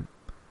first time.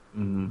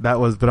 But I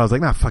was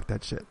like, nah, fuck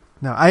that shit.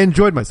 No, I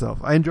enjoyed myself.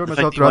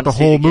 Throughout the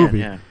whole movie.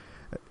 Yeah.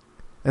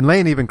 And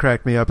Lane even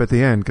cracked me up at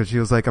the end because she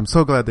was like, "I'm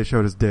so glad they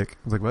showed his dick." I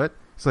was like, "What?"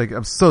 It's like,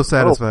 I'm so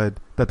satisfied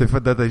that they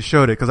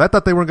showed it because I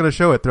thought they weren't going to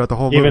show it throughout the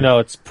whole movie. Even though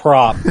it's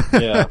prop,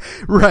 yeah,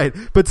 right.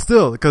 But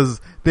still, because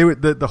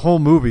the whole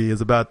movie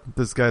is about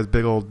this guy's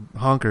big old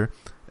honker,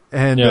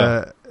 and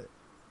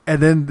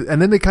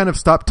then they kind of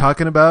stopped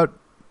talking about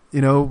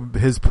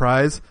his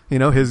prize,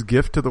 his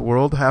gift to the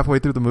world halfway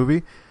through the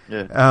movie.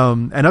 Yeah.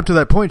 And up to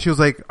that point, she was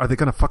like, "Are they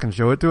going to fucking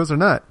show it to us or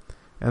not?"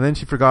 And then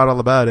she forgot all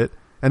about it.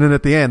 And then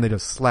at the end, they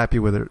just slap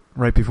you with it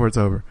right before it's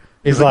over.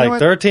 He's like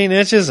 13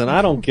 inches, and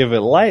I don't give it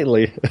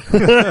lightly.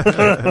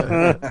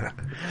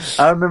 I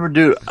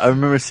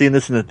remember seeing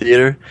this in the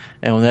theater,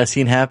 and when that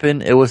scene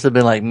happened, it must have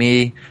been like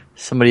me,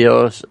 somebody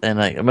else, and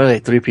maybe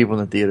 3 people in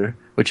the theater,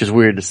 which is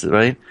weird to see,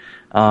 right?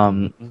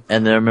 And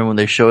then I remember when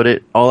they showed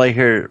it, all I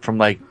heard from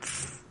like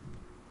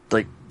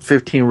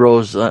 15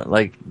 rows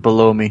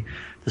below me,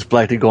 this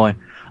black dude going,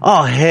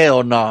 "Oh,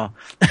 hell no."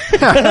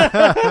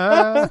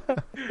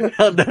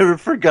 I'll never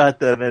forgot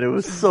that, man. It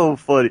was so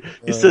funny.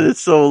 He said it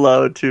so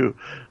loud, too.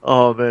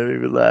 Oh, man, it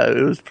made me laugh.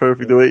 It was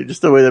perfect. The way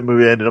that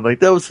movie ended. I'm like,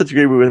 that was such a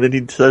great movie. And then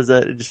he says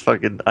that, and just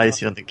fucking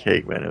icing on the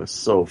cake, man. It was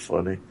so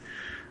funny.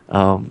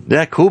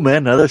 Yeah, cool,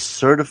 man. Another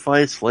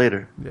certified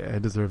Slater. Yeah,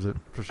 it deserves it,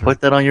 for sure.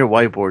 Put that on your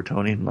whiteboard,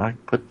 Tony. Mark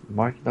it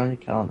on your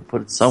calendar.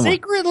 Put it somewhere.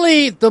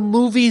 Secretly, the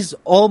movie's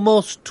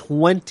almost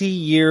 20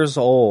 years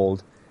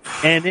old,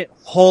 and it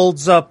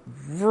holds up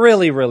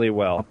really, really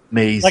well.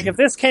 Amazing. Like, if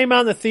this came out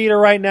in the theater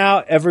right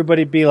now,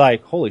 everybody'd be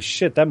like, holy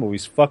shit, that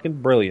movie's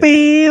fucking brilliant.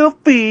 Feel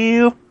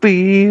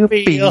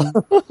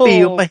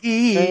my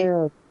heat.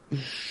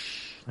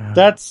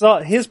 That's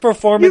his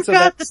performance You of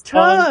got that the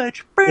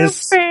touch.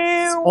 is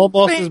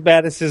almost as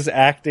bad as his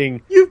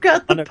acting. You've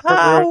got the on a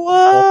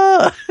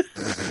power.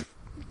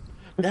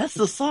 That's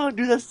the song,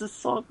 dude. That's the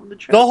song from the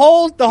track.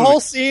 The whole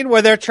scene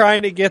where they're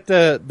trying to get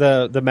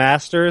the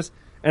masters,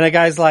 and the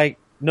guy's like,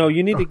 "No,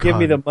 you need to give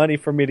me the money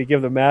for me to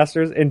give the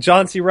masters." And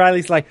John C.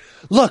 Reilly's like,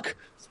 "Look,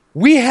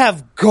 we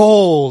have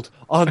gold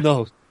on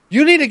those.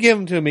 You need to give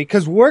them to me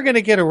because we're going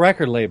to get a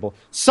record label.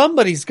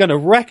 Somebody's going to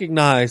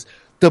recognize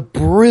the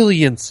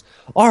brilliance,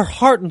 our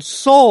heart and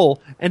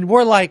soul." And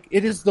we're like,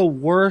 it is the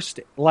worst,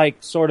 like,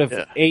 sort of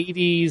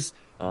 80s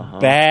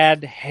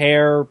bad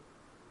hair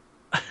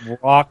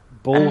rock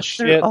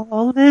bullshit. After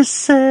all is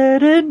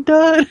said and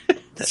done,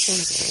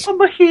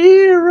 I'm a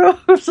hero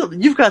or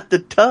something. You've got the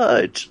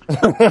touch.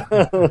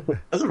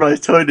 I'm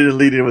surprised Tony didn't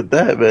lead in with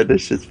that, man.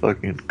 This shit's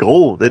fucking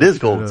gold. It is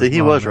gold. See,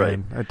 he was right.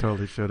 I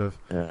totally should have.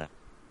 Yeah.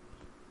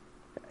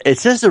 It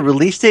says the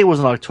release date was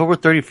on October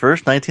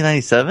 31st,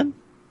 1997.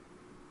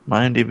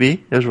 My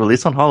IMDb. It was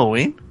released on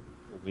Halloween.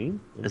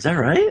 Is that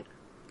right?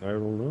 I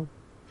don't know.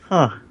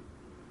 Huh.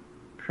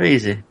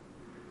 Crazy.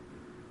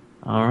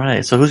 All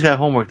right. So who's got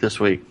homework this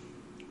week?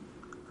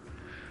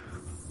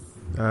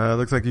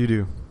 Looks like you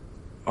do.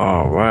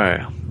 All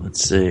right.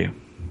 Let's see.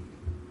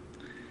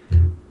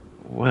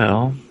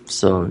 Well,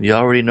 so you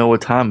already know what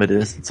time it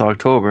is. It's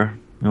October.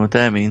 You know what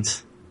that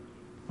means,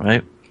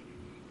 right?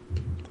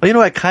 Oh, you know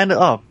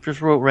what?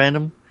 Just wrote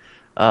random.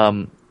 It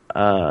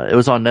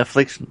was on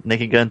Netflix.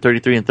 Naked Gun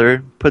 33 and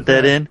Third. Put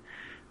that in.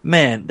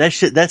 Man, that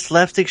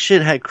slapstick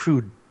shit had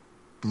crew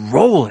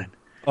rolling.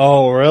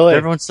 Oh, really?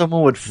 Every once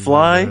someone would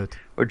fly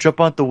or jump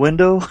out the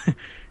window,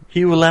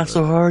 he would laugh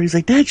so hard. He's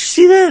like, "Dad, you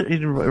see that?"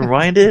 He'd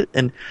rewind it,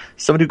 and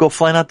somebody would go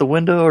flying out the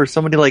window, or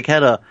somebody like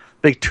had a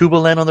big tuba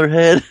land on their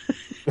head.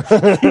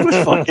 He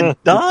was fucking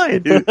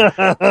dying, dude.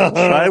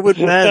 Try it with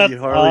Matthew,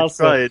 Harley.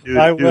 Awesome. Try it, dude.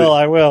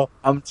 I will.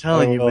 I'm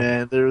telling you,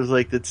 man. There was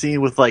like the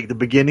scene with like the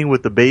beginning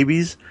with the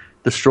babies,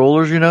 the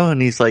strollers,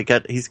 and he's like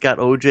he's got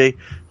OJ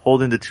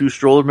holding the two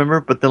strollers, remember?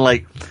 But then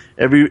like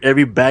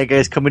every bad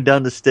guy's coming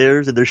down the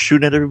stairs and they're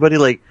shooting at everybody.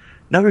 Like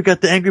now we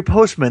got the angry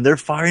postman. They're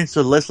firing,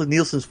 so Leslie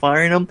Nielsen's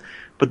firing them,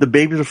 but the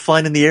babies are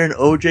flying in the air and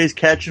OJ's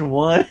catching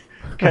one,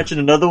 catching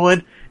another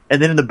one.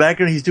 And then in the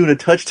background, he's doing a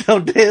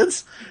touchdown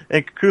dance.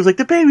 And Crew's like,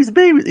 the baby.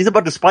 He's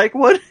about to spike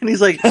one. And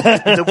he's like,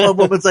 and the one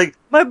woman's like,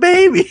 my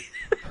baby.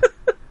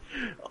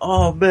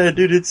 Oh, man,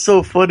 dude, it's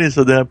so funny.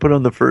 So then I put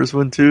on the first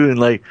one, too. And,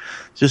 like,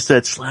 just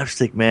that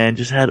slapstick, man.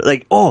 Just had,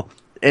 like, and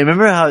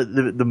remember how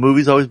the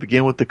movies always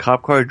begin with the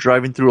cop car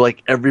driving through,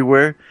 like,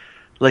 everywhere?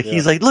 Like,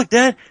 he's like, look,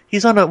 Dad,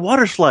 he's on a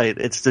water slide.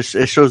 It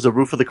shows the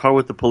roof of the car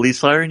with the police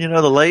siren,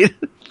 the light.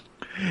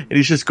 And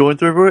he's just going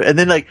through everywhere. And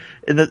then, like,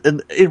 and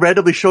it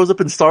randomly shows up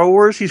in Star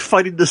Wars. He's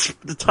fighting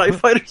the TIE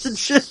fighters and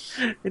shit.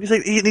 And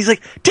he's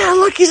like, Dad,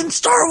 look, he's in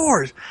Star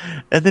Wars.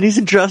 And then he's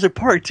in Jurassic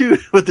Park, too,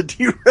 with the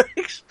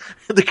T-Rex.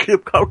 And the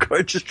cop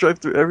car just drive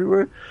through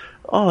everywhere.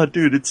 Oh,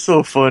 dude, it's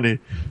so funny.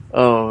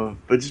 But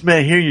just,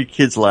 man, hearing your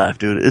kids laugh,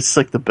 dude, it's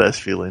like the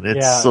best feeling.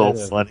 It's so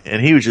funny.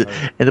 And he was just,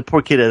 and the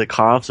poor kid had a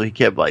cough, so he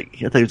kept like,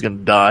 I thought he was going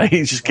to die.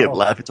 He just kept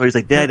laughing. So he's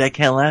like, Dad, I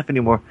can't laugh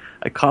anymore.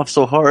 I cough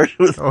so hard.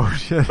 Oh,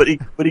 shit.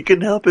 But he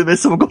couldn't help it, man.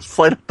 Someone goes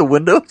flying out the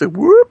window. It's like,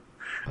 whoop.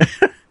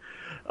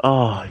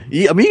 I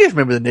mean, you guys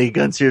remember the Naked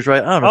Gun series,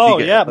 right? I don't know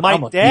if you guys,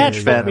 my dad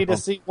took me to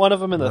see one of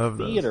them in the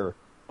theater.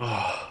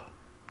 Oh.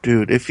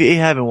 Dude, if you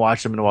haven't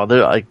watched them in a while,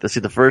 they're like, let's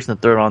see the first and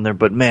the third on there.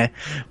 But man,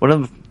 one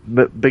of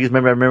the biggest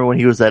memories I remember when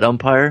he was that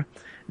umpire and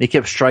he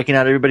kept striking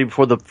out everybody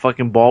before the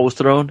fucking ball was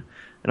thrown,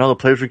 and all the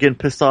players were getting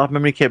pissed off.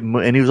 Remember,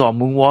 and he was all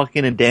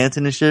moonwalking and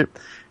dancing and shit,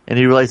 and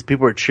he realized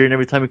people were cheering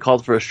every time he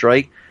called for a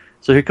strike.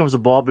 So here comes the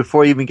ball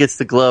before he even gets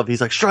the glove.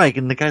 He's like, strike,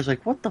 and the guy's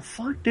like, what the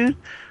fuck, dude?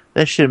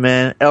 That shit,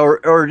 man.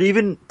 Or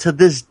even to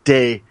this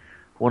day,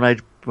 when I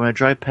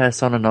drive past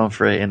San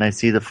Onofre and I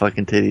see the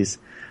fucking titties.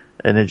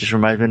 And it just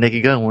reminds me of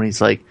Naked Gun when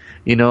he's like,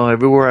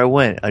 everywhere I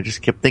went, I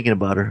just kept thinking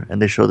about her,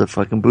 and they show the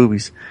fucking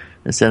boobies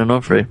in San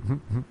Onofre,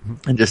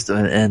 and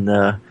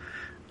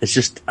it's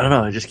just, I don't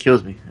know, it just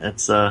kills me.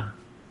 It's a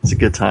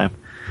good time,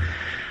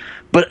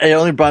 but it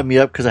only brought me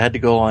up because I had to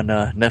go on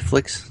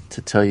Netflix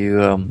to tell you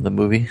the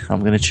movie I'm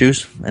going to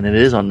choose, and it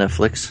is on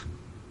Netflix.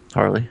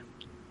 Harley,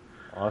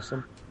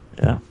 awesome,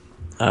 yeah.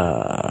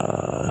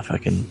 If I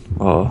can,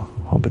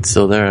 hope it's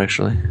still there.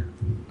 Actually,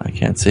 I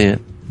can't see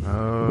it.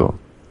 Oh.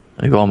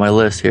 Let me go on my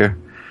list here.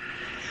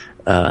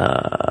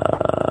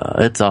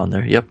 It's on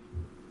there. Yep.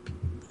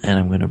 And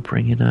I'm going to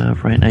bring it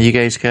up right now. You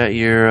guys got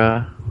your,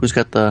 who's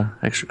got the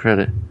extra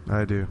credit?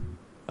 I do.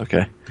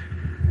 Okay.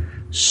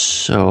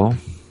 So,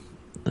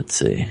 let's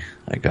see.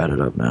 I got it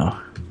up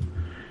now.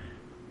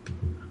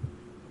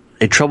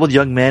 A troubled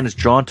young man is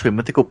drawn to a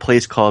mythical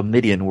place called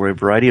Midian, where a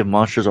variety of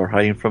monsters are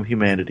hiding from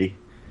humanity.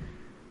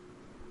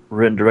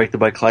 Written and directed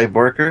by Clive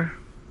Barker.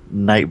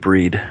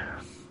 Nightbreed.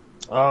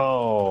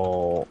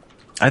 Oh.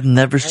 I've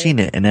never seen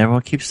it, and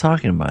everyone keeps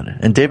talking about it.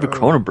 And David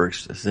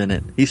Cronenberg's in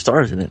it. He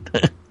stars in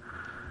it.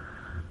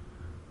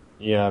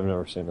 Yeah, I've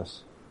never seen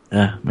this.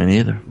 Yeah, me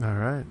neither. All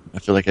right. I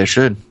feel like I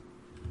should.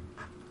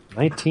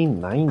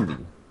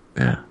 1990.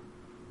 Yeah.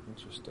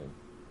 Interesting.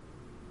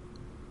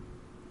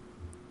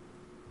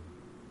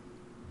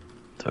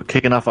 So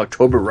kicking off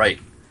October right.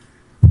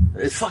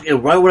 It's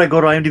fucking. Why would I go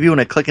to IMDb when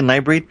I click in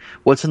Nightbreed?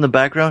 What's in the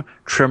background?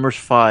 Tremors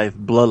 5,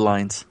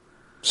 Bloodlines.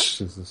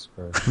 Jesus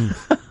Christ.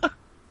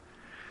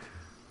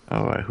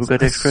 All right, who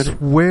got next credit? I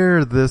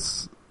swear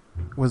this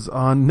was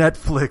on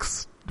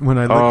Netflix when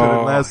I looked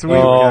at it last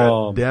week.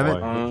 God damn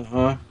it.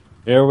 Uh-huh.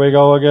 Here we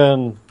go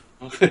again.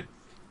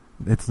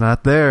 It's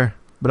not there,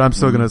 but I'm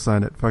still going to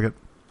sign it. Fuck it.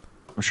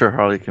 I'm sure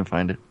Harley can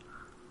find it.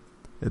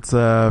 It's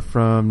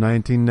from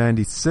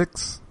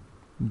 1996.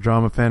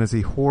 Drama,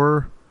 fantasy,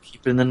 horror.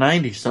 Keep it in the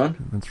 90s,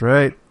 son. That's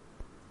right.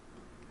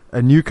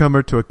 A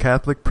newcomer to a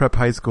Catholic prep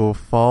high school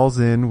falls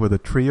in with a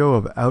trio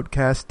of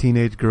outcast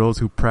teenage girls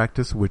who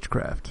practice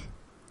witchcraft.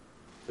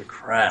 The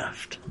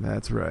Craft.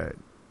 That's right.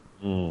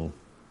 Have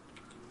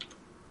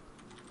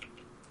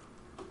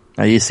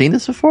you seen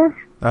this before?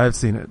 I've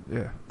seen it,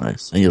 yeah.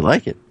 Nice. And you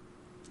like it?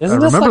 Isn't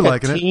this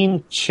like a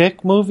teen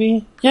chick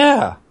movie?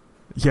 Yeah.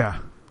 Yeah.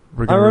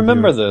 I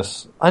remember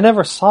this. I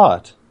never saw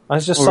it. I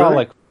just saw really?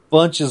 Like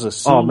bunches of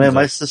scenes. Oh man,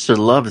 my sister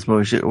loved this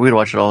movie. We'd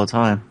watch it all the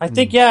time. I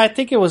think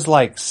it was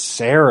like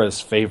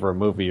Sarah's favorite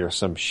movie or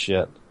some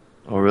shit.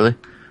 Oh really?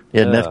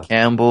 Yeah, Neff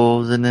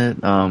Campbell's in it.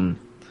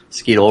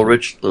 Skeet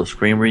Ulrich, little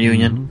Scream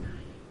reunion.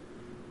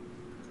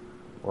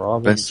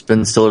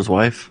 Ben Stiller's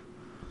wife,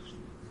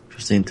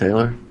 Christine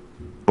Taylor.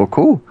 Well,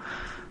 cool.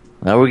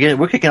 Now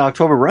we're kicking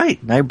October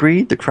right.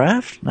 Nightbreed, The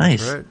Craft,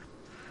 nice. Right.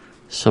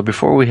 So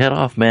before we head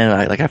off, man,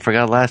 I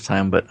forgot last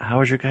time, but how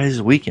was your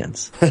guys'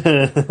 weekends?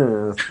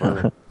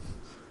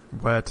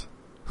 Wet.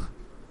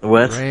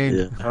 Rain.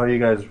 Yeah. How are you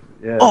guys?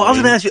 Yeah. Oh, I was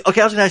gonna ask you.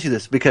 Okay, I was gonna ask you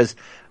this because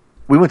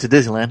we went to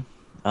Disneyland.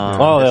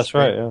 That's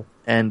right. Yeah.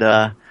 And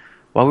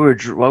while we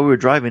were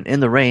driving in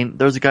the rain,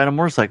 there was a guy on a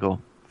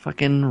motorcycle,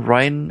 fucking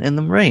riding in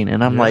the rain,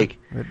 and I'm like,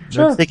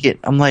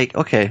 I'm like,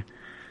 okay,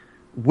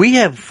 we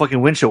have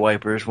fucking windshield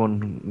wipers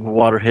when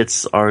water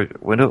hits our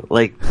window.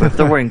 Like if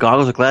they're wearing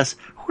goggles or glass,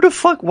 who the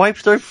fuck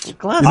wipes their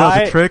glass? You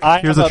know the trick?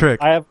 Here's a trick.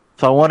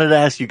 So I wanted to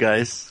ask you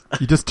guys.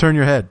 You just turn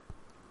your head.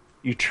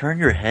 You turn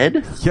your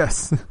head?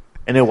 Yes.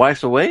 And it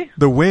wipes away?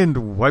 The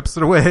wind wipes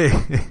it away.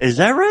 Is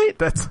that right?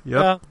 Yep.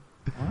 Yeah.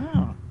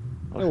 Wow.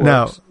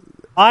 Now,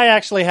 I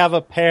actually have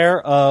a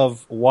pair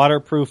of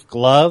waterproof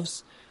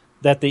gloves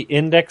that the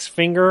index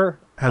finger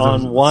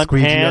on one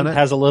hand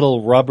has a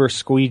little rubber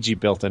squeegee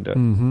built into it.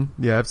 Mm-hmm.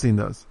 Yeah, I've seen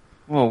those.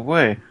 Oh,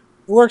 way. It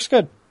works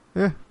good.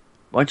 Yeah.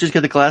 Why don't you just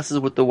get the glasses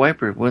with the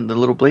wiper, with the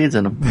little blades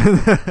in them?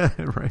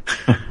 Right.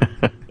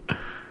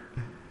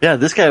 Yeah,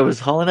 this guy was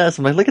hauling ass.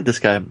 I'm like, look at this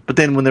guy. But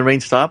then when the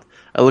rain stopped,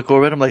 I look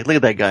over at him, like, look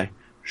at that guy.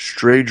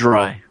 Straight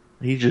dry.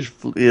 He just,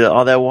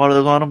 all that water that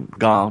was on him,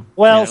 gone.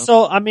 Well,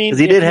 so, I mean.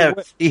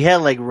 Because he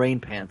had like rain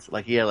pants.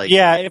 Like, he had like.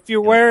 Yeah, if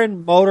you're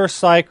wearing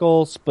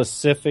motorcycle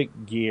specific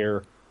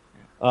gear,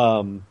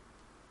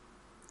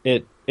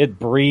 it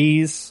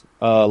breathes.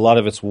 A lot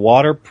of it's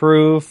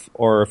waterproof,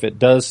 or if it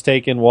does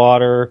take in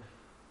water,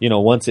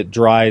 once it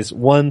dries,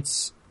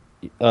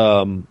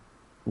 I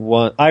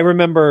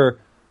remember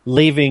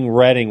leaving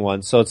Reading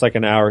once, so it's like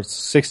an hour,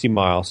 60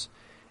 miles,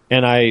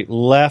 and I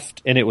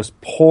left and it was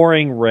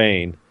pouring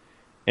rain,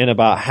 and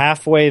about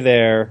halfway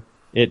there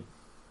it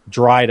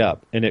dried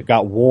up and it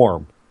got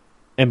warm,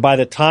 and by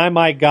the time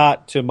I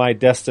got to my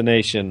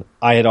destination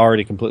I had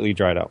already completely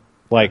dried out.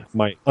 Like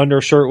my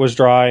undershirt was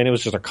dry and it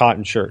was just a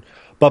cotton shirt,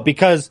 but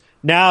because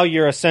now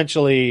you're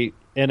essentially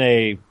in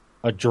a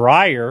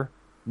dryer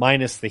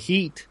minus the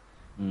heat,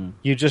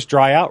 you just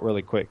dry out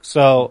really quick.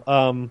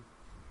 So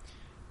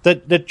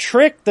the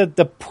trick,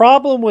 the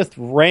problem with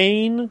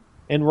rain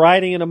and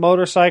riding in a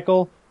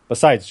motorcycle,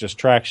 besides just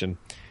traction,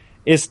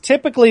 is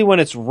typically when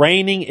it's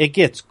raining, it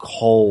gets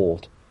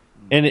cold.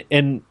 And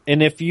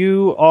if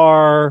you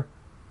are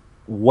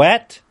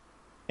wet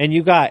and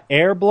you got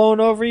air blown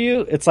over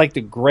you, it's like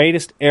the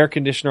greatest air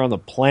conditioner on the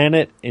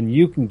planet, and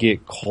you can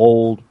get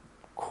cold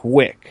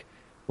quick,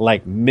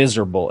 like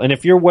miserable. And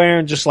if you're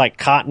wearing just like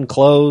cotton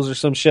clothes or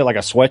some shit, like a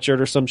sweatshirt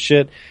or some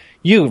shit,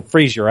 you can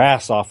freeze your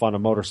ass off on a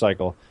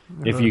motorcycle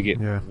if you get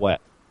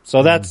wet.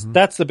 So that's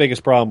the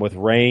biggest problem with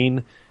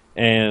rain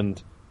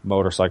and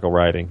motorcycle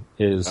riding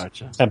is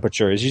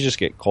temperature. Is you just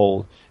get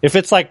cold. If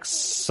it's like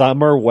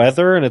summer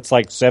weather and it's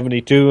like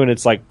 72 and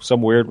it's like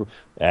some weird,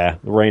 the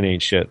rain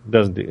ain't shit.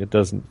 It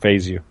doesn't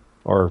phase you,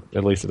 or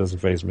at least it doesn't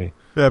phase me.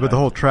 Yeah, but the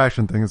whole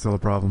traction thing is still a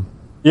problem.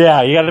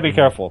 Yeah, you got to be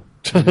careful.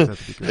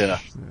 Yeah.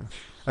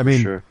 I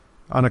mean,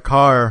 on a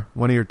car,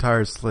 one of your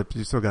tires slips,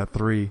 you still got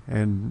 3,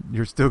 and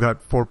you're still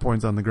got 4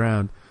 points on the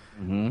ground.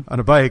 Mm-hmm. On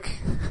a bike,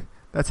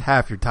 that's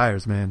half your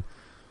tires, man.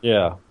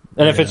 Yeah.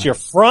 And if it's your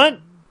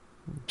front,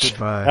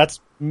 goodbye. That's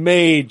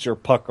major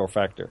pucker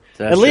factor.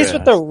 At least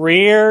with the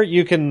rear,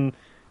 you can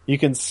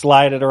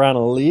slide it around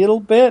a little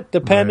bit,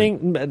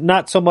 depending. Right.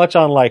 Not so much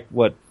on like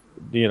what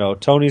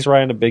Tony's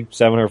riding a big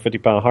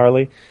 750-pound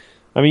Harley.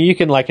 I mean, you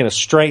can like in a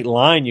straight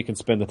line, you can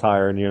spin the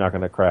tire and you're not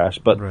going to crash.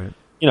 But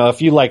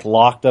if you like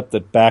locked up the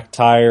back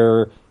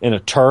tire in a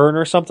turn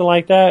or something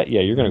like that,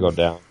 yeah, you're going to go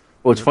down.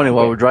 Well, it's funny,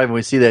 while we're driving,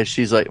 we see that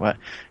she's like,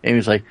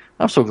 Amy's like,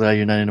 I'm so glad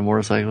you're not into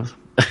motorcycles.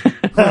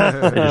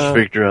 I just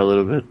freaked her out a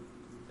little bit.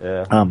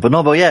 Yeah.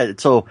 But yeah,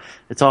 so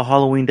it's all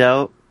Halloweened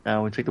out.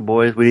 We took the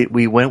boys.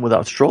 We went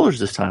without strollers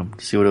this time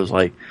to see what it was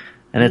like.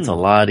 And it's a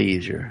lot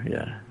easier.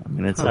 Yeah. I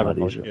mean, it's a lot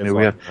easier. I mean,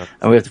 we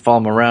have to follow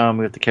them around.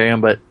 We have to carry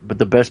them. But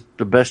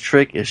the best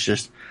trick is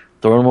just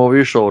throw them over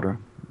your shoulder.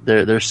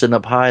 They're sitting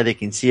up high. They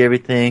can see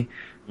everything.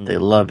 They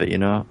love it, you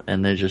know,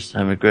 and they're just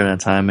having a great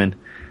time. And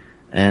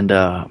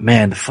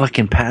man, the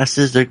fucking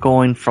passes, they're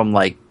going from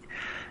like,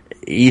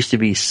 it used to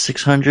be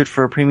 $600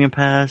 for a premium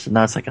pass, and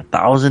now it's like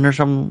 $1,000 or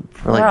something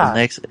for like the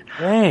next.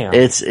 Damn.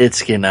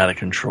 It's getting out of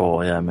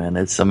control. Yeah, man.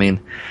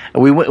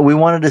 We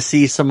wanted to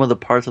see some of the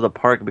parts of the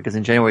park because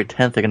in January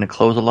 10th they're going to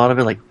close a lot of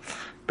it, like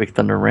Big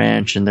Thunder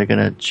Ranch, and they're going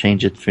to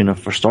change it, you know,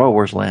 for Star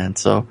Wars Land.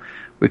 So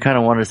we kind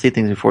of wanted to see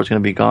things before it's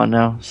going to be gone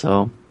now.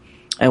 So,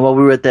 and while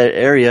we were at that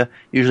area,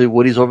 usually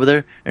Woody's over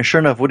there, and sure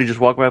enough, Woody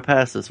just walked right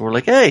past us. And we're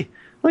like, "Hey,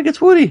 look,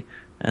 it's Woody!"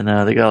 And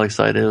they got all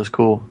excited. It was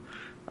cool.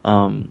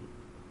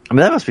 I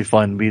mean, that must be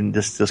fun being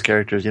those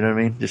characters, you know what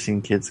I mean? Just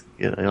seeing kids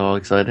get all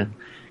excited.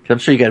 Cause I'm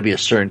sure you gotta be a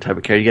certain type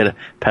of character. You gotta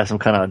pass some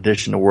kind of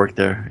audition to work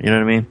there, you know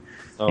what I mean?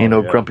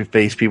 Grumpy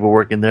face people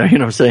working there, you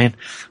know what I'm saying?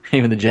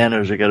 Even the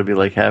janitors are gotta be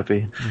like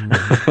happy.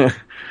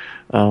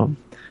 Mm-hmm.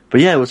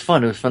 But yeah, it was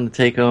fun. It was fun to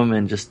take them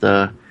and just,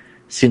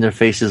 seeing their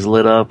faces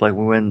lit up. Like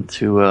we went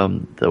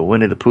to, the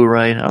Winnie the Pooh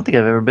ride. I don't think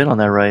I've ever been on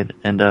that ride.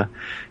 And,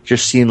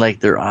 just seeing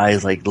like their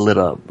eyes like lit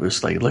up.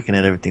 Just like looking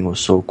at everything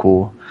was so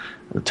cool.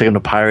 Taking the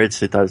Pirates,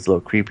 they thought it was a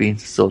little creepy.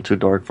 It's still too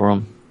dark for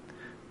them.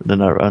 I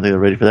don't think they're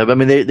ready for that. But I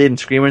mean, they didn't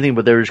scream or anything,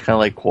 but they were just kind of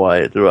like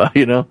quiet throughout,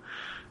 you know?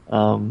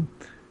 And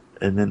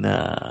then,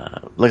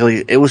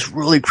 luckily it was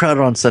really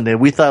crowded on Sunday.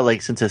 We thought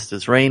like, since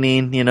it's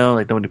raining, you know,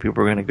 like no many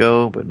people were going to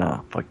go, but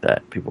no, fuck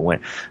that. People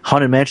went.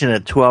 Haunted Mansion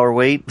had a 2-hour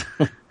wait.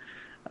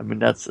 I mean,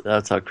 that's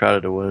how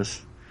crowded it was.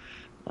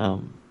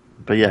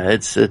 But yeah,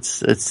 it's,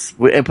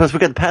 and plus we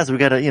got the pass. We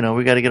gotta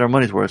get our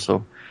money's worth.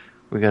 So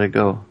we gotta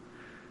go.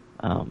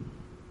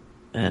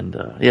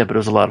 Yeah, but it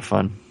was a lot of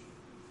fun.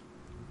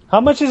 How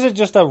much is it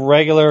just a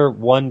regular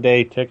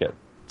one-day ticket?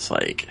 It's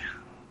like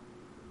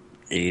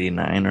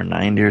 $89 or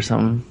 $90 or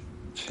something.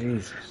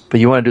 Jesus. But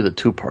you want to do the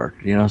 2-park,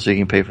 you know, so you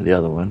can pay for the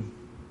other one.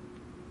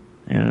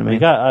 You know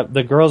what I mean?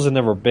 The girls have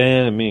never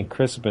been, and me and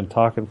Chris have been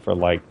talking for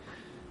like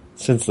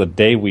since the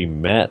day we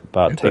met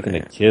about taking the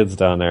kids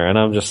down there, and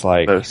I'm just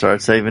like, better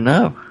start saving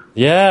up.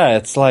 Yeah,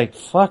 it's like,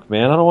 fuck,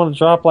 man, I don't want to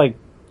drop like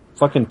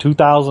fucking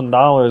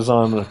 $2,000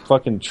 on a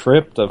fucking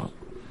trip to.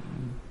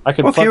 I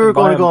could. Well, if you were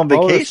going to go on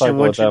vacation,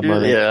 wouldn't you do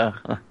money. Yeah.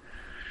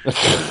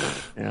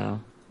 Yeah.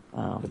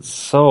 It's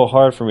so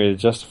hard for me to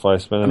justify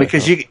spending. I mean,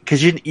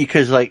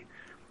 because like,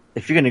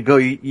 if you're gonna go,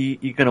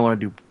 you're gonna want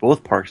to do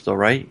both parks, though,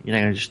 right? You're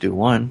not gonna just do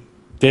one.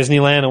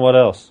 Disneyland and what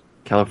else?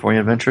 California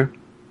Adventure.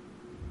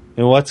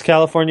 And what's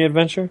California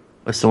Adventure?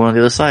 It's the one on the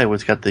other side.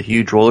 It's got the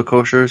huge roller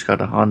coasters. It's got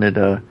the haunted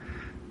hotel.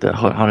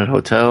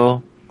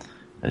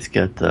 It's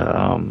got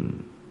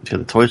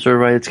the Toy Story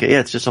ride.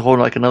 It's just a whole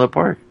like another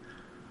park.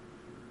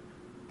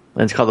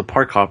 And it's called the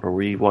Park Hopper,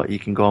 where you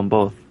can go on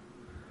both.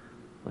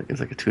 Like it's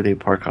like a 2-day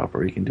Park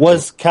Hopper. You can do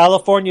Was both.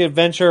 California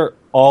Adventure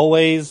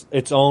always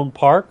its own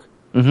park?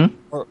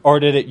 Mm-hmm. Or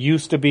did it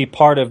used to be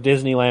part of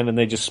Disneyland and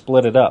they just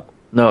split it up?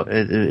 No,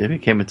 it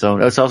became its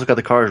own. It's also got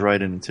the Cars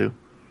ride in it too,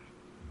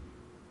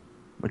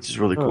 which is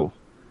really cool.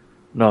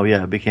 No,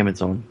 yeah, it became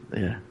its own.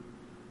 Yeah.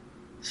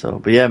 So,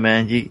 but yeah,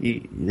 man,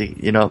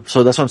 you know,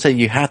 so that's what I'm saying.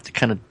 You have to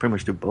kind of pretty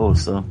much do both.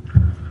 So,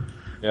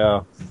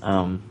 yeah.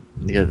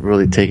 You got to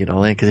really take it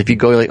all in, because if you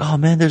go, you're like, oh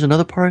man, there's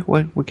another park.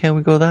 Why can't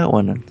we go that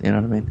one? You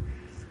know what I mean?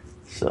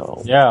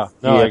 So yeah,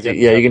 no,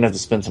 you're gonna have to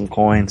spend some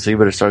coins. So you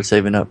better start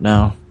saving up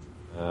now.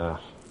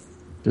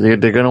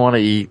 They're gonna want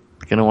to eat.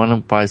 They're gonna want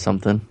to buy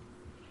something.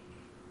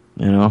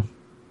 You know?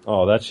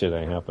 Oh, that shit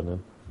ain't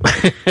happening.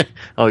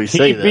 Oh, you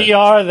say that?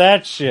 PBR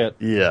that shit.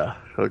 Yeah.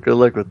 Well, good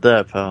luck with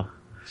that, pal.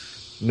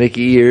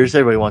 Mickey ears.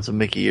 Everybody wants some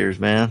Mickey ears,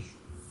 man.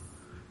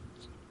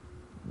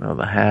 No,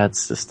 the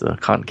hats, just the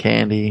cotton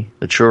candy,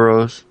 the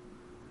churros.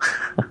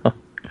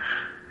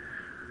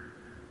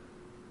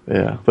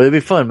 Yeah, but it'd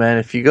be fun, man.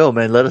 If you go,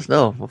 man, let us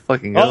know. We'll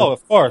fucking go. Oh,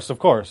 of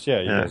course. Yeah,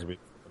 you guys will be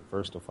the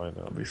first to find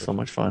out. It'll be so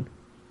much fun.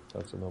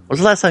 That's When's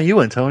the last time you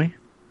went, Tony?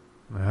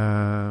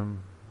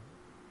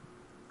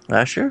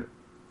 Last year?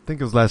 I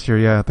think it was last year,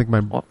 yeah. I think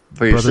my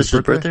for your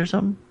sister's birthday or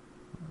something?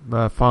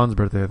 Fawn's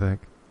birthday, I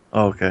think.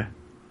 Oh, okay.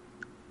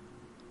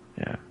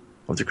 Yeah.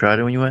 Was it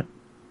crowded when you went?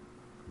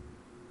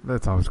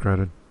 That's always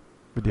crowded.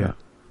 But yeah.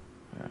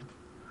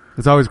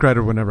 It's always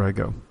crowded whenever I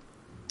go.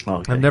 Oh,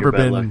 okay. I've never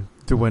been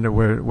to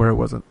where it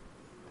wasn't.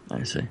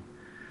 I see.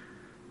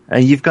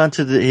 And you've gone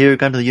to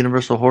the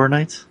Universal Horror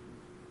Nights?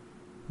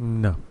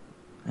 No.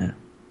 Yeah.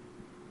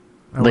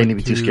 Lainey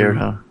would be too scared,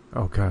 huh?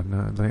 Oh god,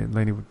 no.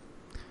 Lainey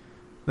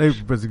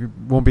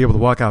won't be able to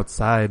walk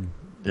outside.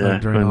 Yeah,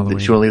 during Halloween.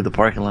 She won't leave the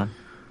parking lot.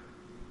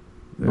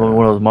 Yeah. When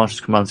one of those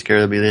monsters come out and scare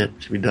her, that'll be it.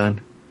 She'll be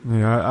done.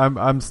 Yeah,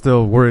 I'm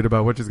still worried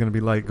about what she's going to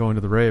be like going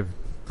to the rave.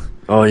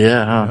 Oh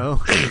yeah, huh?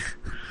 You know?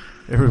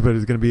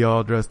 Everybody's going to be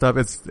all dressed up.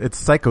 It's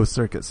Psycho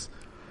Circus.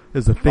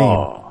 is the theme.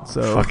 Oh,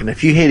 so fucking!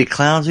 If you hated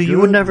clowns, you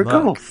would never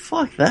go.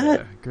 Fuck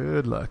that. Yeah,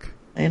 good luck.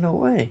 Ain't no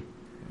way.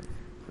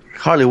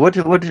 Harley, what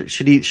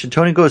should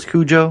Tony go as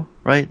Cujo?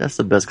 Right, that's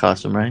the best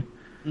costume, right?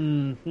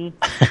 Mm-hmm.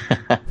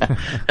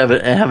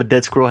 have a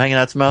dead squirrel hanging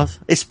out its mouth.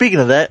 Hey, speaking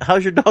of that,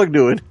 how's your dog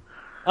doing?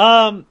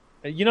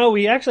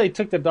 We actually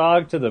took the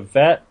dog to the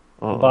vet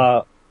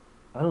about,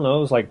 I don't know,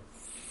 it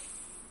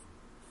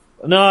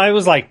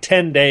was like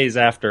 10 days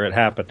after it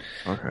happened.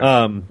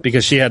 Okay.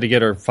 Because she had to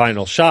get her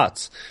final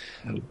shots.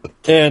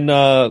 And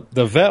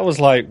the vet was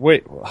like,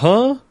 wait,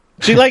 huh?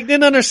 She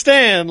didn't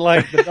understand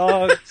the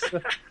dog.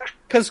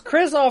 Because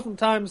Chris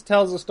oftentimes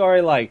tells a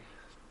story like,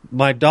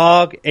 my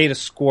dog ate a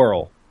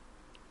squirrel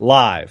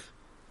live.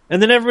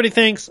 And then everybody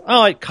thinks,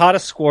 oh, it caught a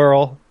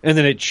squirrel and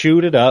then it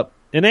chewed it up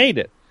and ate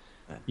it.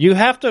 You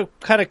have to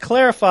kind of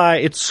clarify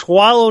it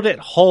swallowed it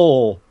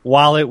whole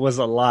while it was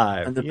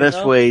alive. And the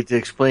best way to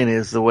explain it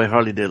is the way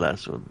Harley did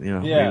last one. He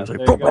was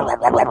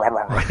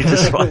like, he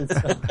just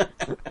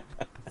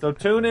so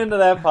tune into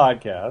that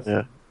podcast.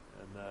 Yeah.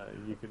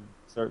 And you can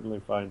certainly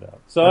find out.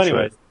 So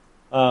anyways,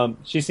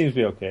 she seems to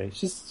be okay.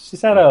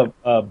 She's had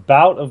a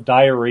bout of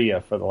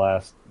diarrhea for the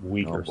last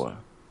week or so.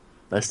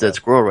 That's that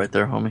squirrel right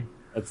there, homie.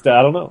 I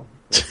don't know.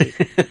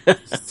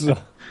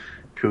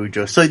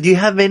 Cujo. So do you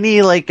have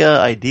any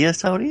ideas,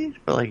 Tony,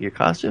 for your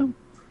costume?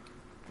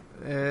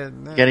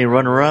 Got any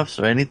runner-ups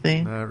or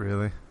anything? Not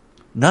really.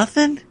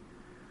 Nothing?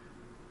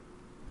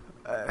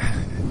 Not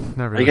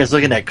really. Are you guys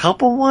looking at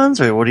couple ones,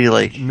 or what do you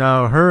like?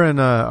 No, her and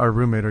our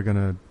roommate are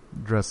gonna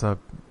dress up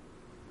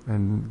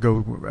and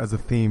go as a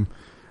theme.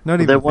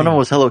 Not even one of them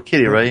was Hello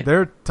Kitty, right?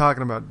 They're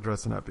talking about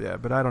dressing up, yeah,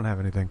 but I don't have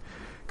anything.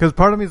 Because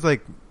part of me is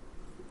like,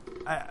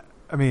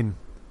 I mean,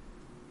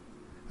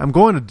 I'm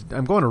going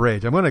to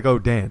Rage. I'm going to go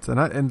dance,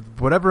 and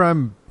whatever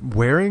I'm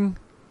wearing,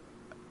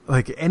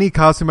 any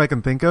costume I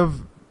can think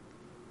of,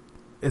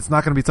 it's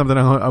not going to be something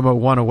I'm going to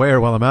want to wear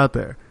while I'm out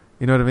there.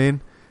 You know what I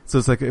mean? So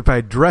it's like if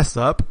I dress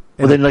up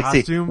in a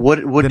costume, what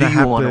do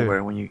you want to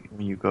wear when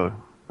you go?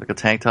 Like a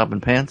tank top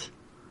and pants?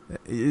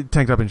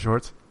 Tank top and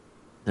shorts.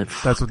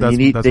 That's what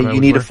you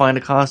need to find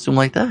a costume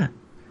like that,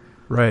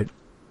 right?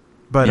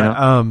 But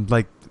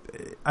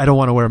I don't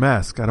want to wear a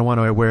mask. I don't want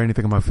to wear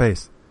anything on my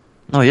face.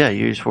 Oh yeah,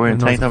 you're just wearing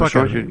tank top and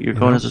shorts. You're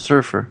going as a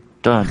surfer.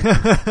 Done.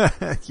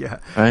 Yeah.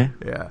 Right.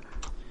 Yeah.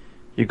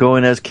 You're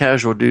going as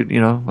casual, dude.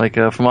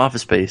 From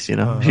Office Space. You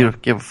don't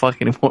give a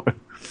fuck anymore.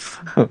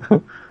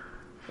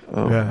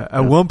 Yeah.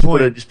 At one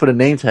point, just put a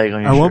name tag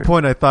on your shirt. At one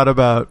point, I thought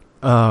about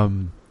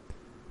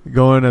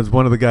going as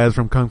one of the guys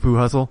from Kung Fu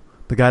Hustle,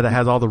 the guy that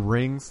has all the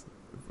rings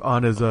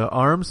on his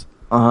arms.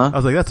 I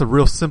was like, that's a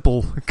real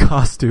simple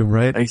costume,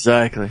 right?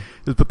 Exactly.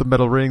 Just put the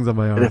metal rings on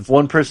my arms. And if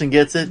one person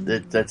gets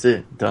it, that's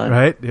it. Done.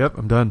 Right? Yep,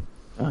 I'm done.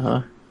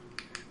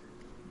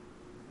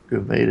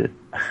 Good, made it.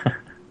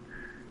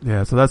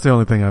 Yeah, so that's the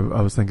only thing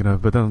I was thinking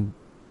of. But then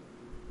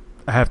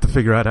I have to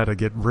figure out how to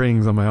get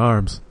rings on my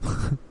arms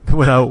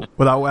without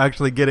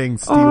actually getting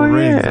steel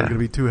rings. Yeah. They're going to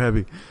be too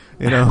heavy,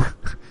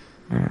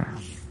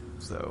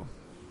 So,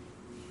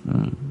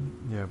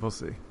 yeah, we'll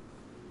see.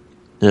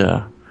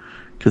 Yeah.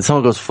 Because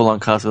someone goes full on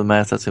costume with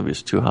mask, that's going to be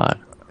just too hot.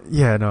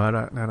 Yeah, no, I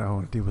don't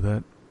want to deal with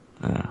that.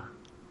 Yeah.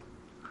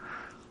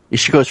 You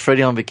should go as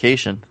Freddy on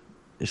vacation.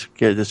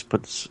 Wear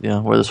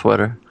the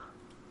sweater,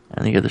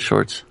 and you get the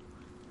shorts.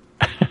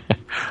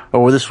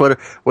 Or wear the sweater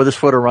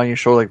around your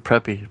shoulder like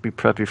Preppy. Be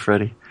Preppy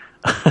Freddy.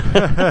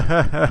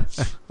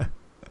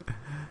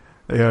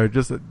 Yeah,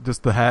 just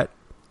the hat.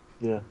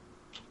 Yeah.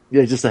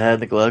 Yeah, just the hat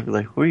and the glove. You're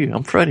like, who are you?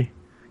 I'm Freddy.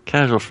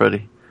 Casual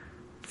Freddy.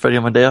 Freddy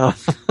on my day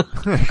off.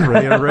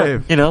 Freddy on a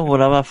rave. When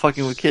I'm not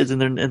fucking with kids in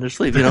their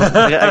sleep, I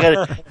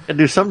gotta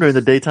do something during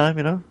the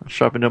daytime,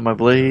 sharpen up my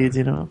blades,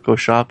 go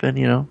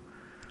shopping, work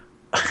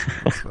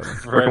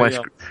on my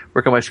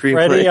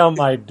screenplay. Freddy on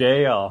my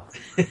day off.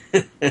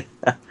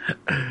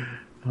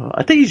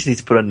 I think you just need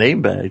to put a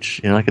name badge,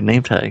 like a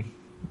name tag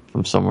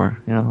from somewhere,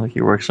 like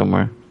you work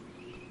somewhere.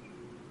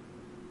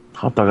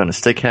 Hot dog on a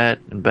stick hat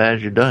and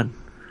badge, you're done.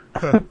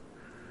 Does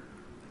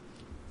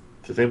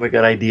anybody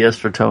got ideas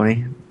for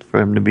Tony, for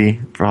him to be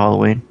for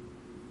Halloween?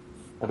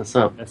 Let us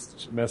up.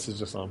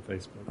 Message us on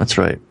Facebook. That's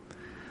right.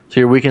 So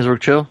your weekends were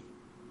chill?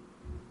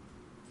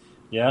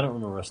 Yeah, I don't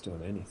remember us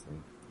doing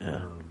anything.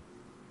 Yeah.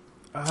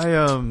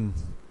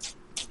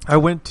 I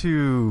went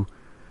to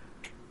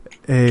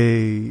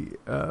a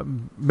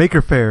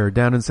maker fair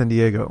down in San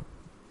Diego.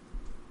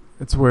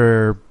 It's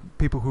where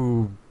people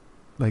who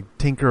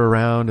tinker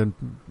around and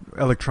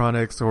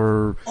electronics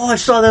or... Oh, I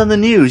saw that on the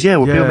news. Yeah,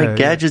 where people make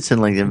gadgets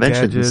and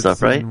inventions and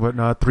stuff, right? And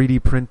whatnot,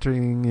 3D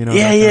printing,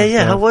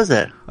 Yeah. How was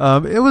that?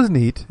 It was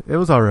neat. It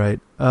was all right.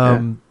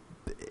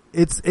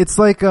 It's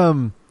like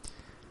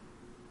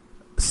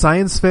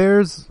science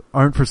fairs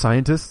aren't for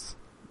scientists.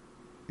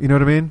 You know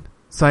what I mean?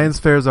 Science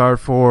fairs are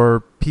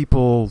for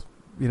people,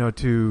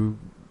 to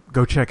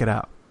go check it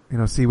out.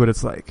 See what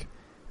it's like.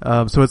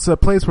 So it's a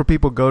place where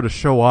people go to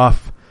show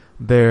off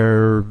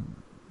the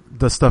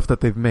stuff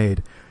that they've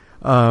made.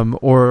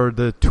 Or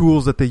the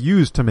tools that they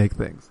use to make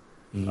things.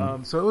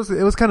 So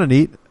it was kind of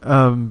neat.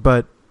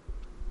 But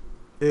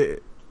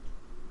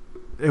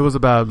it was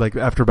about like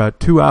after about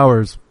 2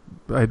 hours,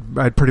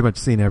 I'd pretty much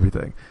seen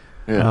everything.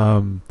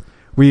 Yeah.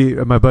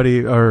 My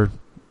buddy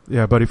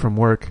from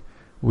work,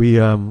 we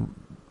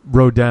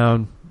rode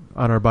down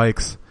on our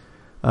bikes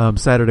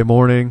Saturday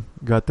morning.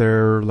 Got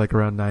there like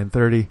around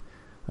 9:30,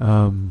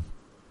 and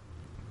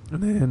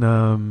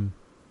then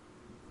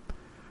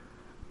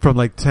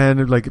from 10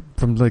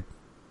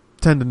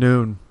 to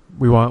noon,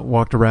 we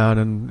walked around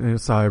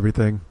and saw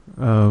everything.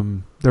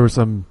 There were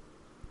some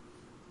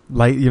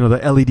light, the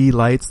LED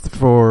lights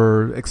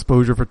for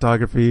exposure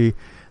photography.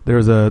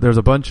 There's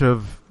a bunch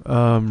of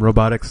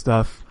robotic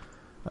stuff.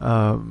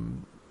 Yeah,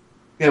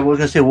 what was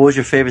I gonna say? What was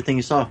your favorite thing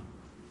you saw?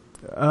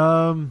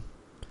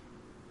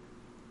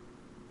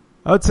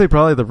 I would say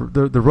probably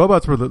the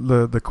robots were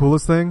the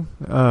coolest thing.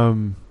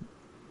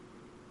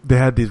 They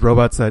had these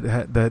robots that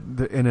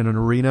in an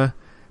arena,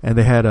 and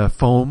they had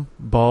foam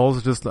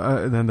balls,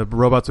 and then the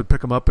robots would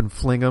pick them up and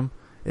fling them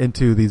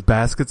into these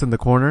baskets in the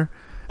corner.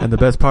 And the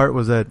best part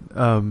was that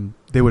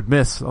they would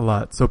miss a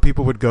lot, so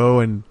people would go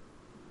and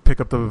pick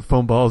up the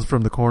foam balls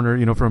from the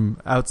corner, from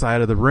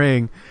outside of the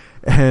ring,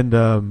 and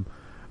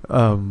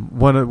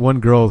one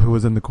girl who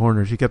was in the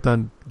corner, she kept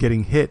on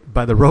getting hit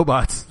by the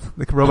robots.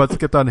 The robots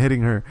kept on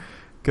hitting her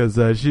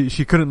because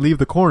she couldn't leave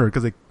the corner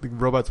because the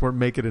robots weren't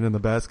making it in the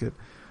basket.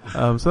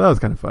 So that was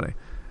kind of funny.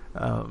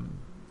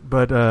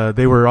 But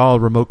they were all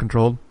remote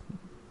controlled.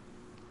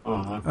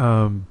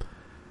 Uh-huh.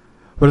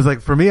 But it's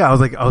like, for me, I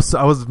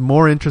was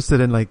more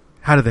interested in like,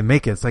 how did they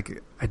make it? It's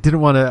like, I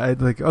didn't want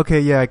to, okay,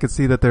 yeah, I could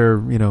see that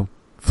they're,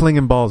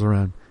 flinging balls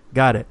around.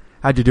 Got it.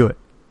 How'd you do it?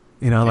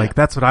 Like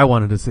that's what I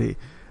wanted to see.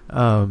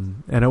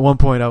 And at one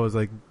point I was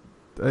like,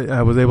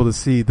 I was able to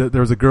see that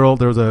there was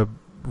a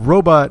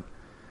robot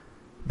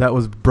that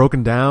was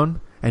broken down,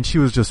 and she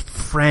was just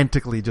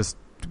frantically just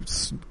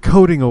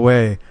coding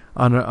away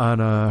on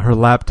her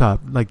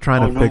laptop, like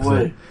trying to fix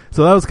it.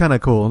 So that was kind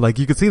of cool. Like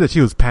you could see that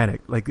she was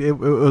panicked. Like it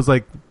was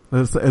like,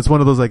 it's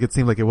one of those, like, it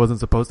seemed like it wasn't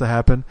supposed to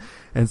happen.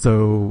 And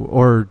so,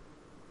 or,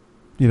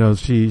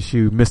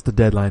 she missed the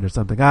deadline or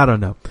something. I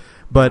don't know.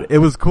 But it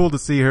was cool to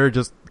see her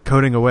just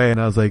coding away. And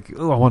I was like,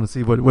 oh, I want to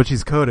see what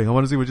she's coding. I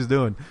want to see what she's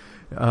doing.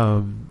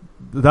 That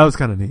was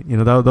kind of neat.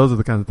 Those are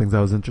the kinds of things I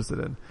was interested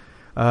in.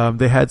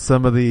 They had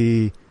some of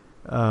the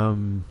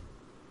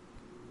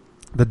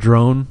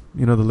drone,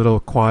 the little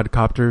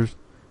quadcopters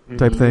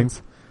type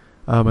things.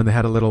 And they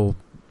had a little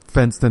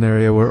fenced in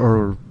area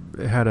or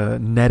it had a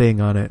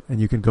netting on it,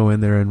 and you can go in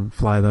there and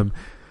fly them.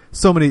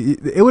 So many.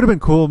 It would have been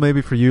cool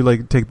maybe for you,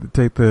 like take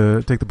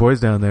the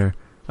boys down there.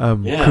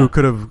 Crew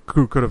could have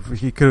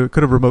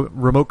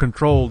remote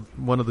controlled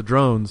one of the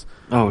drones.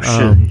 Oh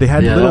shit! They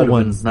had little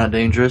ones. Not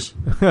dangerous.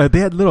 They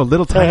had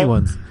little tiny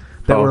ones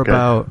that were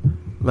about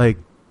like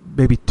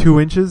maybe 2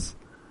 inches.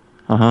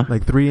 Uh-huh.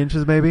 Like 3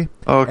 inches maybe.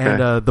 Okay.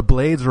 And the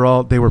blades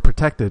they were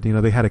protected.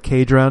 They had a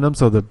cage around them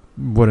so the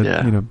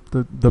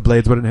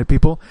blades wouldn't hit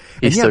people.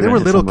 And there were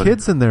little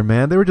kids in there,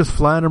 man. They were just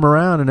flying them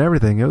around and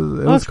everything. It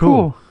was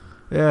cool.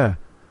 Yeah.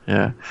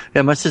 Yeah.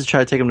 Yeah, my sister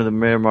tried to take him to the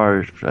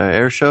Miramar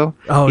air show.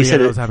 Oh, he said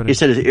that was happening. He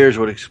said his ears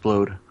would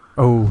explode.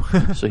 Oh.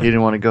 So he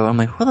didn't want to go. I'm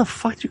like, where the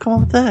fuck did you come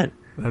up with that?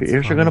 Your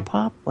ears are going to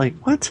pop? Like,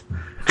 what?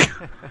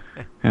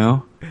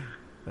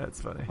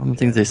 That's funny. One of the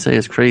things they say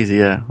is crazy,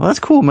 yeah. Well, that's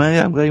cool, man.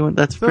 Yeah, I'm glad you went.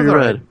 That's pretty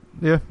rad.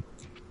 Yeah.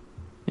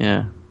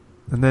 Yeah.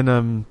 And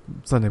then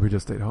Sunday we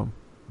just stayed home.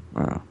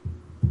 Wow.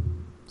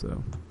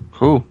 So.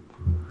 Cool.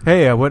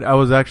 Hey, I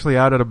was actually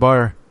out at a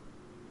bar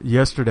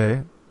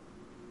yesterday,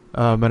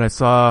 and I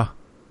saw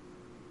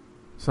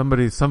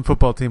some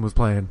football team was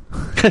playing.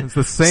 It's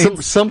the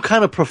Saints. Some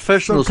kind of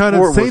professional sport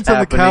was Saints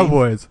and the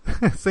Cowboys.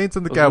 Saints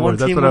and the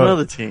Cowboys. One team and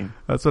another team.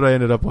 That's what I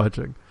ended up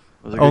watching.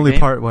 Was it a good Only game?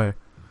 part way.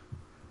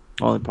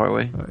 Only part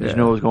way? Did yeah. you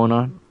know what was going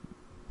on?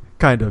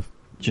 Kind of.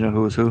 Did you know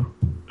who was who?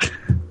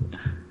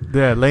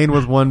 Yeah, Lane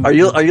was one. Are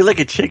you like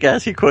a chick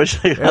asking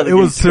questions? Like it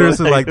was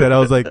seriously like that. I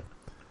was like,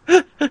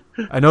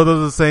 I know those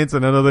are the Saints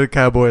and I know they're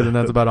Cowboys, and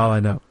that's about all I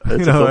know.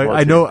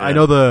 I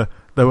know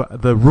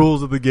the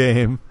rules of the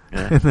game.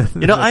 Yeah.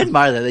 I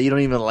admire that you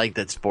don't even like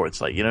that sports.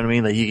 Like, you know what I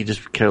mean? Like, you can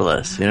just care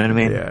less. You know what I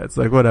mean? Yeah, it's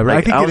like whatever.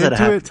 Like, I was at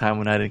half the time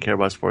when I didn't care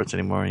about sports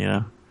anymore.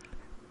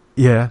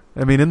 Yeah,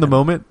 I mean, in the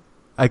moment,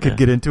 I could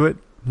get into it.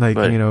 Like,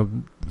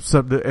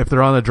 if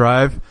they're on the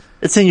drive,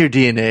 it's in your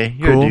DNA.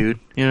 You're cool. a dude.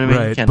 You know what I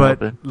mean? Right. You can't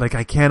but help it. like,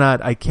 I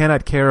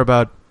cannot care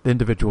about the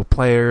individual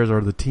players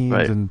or the teams.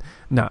 Right. And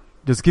no,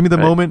 just give me the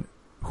moment.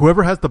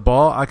 Whoever has the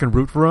ball, I can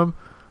root for them.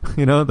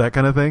 That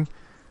kind of thing.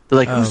 They're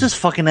like, who's this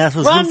fucking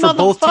asshole Run, rooting for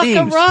both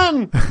teams?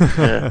 Run!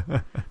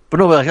 Yeah. But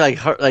no,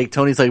 like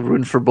Tony's like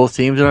rooting for both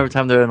teams, and every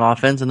time they're in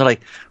offense, and they're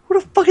like, "Who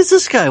the fuck is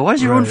this guy? Why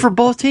is he rooting for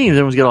both teams?"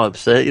 Everyone's getting all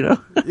upset,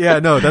 Yeah,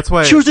 no, that's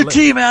why. Choose a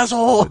team,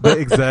 asshole.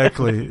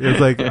 Exactly. It's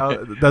like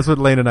that's what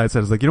Lane and I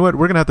said. It's like, you know what?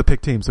 We're gonna have to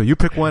pick teams. So you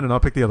pick one, and I'll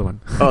pick the other one.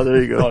 Oh,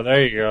 there you go.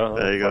 There you go.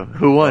 There you go.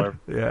 Who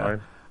won? Yeah.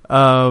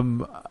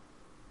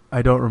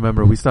 I don't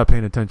remember. We stopped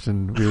paying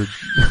attention. We were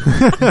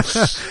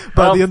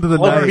by the end of the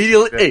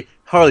night.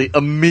 Harley,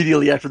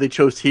 immediately after they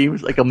chose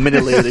teams, like a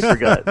minute later, they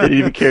forgot. They didn't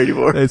even care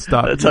anymore. They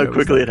stopped. That's how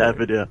quickly it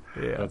happened. Yeah.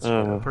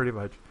 Yeah. Pretty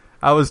much.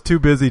 I was too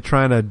busy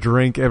trying to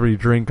drink every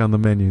drink on the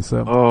menu.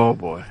 So. Oh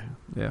boy.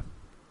 Yeah.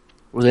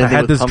 Was there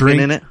anything with pumpkin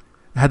in it?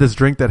 I had this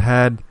drink that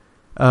had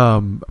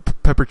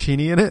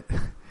peppercini in it.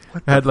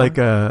 It had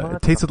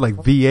it tasted like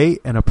V8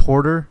 and a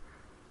porter.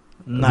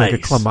 Nice. Like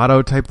a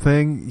Clamato type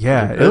thing.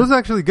 Yeah, it was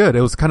actually good.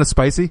 It was kind of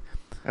spicy.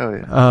 Oh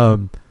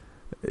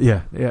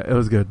yeah. Yeah, it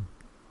was good.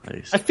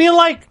 Nice. I feel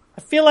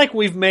like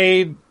we've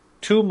made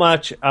too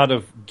much out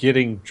of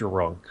getting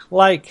drunk.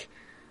 Like,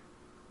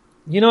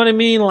 you know what I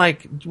mean?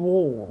 Like,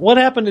 what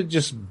happened to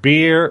just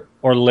beer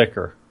or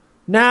liquor?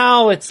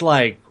 Now it's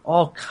like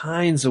all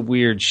kinds of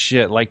weird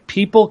shit. Like,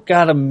 people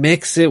gotta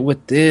mix it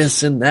with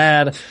this and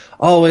that.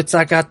 Oh,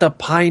 I got the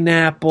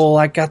pineapple.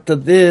 I got the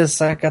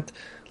this.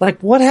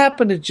 Like, what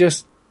happened to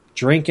just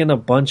drinking a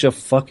bunch of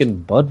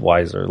fucking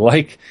Budweiser?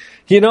 Like,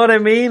 you know what I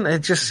mean? It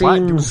just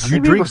seems...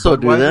 You drink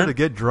Budweiser to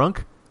get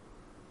drunk?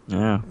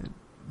 Yeah.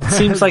 It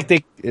seems like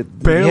they...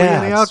 Barely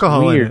any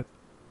alcohol in it.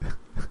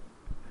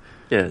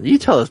 Yeah, you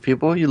tell us,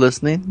 people. You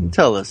listening? You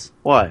tell us.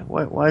 Why?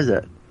 Why is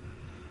that?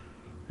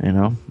 You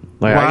know?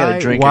 Like, I got a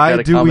drink. I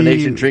got a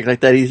combination drink like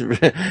that.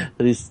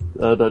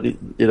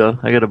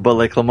 I got a Bud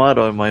Light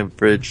Clamato in my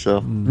fridge,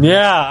 so.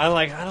 Yeah,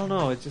 I don't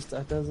know. It just,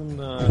 that doesn't.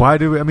 Why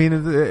do we, I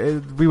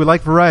mean, we would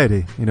like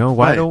variety, you know?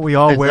 Why don't we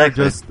all wear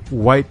just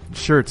white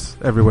shirts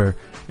everywhere,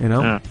 you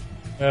know?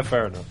 Yeah,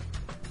 fair enough.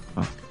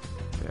 Oh.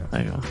 Yeah.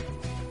 There you go.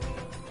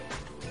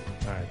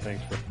 Alright,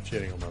 thanks for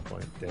shitting on my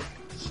point, Dick.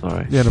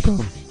 Sorry. Yeah, no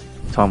problem.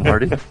 Tom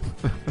Hardy?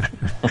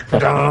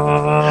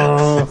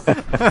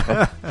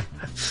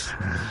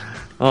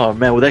 Oh,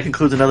 man. Well, that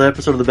concludes another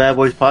episode of the Bad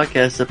Boys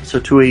Podcast.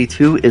 Episode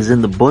 282 is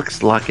in the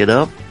books. Lock it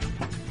up.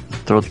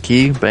 Throw the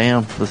key.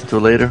 Bam. Listen to it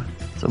later.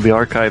 It'll be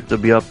archived. It'll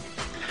be up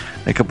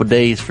in a couple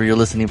days for your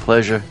listening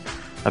pleasure.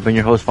 I've been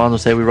your host, Fonzo.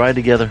 Say we ride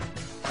together.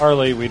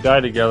 Harley, we die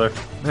together.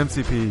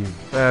 MCP.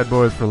 Bad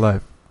Boys for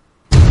life.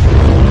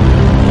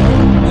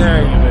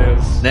 There it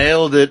is.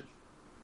 Nailed it.